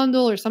in the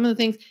bundle or some of the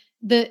things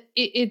that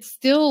it's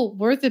still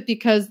worth it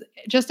because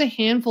just a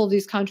handful of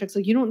these contracts,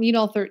 like you don't need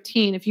all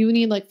 13. If you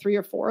need like 3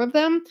 or 4 of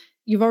them,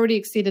 you've already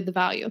exceeded the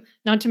value.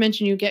 Not to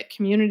mention you get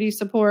community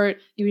support,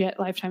 you get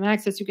lifetime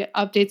access, you get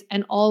updates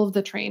and all of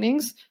the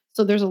trainings.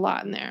 So there's a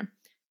lot in there.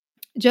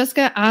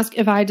 Jessica asked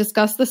if I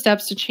discussed the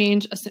steps to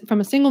change from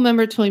a single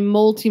member to a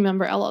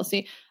multi-member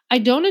LLC. I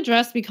don't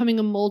address becoming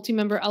a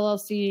multi-member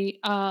LLC,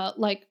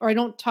 or I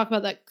don't talk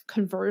about that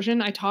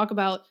conversion. I talk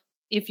about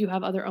if you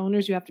have other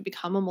owners, you have to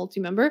become a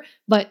multi-member.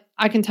 But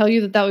I can tell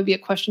you that would be a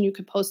question you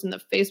could post in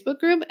the Facebook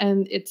group,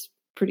 and it's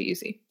pretty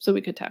easy. So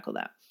we could tackle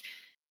that.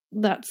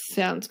 That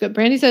sounds good.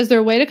 Brandy says, is there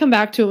a way to come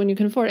back to it when you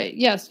can afford it?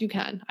 Yes, you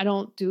can. I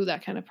don't do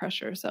that kind of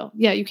pressure. So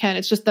yeah, you can.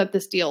 It's just that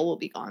this deal will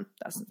be gone.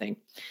 That's the thing.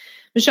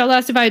 Michelle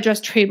asked if I address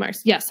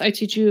trademarks. Yes, I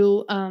teach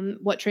you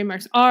what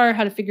trademarks are,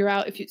 how to figure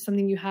out if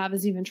something you have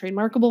is even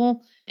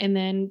trademarkable, and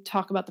then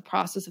talk about the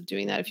process of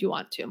doing that if you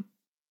want to.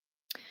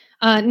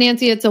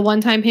 Nancy, it's a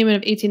one-time payment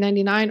of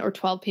 $18.99 or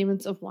 12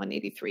 payments of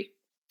 $183.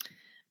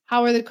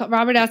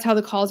 Robert asked how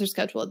the calls are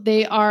scheduled.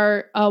 They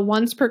are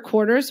once per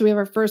quarter. So we have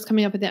our first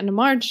coming up at the end of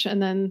March,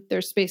 and then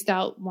they're spaced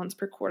out once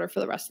per quarter for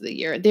the rest of the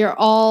year. They're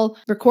all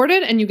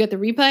recorded and you get the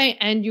replay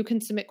and you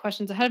can submit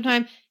questions ahead of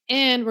time.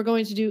 And we're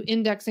going to do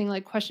indexing,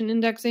 like question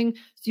indexing.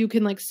 So you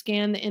can like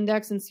scan the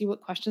index and see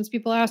what questions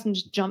people ask and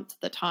just jump to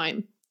the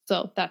time.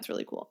 So that's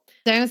really cool.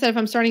 Diana said, if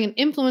I'm starting an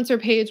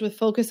influencer page with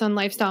focus on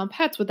lifestyle and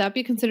pets, would that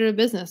be considered a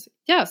business?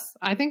 Yes,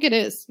 I think it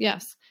is.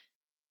 Yes.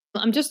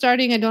 I'm just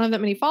starting. I don't have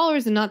that many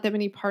followers and not that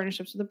many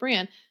partnerships with a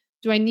brand.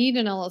 Do I need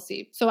an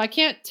LLC? So I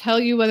can't tell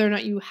you whether or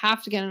not you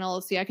have to get an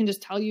LLC. I can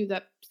just tell you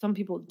that some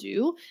people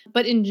do.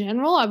 But in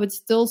general, I would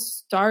still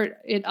start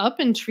it up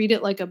and treat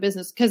it like a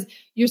business, because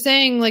you're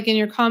saying, like in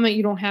your comment,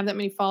 you don't have that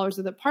many followers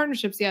of the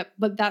partnerships yet,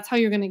 but that's how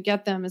you're going to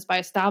get them, is by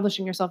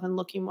establishing yourself and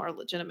looking more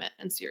legitimate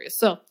and serious.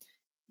 So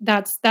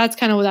that's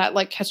kind of what that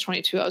like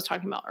catch-22 I was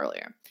talking about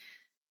earlier.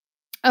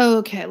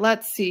 Okay,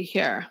 let's see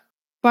here.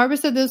 Barbara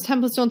said those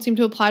templates don't seem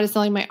to apply to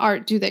selling my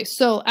art, do they?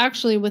 So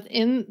actually,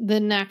 within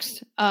the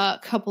next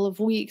couple of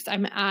weeks,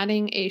 I'm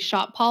adding a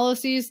shop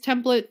policies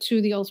template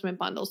to the Ultimate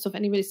Bundle. So if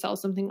anybody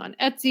sells something on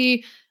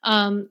Etsy,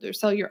 or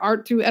sell your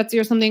art through Etsy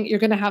or something, you're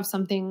going to have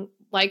something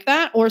like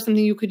that, or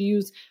something you could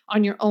use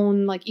on your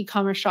own like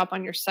e-commerce shop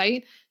on your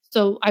site.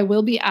 So I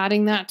will be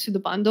adding that to the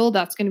bundle.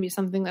 That's going to be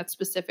something that's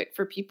specific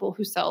for people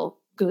who sell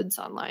goods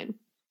online.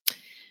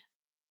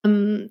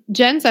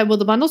 Jen said, will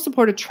the bundle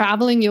support a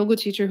traveling yoga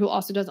teacher who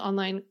also does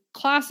online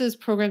classes,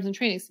 programs, and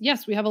trainings?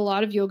 Yes, we have a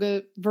lot of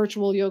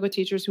virtual yoga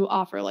teachers who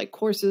offer like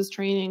courses,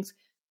 trainings,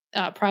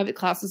 private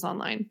classes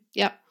online.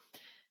 Yep.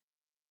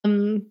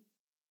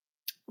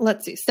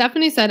 Let's see.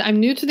 Stephanie said, I'm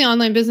new to the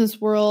online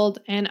business world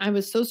and I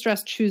was so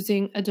stressed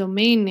choosing a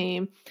domain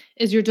name.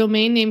 Is your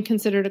domain name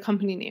considered a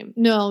company name?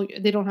 No,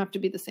 they don't have to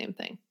be the same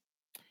thing.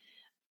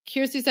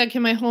 Kirsty said,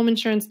 can my home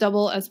insurance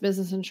double as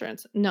business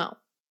insurance? No,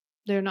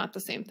 they're not the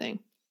same thing.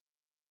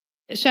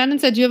 Shannon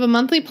said, do you have a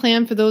monthly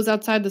plan for those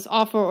outside this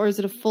offer, or is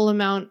it a full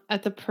amount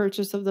at the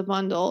purchase of the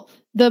bundle?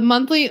 The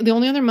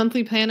only other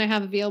monthly plan I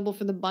have available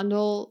for the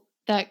bundle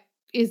that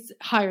is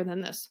higher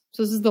than this.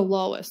 So this is the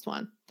lowest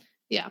one.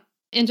 Yeah.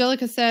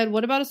 Angelica said,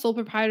 what about a sole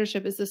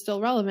proprietorship? Is this still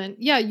relevant?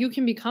 Yeah, you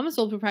can become a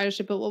sole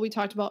proprietorship, but what we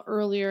talked about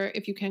earlier,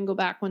 if you can go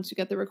back once you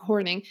get the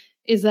recording,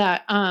 is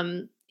that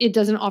it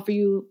doesn't offer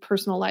you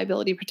personal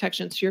liability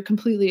protection. So you're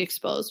completely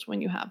exposed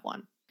when you have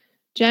one.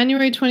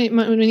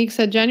 Monique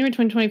said, January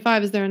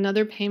 2025, is there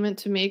another payment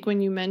to make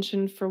when you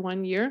mentioned for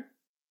 1 year?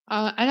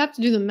 I'd have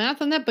to do the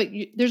math on that, but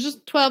there's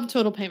just 12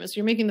 total payments.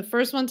 You're making the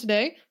first one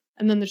today,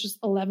 and then there's just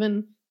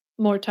 11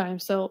 more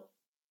times. So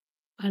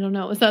I don't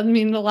know. Does that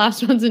mean the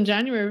last one's in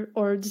January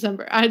or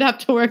December? I'd have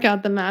to work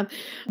out the math,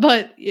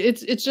 but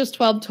it's just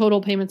 12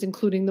 total payments,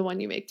 including the one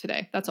you make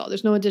today. That's all.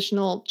 There's no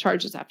additional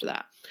charges after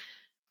that.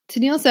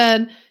 Tennille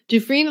said,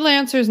 do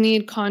freelancers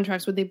need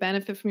contracts? Would they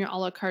benefit from your a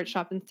la carte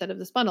shop instead of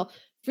this bundle?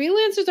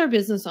 Freelancers are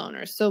business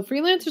owners. So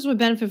freelancers would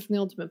benefit from the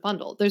Ultimate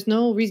Bundle. There's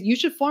no reason you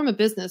should form a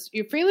business.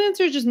 Your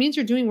freelancer just means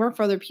you're doing work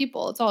for other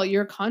people. It's all,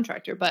 you're a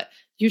contractor, but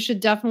you should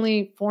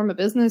definitely form a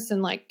business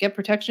and like get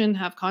protection,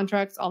 have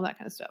contracts, all that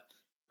kind of stuff.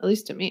 At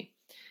least to me.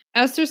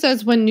 Esther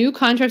says, when new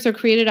contracts are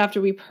created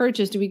after we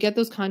purchase, do we get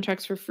those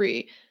contracts for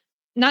free?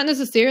 Not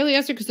necessarily,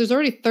 Esther, because there's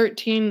already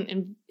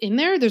 13 in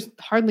there. There's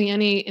hardly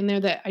any in there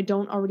that I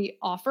don't already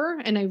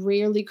offer, and I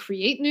rarely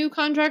create new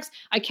contracts.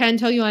 I can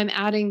tell you I'm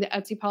adding the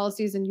Etsy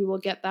policies, and you will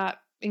get that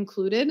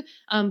included.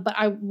 But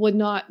I would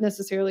not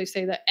necessarily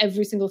say that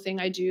every single thing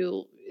I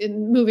do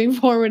in moving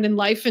forward in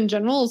life in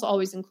general is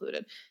always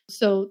included.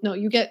 So no,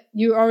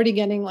 you're already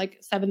getting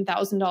like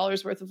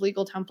 $7,000 worth of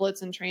legal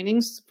templates and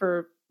trainings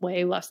for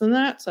way less than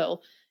that.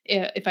 So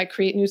if I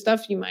create new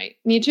stuff, you might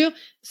need to.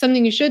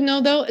 Something you should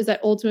know, though, is that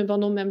Ultimate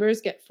Bundle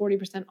members get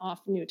 40% off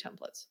new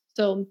templates.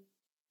 So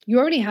you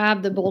already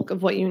have the bulk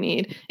of what you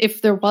need.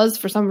 If there was,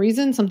 for some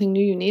reason, something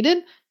new you needed,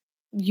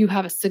 you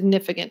have a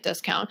significant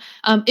discount.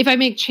 If I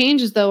make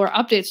changes, though, or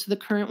updates to the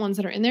current ones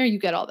that are in there, you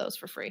get all those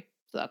for free.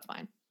 So that's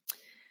fine.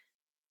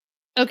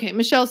 Okay,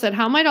 Michelle said,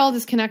 how might all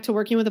this connect to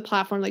working with a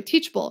platform like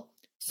Teachable?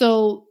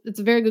 So it's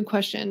a very good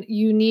question.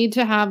 You need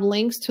to have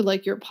links to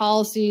like your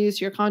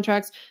policies, your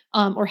contracts,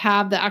 or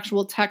have the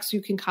actual text.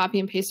 You can copy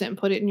and paste it and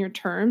put it in your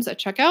terms at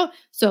checkout.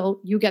 So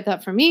you get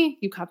that from me,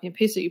 you copy and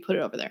paste it, you put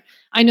it over there.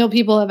 I know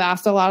people have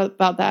asked a lot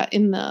about that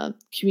in the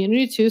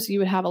community too. So you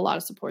would have a lot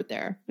of support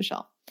there,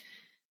 Michelle.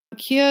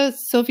 Kia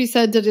Sophie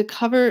said, did it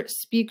cover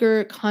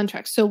speaker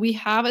contracts? So we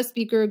have a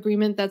speaker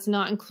agreement that's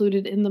not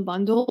included in the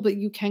bundle, but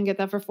you can get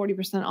that for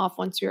 40% off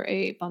once you're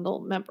a bundle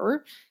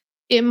member.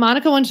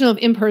 Monica wants to know if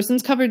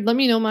in-person's covered. Let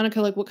me know,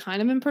 Monica, like what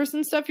kind of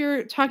in-person stuff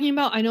you're talking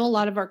about. I know a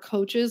lot of our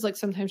coaches like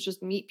sometimes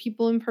just meet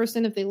people in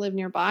person if they live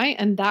nearby,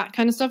 and that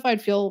kind of stuff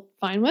I'd feel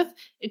fine with.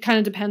 It kind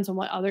of depends on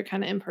what other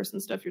kind of in-person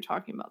stuff you're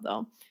talking about,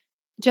 though.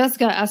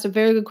 Jessica asked a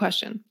very good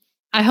question.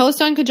 I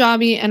host on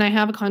Kajabi and I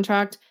have a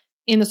contract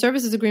in the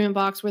services agreement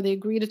box where they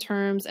agree to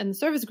terms and the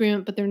service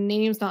agreement, but their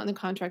name's not in the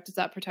contract. Does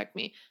that protect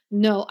me?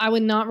 No, I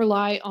would not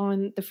rely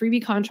on the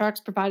freebie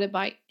contracts provided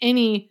by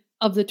any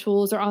of the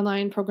tools or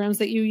online programs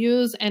that you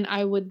use. And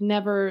I would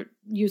never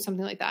use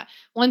something like that.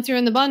 Once you're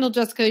in the bundle,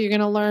 Jessica, you're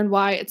going to learn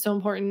why it's so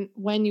important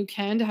when you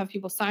can to have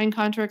people sign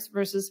contracts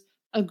versus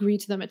agree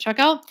to them at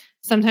checkout.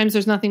 Sometimes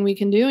there's nothing we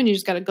can do and you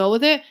just got to go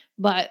with it,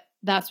 but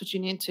that's what you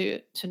need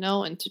to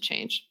know and to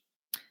change.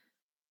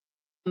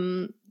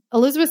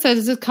 Elizabeth says,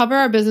 does it cover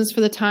our business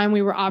for the time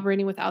we were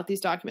operating without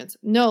these documents?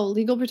 No,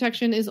 legal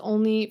protection is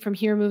only from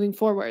here moving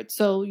forward.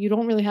 So you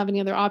don't really have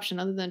any other option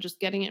other than just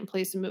getting it in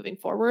place and moving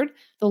forward.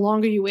 The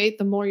longer you wait,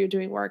 the more you're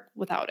doing work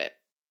without it.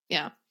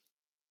 Yeah.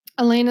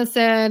 Elena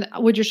said,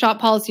 would your shop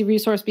policy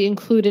resource be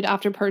included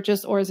after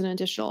purchase or as an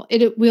additional?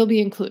 It will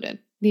be included.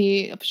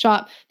 The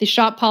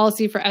shop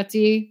policy for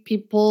Etsy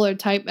people or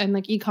type and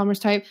like e-commerce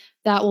type,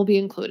 that will be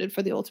included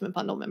for the Ultimate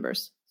Bundle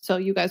members. So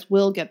you guys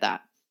will get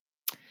that.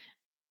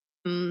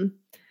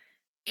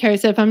 Carrie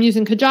said, if I'm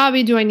using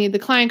Kajabi, do I need the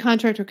client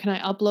contract or can I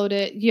upload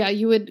it? Yeah,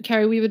 you would,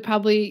 Carrie,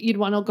 you'd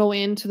want to go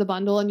into the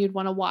bundle and you'd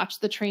want to watch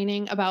the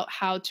training about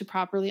how to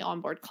properly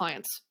onboard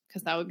clients,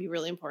 because that would be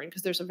really important,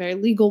 because there's a very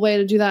legal way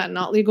to do that and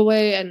not legal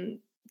way, and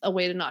a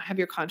way to not have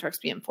your contracts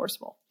be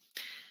enforceable.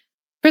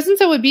 Kristen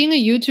said, would being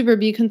a YouTuber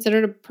be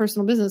considered a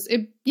personal business?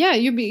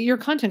 You're a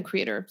content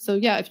creator. So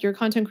yeah, if you're a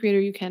content creator,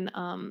 you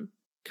can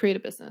create a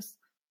business.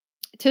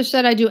 Tish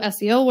said, I do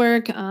SEO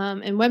work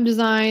and web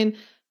design,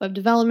 web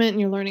development,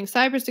 and you're learning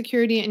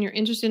cybersecurity, and you're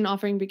interested in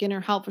offering beginner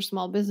help for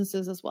small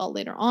businesses as well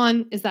later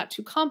on. Is that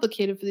too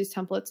complicated for these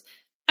templates?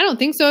 I don't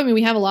think so. I mean,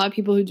 we have a lot of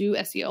people who do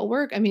SEO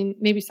work. I mean,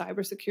 maybe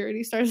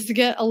cybersecurity starts to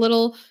get a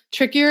little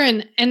trickier.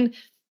 And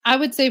I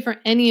would say for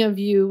any of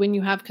you, when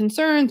you have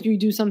concerns, you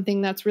do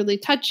something that's really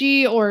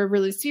touchy or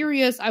really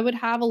serious, I would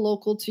have a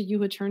local to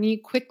you attorney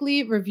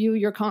quickly review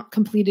your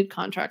completed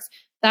contracts.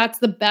 That's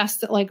the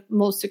best, like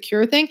most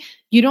secure thing.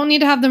 You don't need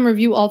to have them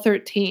review all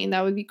 13.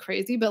 That would be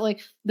crazy. But like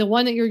the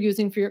one that you're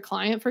using for your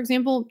client, for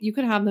example, you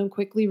could have them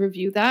quickly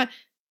review that.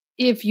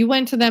 If you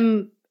went to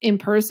them in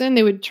person,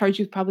 they would charge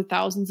you probably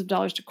thousands of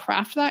dollars to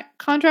craft that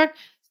contract.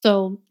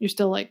 So you're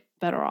still like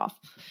better off.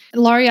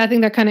 And Laurie, I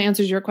think that kind of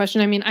answers your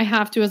question. I mean, I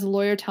have to, as a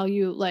lawyer, tell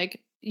you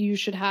like you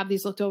should have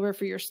these looked over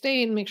for your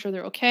state and make sure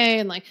they're okay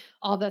and like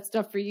all that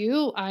stuff for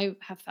you. I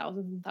have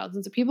thousands and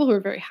thousands of people who are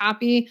very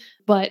happy,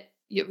 but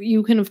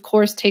you can, of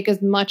course, take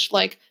as much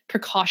like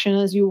precaution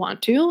as you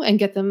want to and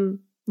get them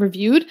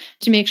reviewed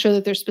to make sure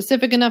that they're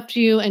specific enough to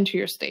you and to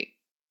your state.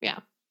 Yeah.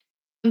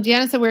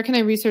 Deanna said, where can I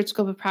research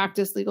scope of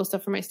practice, legal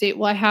stuff for my state?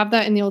 Well, I have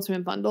that in the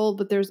Ultimate Bundle,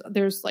 but there's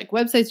like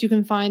websites you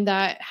can find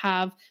that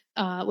have,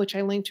 which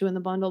I linked to in the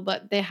bundle,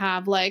 but they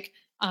have like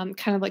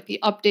kind of like the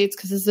updates,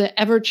 because this is an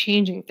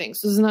ever-changing thing.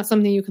 So this is not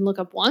something you can look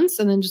up once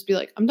and then just be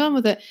like, I'm done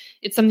with it.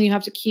 It's something you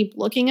have to keep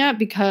looking at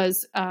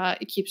because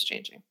it keeps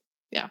changing.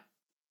 Yeah.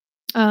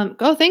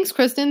 Thanks,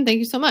 Kristen. Thank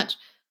you so much.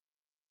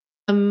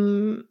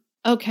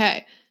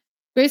 Okay.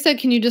 Grace said,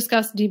 can you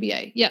discuss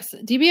DBA? Yes.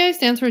 DBA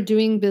stands for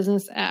doing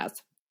business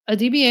as. A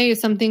DBA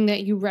is something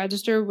that you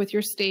register with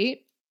your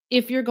state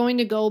if you're going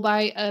to go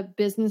by a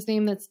business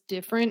name that's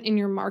different in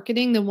your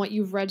marketing than what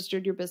you've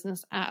registered your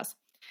business as.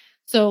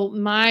 So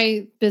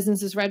my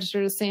business is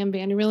registered as Sam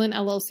Vanderwielen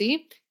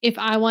LLC. If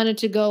I wanted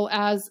to go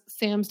as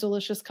Sam's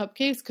Delicious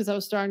Cupcakes, because I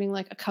was starting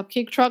like a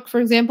cupcake truck, for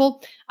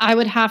example, I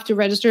would have to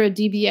register a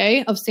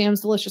DBA of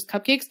Sam's Delicious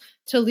Cupcakes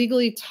to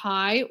legally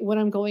tie what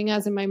I'm going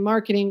as in my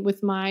marketing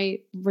with my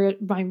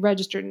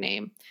registered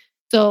name.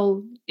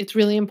 So it's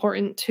really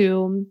important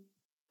to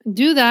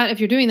do that if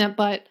you're doing that,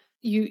 but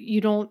you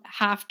don't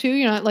have to.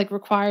 You're not like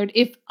required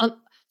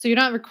so you're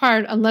not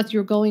required unless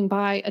you're going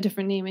by a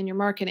different name in your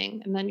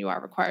marketing, and then you are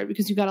required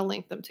because you got to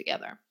link them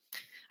together.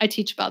 I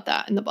teach about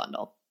that in the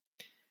bundle.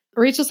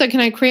 Rachel said,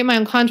 can I create my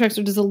own contracts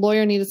or does a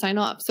lawyer need to sign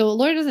off? So a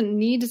lawyer doesn't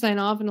need to sign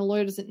off and a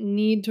lawyer doesn't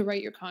need to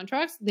write your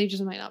contracts. They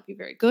just might not be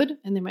very good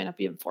and they might not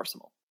be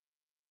enforceable.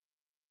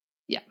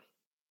 Yeah.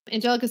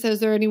 Angelica says, is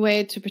there any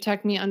way to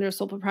protect me under a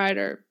sole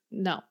proprietor?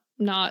 No,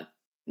 not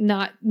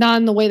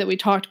in the way that we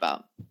talked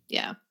about.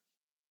 Yeah.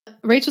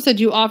 Rachel said,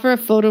 you offer a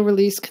photo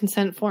release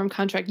consent form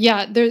contract.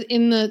 Yeah, there's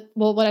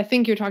what I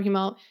think you're talking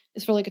about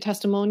is for like a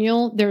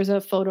testimonial. There's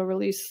a photo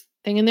release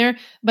thing in there,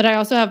 but I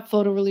also have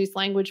photo release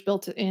language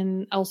built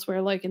in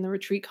elsewhere, like in the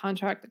retreat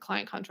contract, the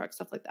client contract,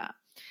 stuff like that.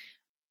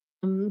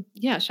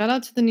 Yeah, shout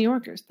out to the New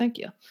Yorkers. Thank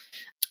you.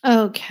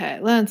 Okay,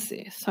 let's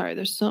see. Sorry,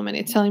 there's so many.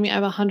 It's telling me I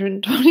have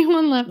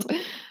 121 left.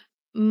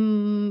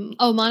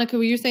 Oh, Monica,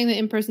 were you saying that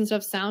in-person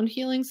stuff sound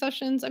healing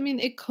sessions? I mean,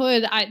 it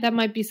could. That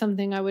might be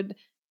something I would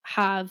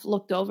have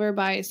looked over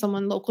by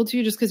someone local to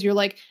you, just because you're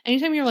like,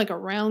 anytime you're like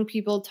around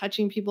people,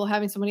 touching people,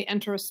 having somebody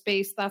enter a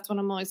space, that's when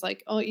I'm always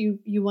like, oh, you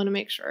want to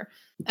make sure.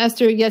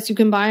 Esther, yes, you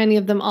can buy any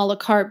of them a la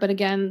carte, but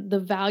again, the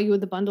value of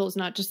the bundle is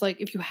not just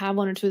like if you have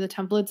one or two of the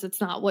templates,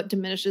 it's not what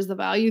diminishes the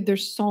value.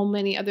 There's so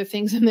many other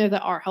things in there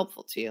that are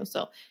helpful to you.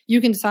 So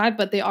you can decide,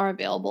 but they are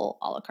available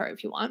a la carte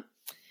if you want.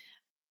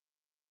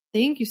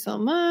 Thank you so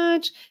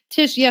much.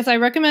 Tish, yes, I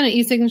recommend an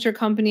e-signature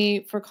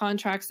company for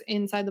contracts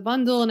inside the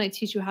bundle, and I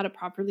teach you how to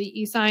properly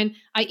e-sign.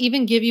 I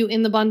even give you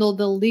in the bundle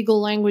the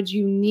legal language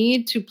you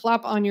need to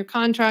plop on your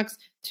contracts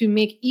to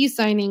make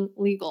e-signing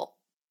legal.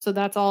 So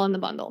that's all in the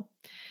bundle.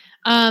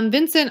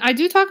 Vincent, I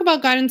do talk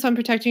about guidance on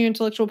protecting your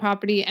intellectual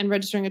property and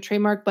registering a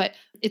trademark, but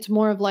it's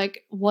more of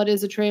like, what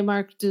is a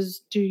trademark?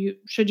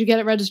 Should you get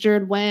it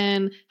registered?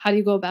 When? How do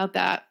you go about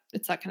that?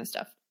 It's that kind of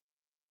stuff.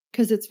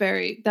 Because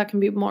that can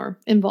be more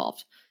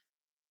involved.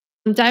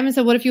 Diamond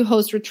said, what if you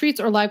host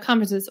retreats or live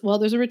conferences? Well,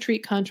 there's a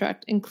retreat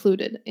contract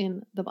included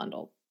in the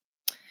bundle.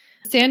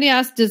 Sandy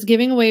asked, does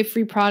giving away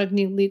free product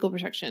need legal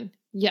protection?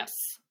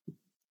 Yes.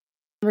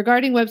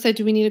 Regarding website,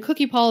 do we need a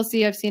cookie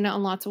policy? I've seen it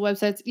on lots of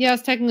websites.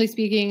 Yes, technically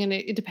speaking, and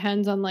it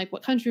depends on like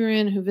what country you're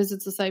in, who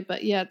visits the site.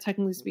 But yeah,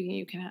 technically speaking,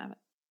 you can have it.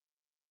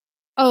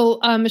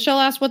 Oh, Michelle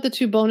asked what the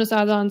 2 bonus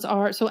add-ons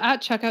are. So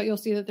at checkout, you'll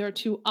see that there are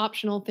 2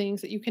 optional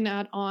things that you can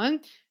add on.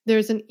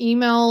 There's an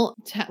email,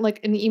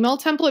 an email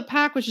template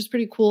pack, which is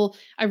pretty cool.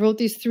 I wrote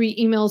these 3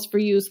 emails for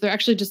you. So they're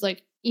actually just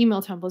like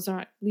email templates. They're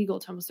not legal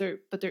templates,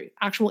 but they're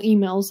actual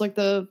emails, like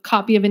the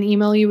copy of an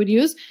email you would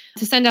use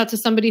to send out to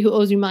somebody who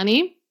owes you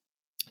money,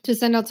 to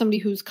send out somebody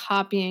who's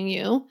copying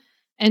you,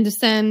 and to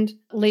send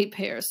late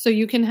payers. So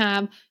you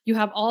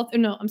have all,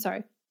 no, I'm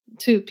sorry,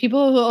 to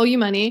people who owe you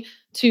money,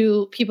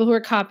 to people who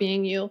are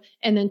copying you,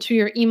 and then to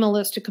your email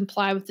list to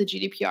comply with the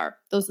GDPR.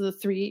 Those are the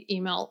 3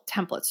 email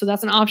templates. So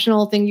that's an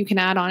optional thing you can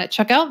add on at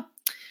checkout.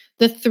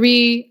 The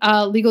 3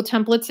 legal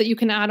templates that you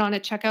can add on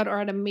at checkout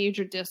are at a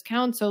major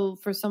discount. So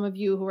for some of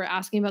you who are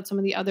asking about some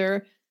of the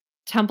other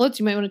templates,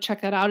 you might want to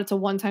check that out. It's a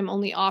one-time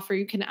only offer.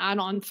 You can add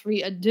on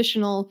 3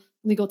 additional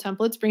legal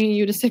templates, bringing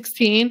you to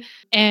 16,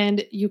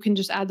 and you can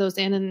just add those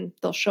in and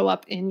they'll show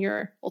up in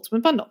your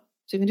Ultimate Bundle.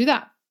 So you can do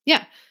that.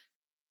 Yeah.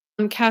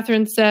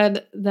 Catherine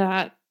said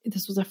that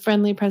this was a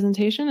friendly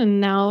presentation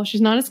and now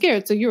she's not as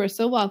scared. So you are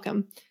so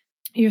welcome.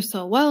 You're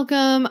so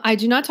welcome. I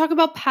do not talk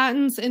about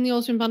patents in the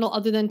Ultimate Bundle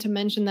other than to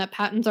mention that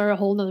patents are a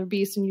whole nother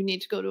beast and you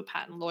need to go to a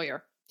patent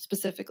lawyer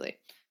specifically.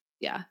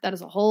 Yeah, that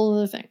is a whole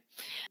other thing.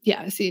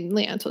 Yeah, I see.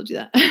 Leanne told you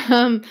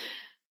that.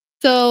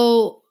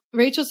 So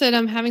Rachel said,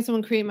 I'm having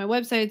someone create my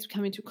website. It's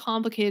becoming too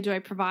complicated. Do I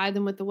provide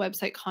them with the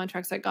website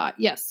contracts I got?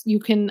 Yes, you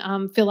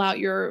can fill out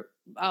your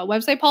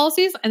website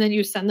policies and then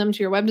you send them to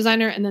your web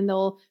designer and then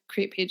they'll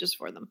create pages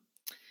for them.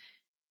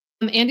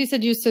 Andy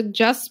said, you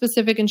suggest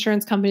specific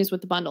insurance companies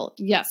with the bundle?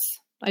 Yes,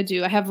 I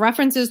do. I have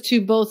references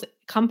to both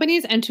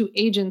companies and to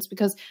agents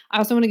because I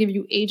also want to give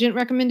you agent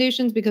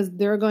recommendations because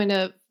they're going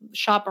to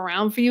shop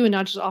around for you and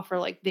not just offer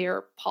like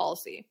their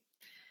policy.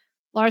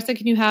 Laura said,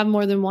 can you have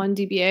more than one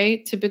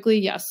DBA? Typically,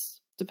 yes.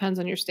 Depends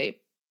on your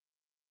state.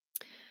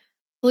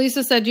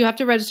 Lisa said, you have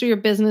to register your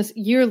business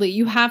yearly.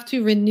 You have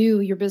to renew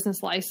your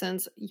business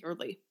license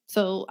yearly.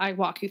 So I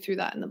walk you through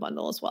that in the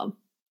bundle as well.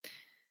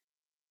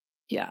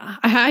 Yeah,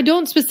 I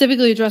don't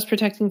specifically address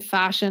protecting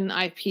fashion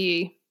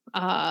IP.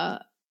 I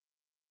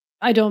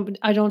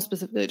don't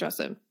specifically address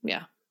it.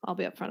 Yeah, I'll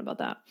be upfront about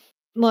that.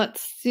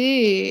 Let's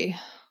see.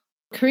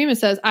 Karima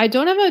says, I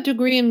don't have a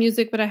degree in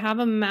music, but I have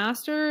a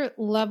master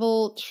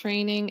level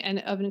training and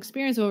of an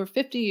experience of over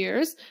 50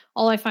 years.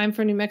 All I find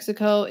for New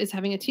Mexico is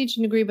having a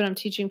teaching degree, but I'm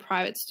teaching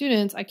private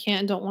students. I can't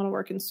and don't want to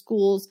work in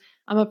schools.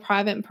 I'm a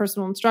private and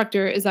personal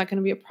instructor. Is that going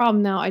to be a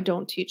problem now? I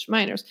don't teach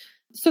minors.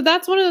 So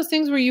that's one of those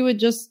things where you would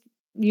just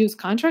use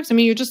contracts. I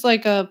mean, you're just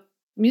like a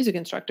music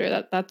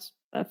instructor. That's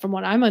from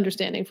what I'm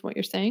understanding from what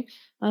you're saying.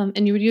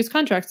 And you would use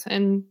contracts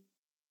and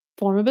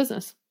form a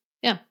business.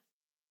 Yeah.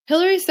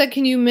 Hillary said,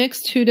 can you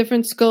mix 2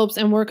 different scopes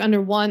and work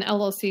under one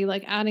LLC,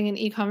 like adding an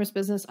e-commerce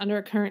business under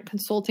a current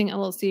consulting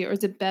LLC, or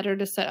is it better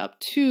to set up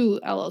 2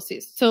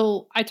 LLCs?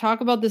 So I talk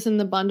about this in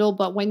the bundle,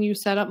 but when you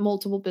set up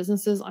multiple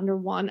businesses under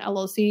one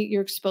LLC,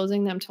 you're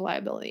exposing them to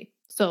liability.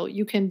 So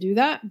you can do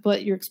that,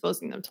 but you're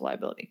exposing them to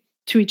liability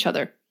to each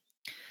other.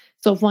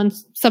 So if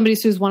somebody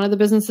sues one of the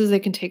businesses, they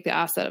can take the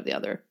asset of the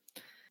other.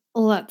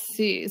 Let's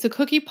see. Is a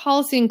cookie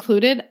policy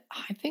included?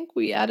 I think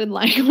we added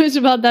language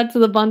about that to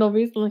the bundle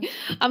recently.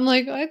 I'm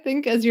like, I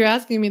think as you're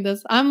asking me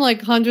this, I'm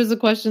like hundreds of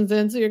questions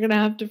in, so you're going to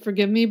have to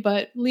forgive me.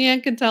 But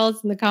Leanne can tell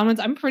us in the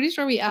comments. I'm pretty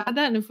sure we add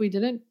that. And if we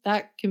didn't,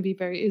 that can be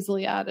very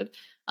easily added.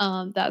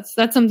 That's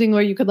something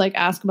where you could like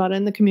ask about it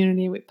in the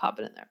community and we pop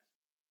it in there.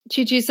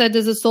 Chi said,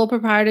 does a sole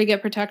proprietor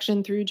get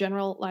protection through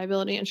general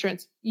liability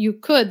insurance? You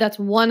could. That's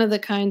one of the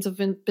kinds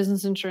of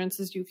business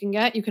insurances you can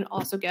get. You can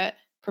also get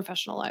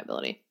professional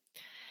liability.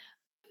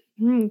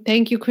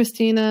 Thank you,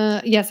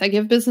 Christina. Yes, I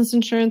give business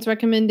insurance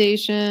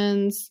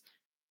recommendations.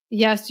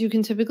 Yes, you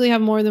can typically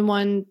have more than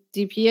one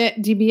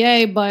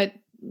DBA, but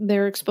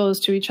they're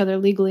exposed to each other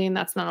legally, and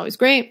that's not always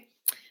great.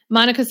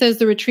 Monica says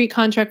the retreat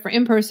contract for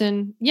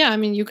in-person. Yeah, I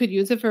mean, you could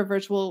use it for a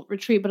virtual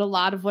retreat, but a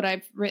lot of what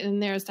I've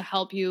written there is to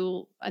help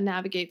you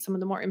navigate some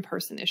of the more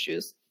in-person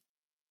issues.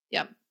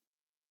 Yep.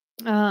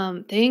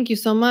 Thank you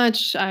so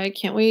much. I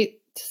can't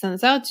wait to send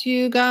this out to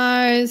you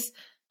guys.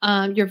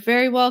 You're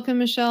very welcome,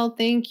 Michelle.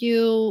 Thank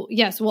you.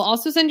 Yes, we'll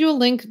also send you a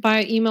link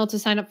by email to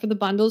sign up for the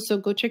bundle. So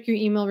go check your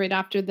email right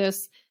after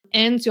this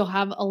ends. You'll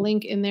have a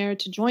link in there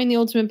to join the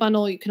Ultimate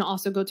Bundle. You can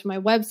also go to my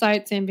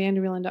website,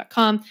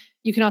 samvanderwielen.com.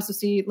 You can also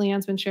see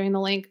Leanne's been sharing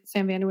the link,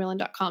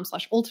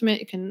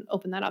 samvanderwielen.com/ultimate. You can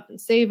open that up and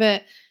save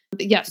it.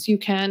 But yes, you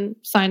can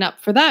sign up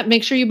for that.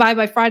 Make sure you buy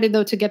by Friday,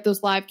 though, to get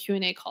those live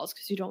Q&A calls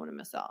because you don't want to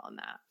miss out on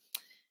that.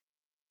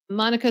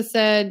 Monica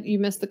said you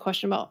missed the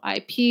question about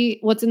IP.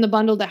 What's in the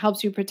bundle that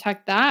helps you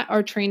protect that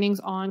are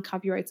trainings on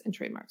copyrights and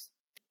trademarks.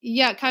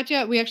 Yeah,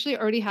 Katya, we actually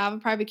already have a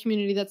private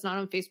community that's not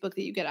on Facebook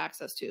that you get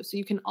access to. So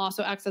you can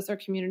also access our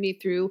community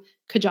through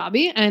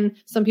Kajabi. And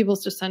some people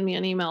just send me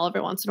an email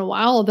every once in a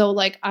while. Although,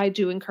 like, I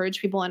do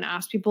encourage people and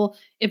ask people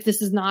if this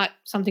is not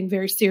something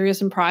very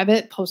serious and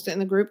private, post it in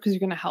the group because you're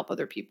going to help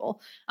other people.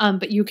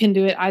 But you can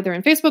do it either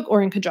in Facebook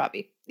or in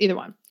Kajabi, either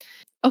one.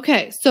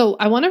 Okay, so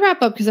I want to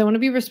wrap up because I want to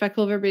be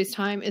respectful of everybody's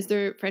time. Is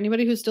there, for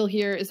anybody who's still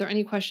here, is there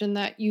any question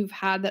that you've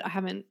had that I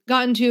haven't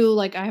gotten to,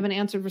 like I haven't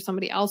answered for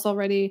somebody else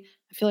already?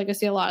 I feel like I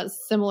see a lot of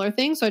similar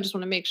things, so I just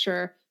want to make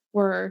sure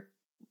we're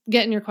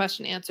getting your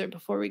question answered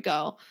before we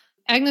go.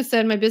 Agnes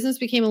said, my business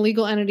became a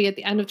legal entity at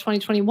the end of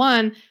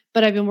 2021,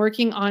 but I've been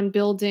working on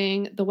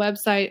building the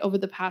website over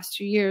the past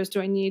 2 years.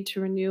 Do I need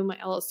to renew my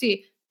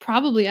LLC?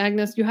 Probably,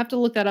 Agnes. You have to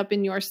look that up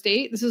in your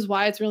state. This is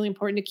why it's really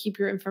important to keep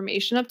your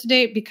information up to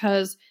date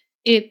because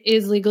it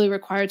is legally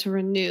required to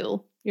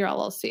renew your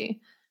LLC.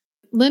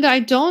 Linda, I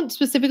don't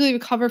specifically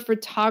cover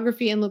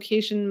photography and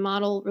location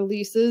model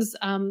releases.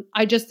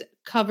 I just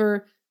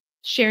cover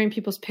sharing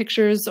people's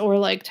pictures or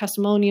like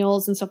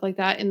testimonials and stuff like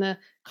that in the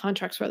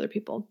contracts for other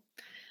people.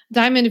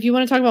 Diamond, if you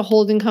want to talk about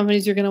holding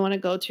companies, you're going to want to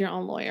go to your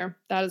own lawyer.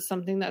 That is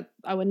something that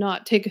I would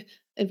not take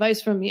advice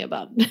from me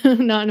about,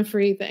 not a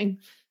free thing.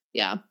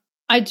 Yeah.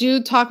 I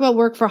do talk about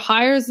work for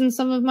hires in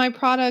some of my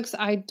products.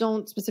 I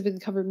don't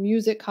specifically cover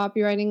music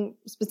copywriting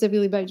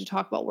specifically, but I do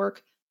talk about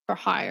work for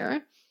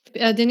hire.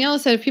 Daniela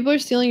said, if people are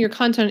stealing your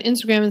content on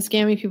Instagram and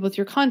scamming people with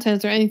your content,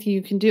 is there anything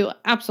you can do?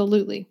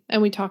 Absolutely.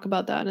 And we talk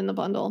about that in the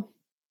bundle.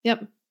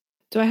 Yep.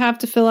 Do I have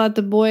to fill out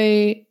the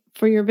boy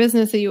for your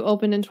business that you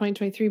opened in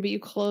 2023, but you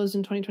closed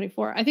in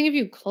 2024? I think if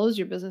you close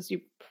your business, you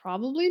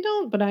probably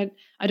don't, but I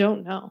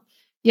don't know.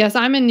 Yes,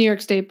 I'm in New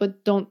York State,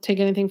 but don't take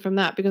anything from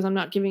that because I'm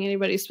not giving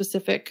anybody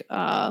specific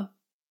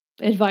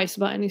advice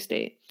about any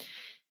state.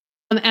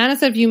 Anna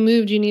said, if you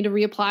moved, you need to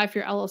reapply for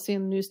your LLC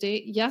in the new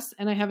state. Yes,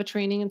 and I have a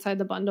training inside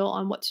the bundle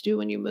on what to do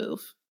when you move.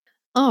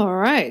 All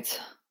right.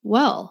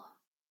 Well,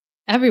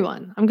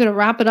 everyone, I'm going to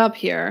wrap it up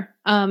here.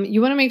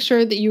 You want to make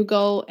sure that you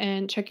go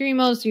and check your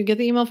emails. So you get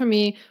the email from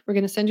me. We're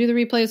going to send you the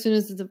replay as soon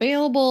as it's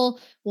available.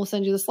 We'll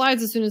send you the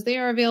slides as soon as they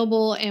are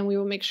available, and we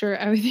will make sure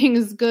everything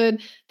is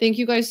good. Thank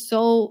you guys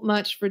so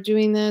much for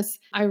doing this.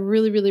 I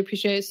really, really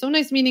appreciate it. So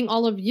nice meeting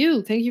all of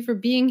you. Thank you for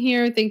being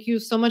here. Thank you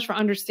so much for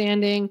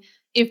understanding.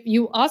 If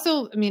you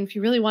also, if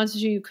you really wanted to,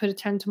 you could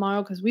attend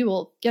tomorrow because we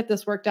will get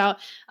this worked out.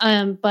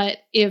 But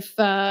if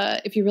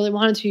you really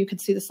wanted to, you could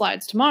see the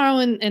slides tomorrow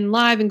and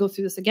live and go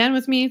through this again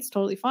with me. It's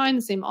totally fine.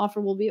 The same offer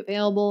will be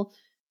available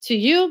to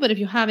you. But if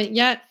you haven't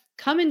yet,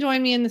 come and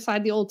join me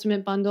inside the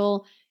Ultimate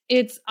Bundle.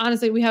 It's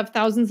honestly, we have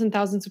thousands and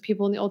thousands of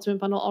people in the Ultimate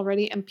Bundle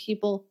already, and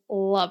people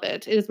love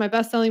it. It is my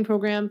best-selling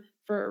program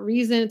for a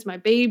reason. It's my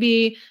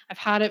baby. I've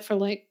had it for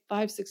like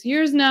 5-6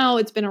 years now.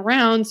 It's been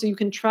around, so you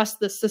can trust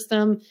the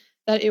system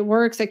that it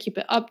works. I keep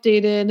it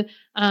updated.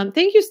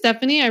 Thank you,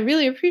 Stephanie. I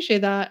really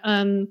appreciate that.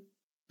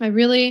 I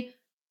really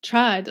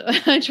tried.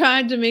 I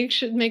tried to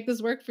make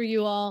this work for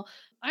you all.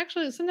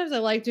 Actually, sometimes I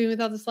like doing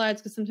without the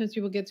slides because sometimes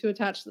people get too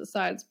attached to the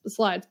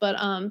slides. But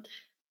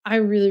I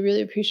really,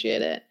 really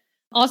appreciate it.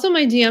 Also,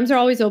 my DMs are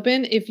always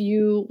open. If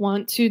you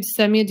want to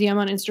send me a DM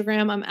on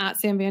Instagram, I'm at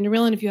Sam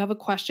Vanderwill. And if you have a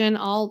question,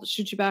 I'll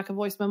shoot you back a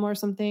voice memo or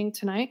something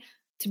tonight.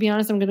 To be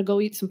honest, I'm going to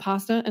go eat some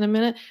pasta in a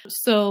minute.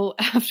 So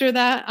after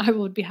that, I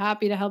would be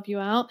happy to help you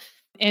out.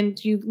 And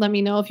you let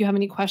me know if you have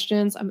any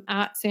questions. I'm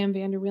at Sam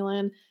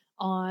Vanderwielen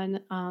on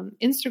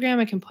Instagram.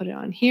 I can put it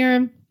on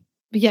here.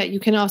 But yeah, you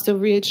can also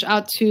reach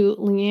out to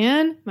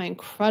Leanne, my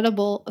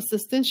incredible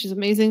assistant. She's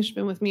amazing. She's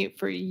been with me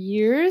for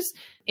years.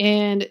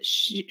 And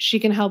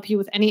she can help you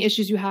with any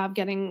issues you have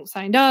getting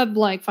signed up,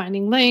 like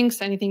finding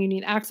links, anything you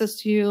need access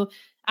to.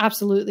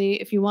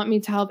 Absolutely. If you want me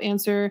to help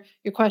answer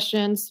your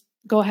questions,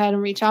 go ahead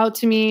and reach out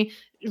to me,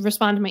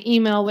 respond to my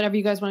email, whatever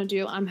you guys want to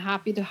do. I'm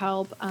happy to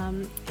help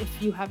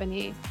if you have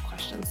any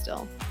questions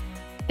still.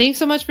 Thanks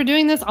so much for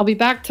doing this. I'll be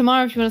back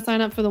tomorrow if you want to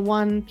sign up for the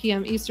 1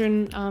 p.m.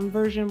 Eastern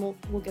version.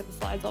 We'll get the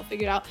slides all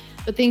figured out.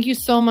 But thank you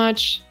so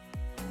much.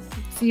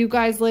 See you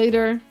guys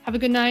later. Have a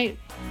good night.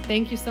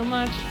 Thank you so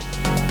much.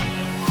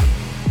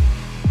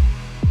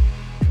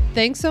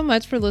 Thanks so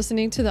much for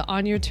listening to the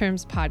On Your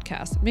Terms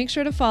podcast. Make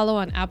sure to follow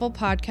on Apple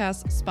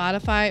Podcasts,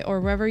 Spotify,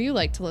 or wherever you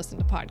like to listen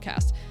to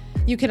podcasts.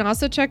 You can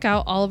also check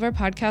out all of our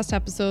podcast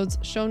episodes,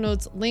 show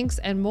notes, links,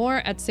 and more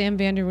at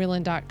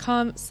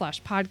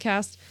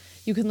samvanderwielen.com/podcast.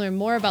 You can learn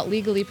more about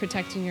legally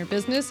protecting your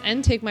business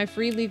and take my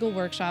free legal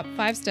workshop,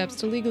 5 Steps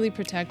to Legally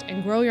Protect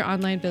and Grow Your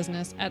Online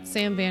Business at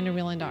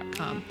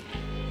samvanderwielen.com.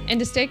 And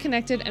to stay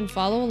connected and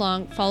follow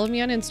along, follow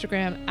me on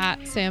Instagram at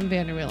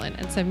samvanderwielen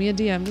and send me a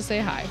DM to say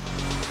hi.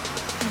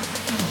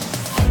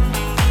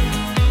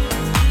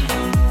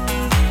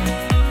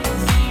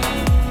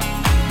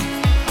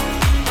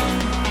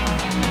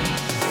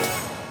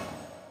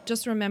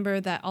 Just remember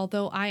that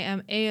although I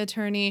am a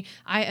attorney,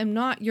 I am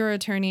not your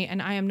attorney,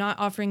 and I am not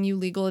offering you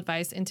legal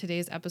advice in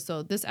today's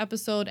episode. This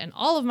episode and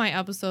all of my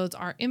episodes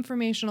are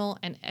informational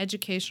and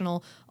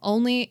educational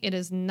only. It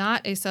is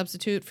not a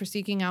substitute for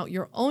seeking out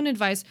your own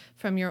advice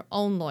from your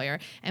own lawyer.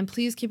 And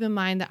please keep in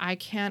mind that I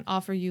can't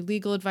offer you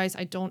legal advice.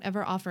 I don't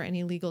ever offer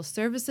any legal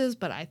services,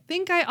 but I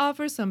think I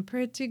offer some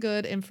pretty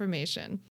good information.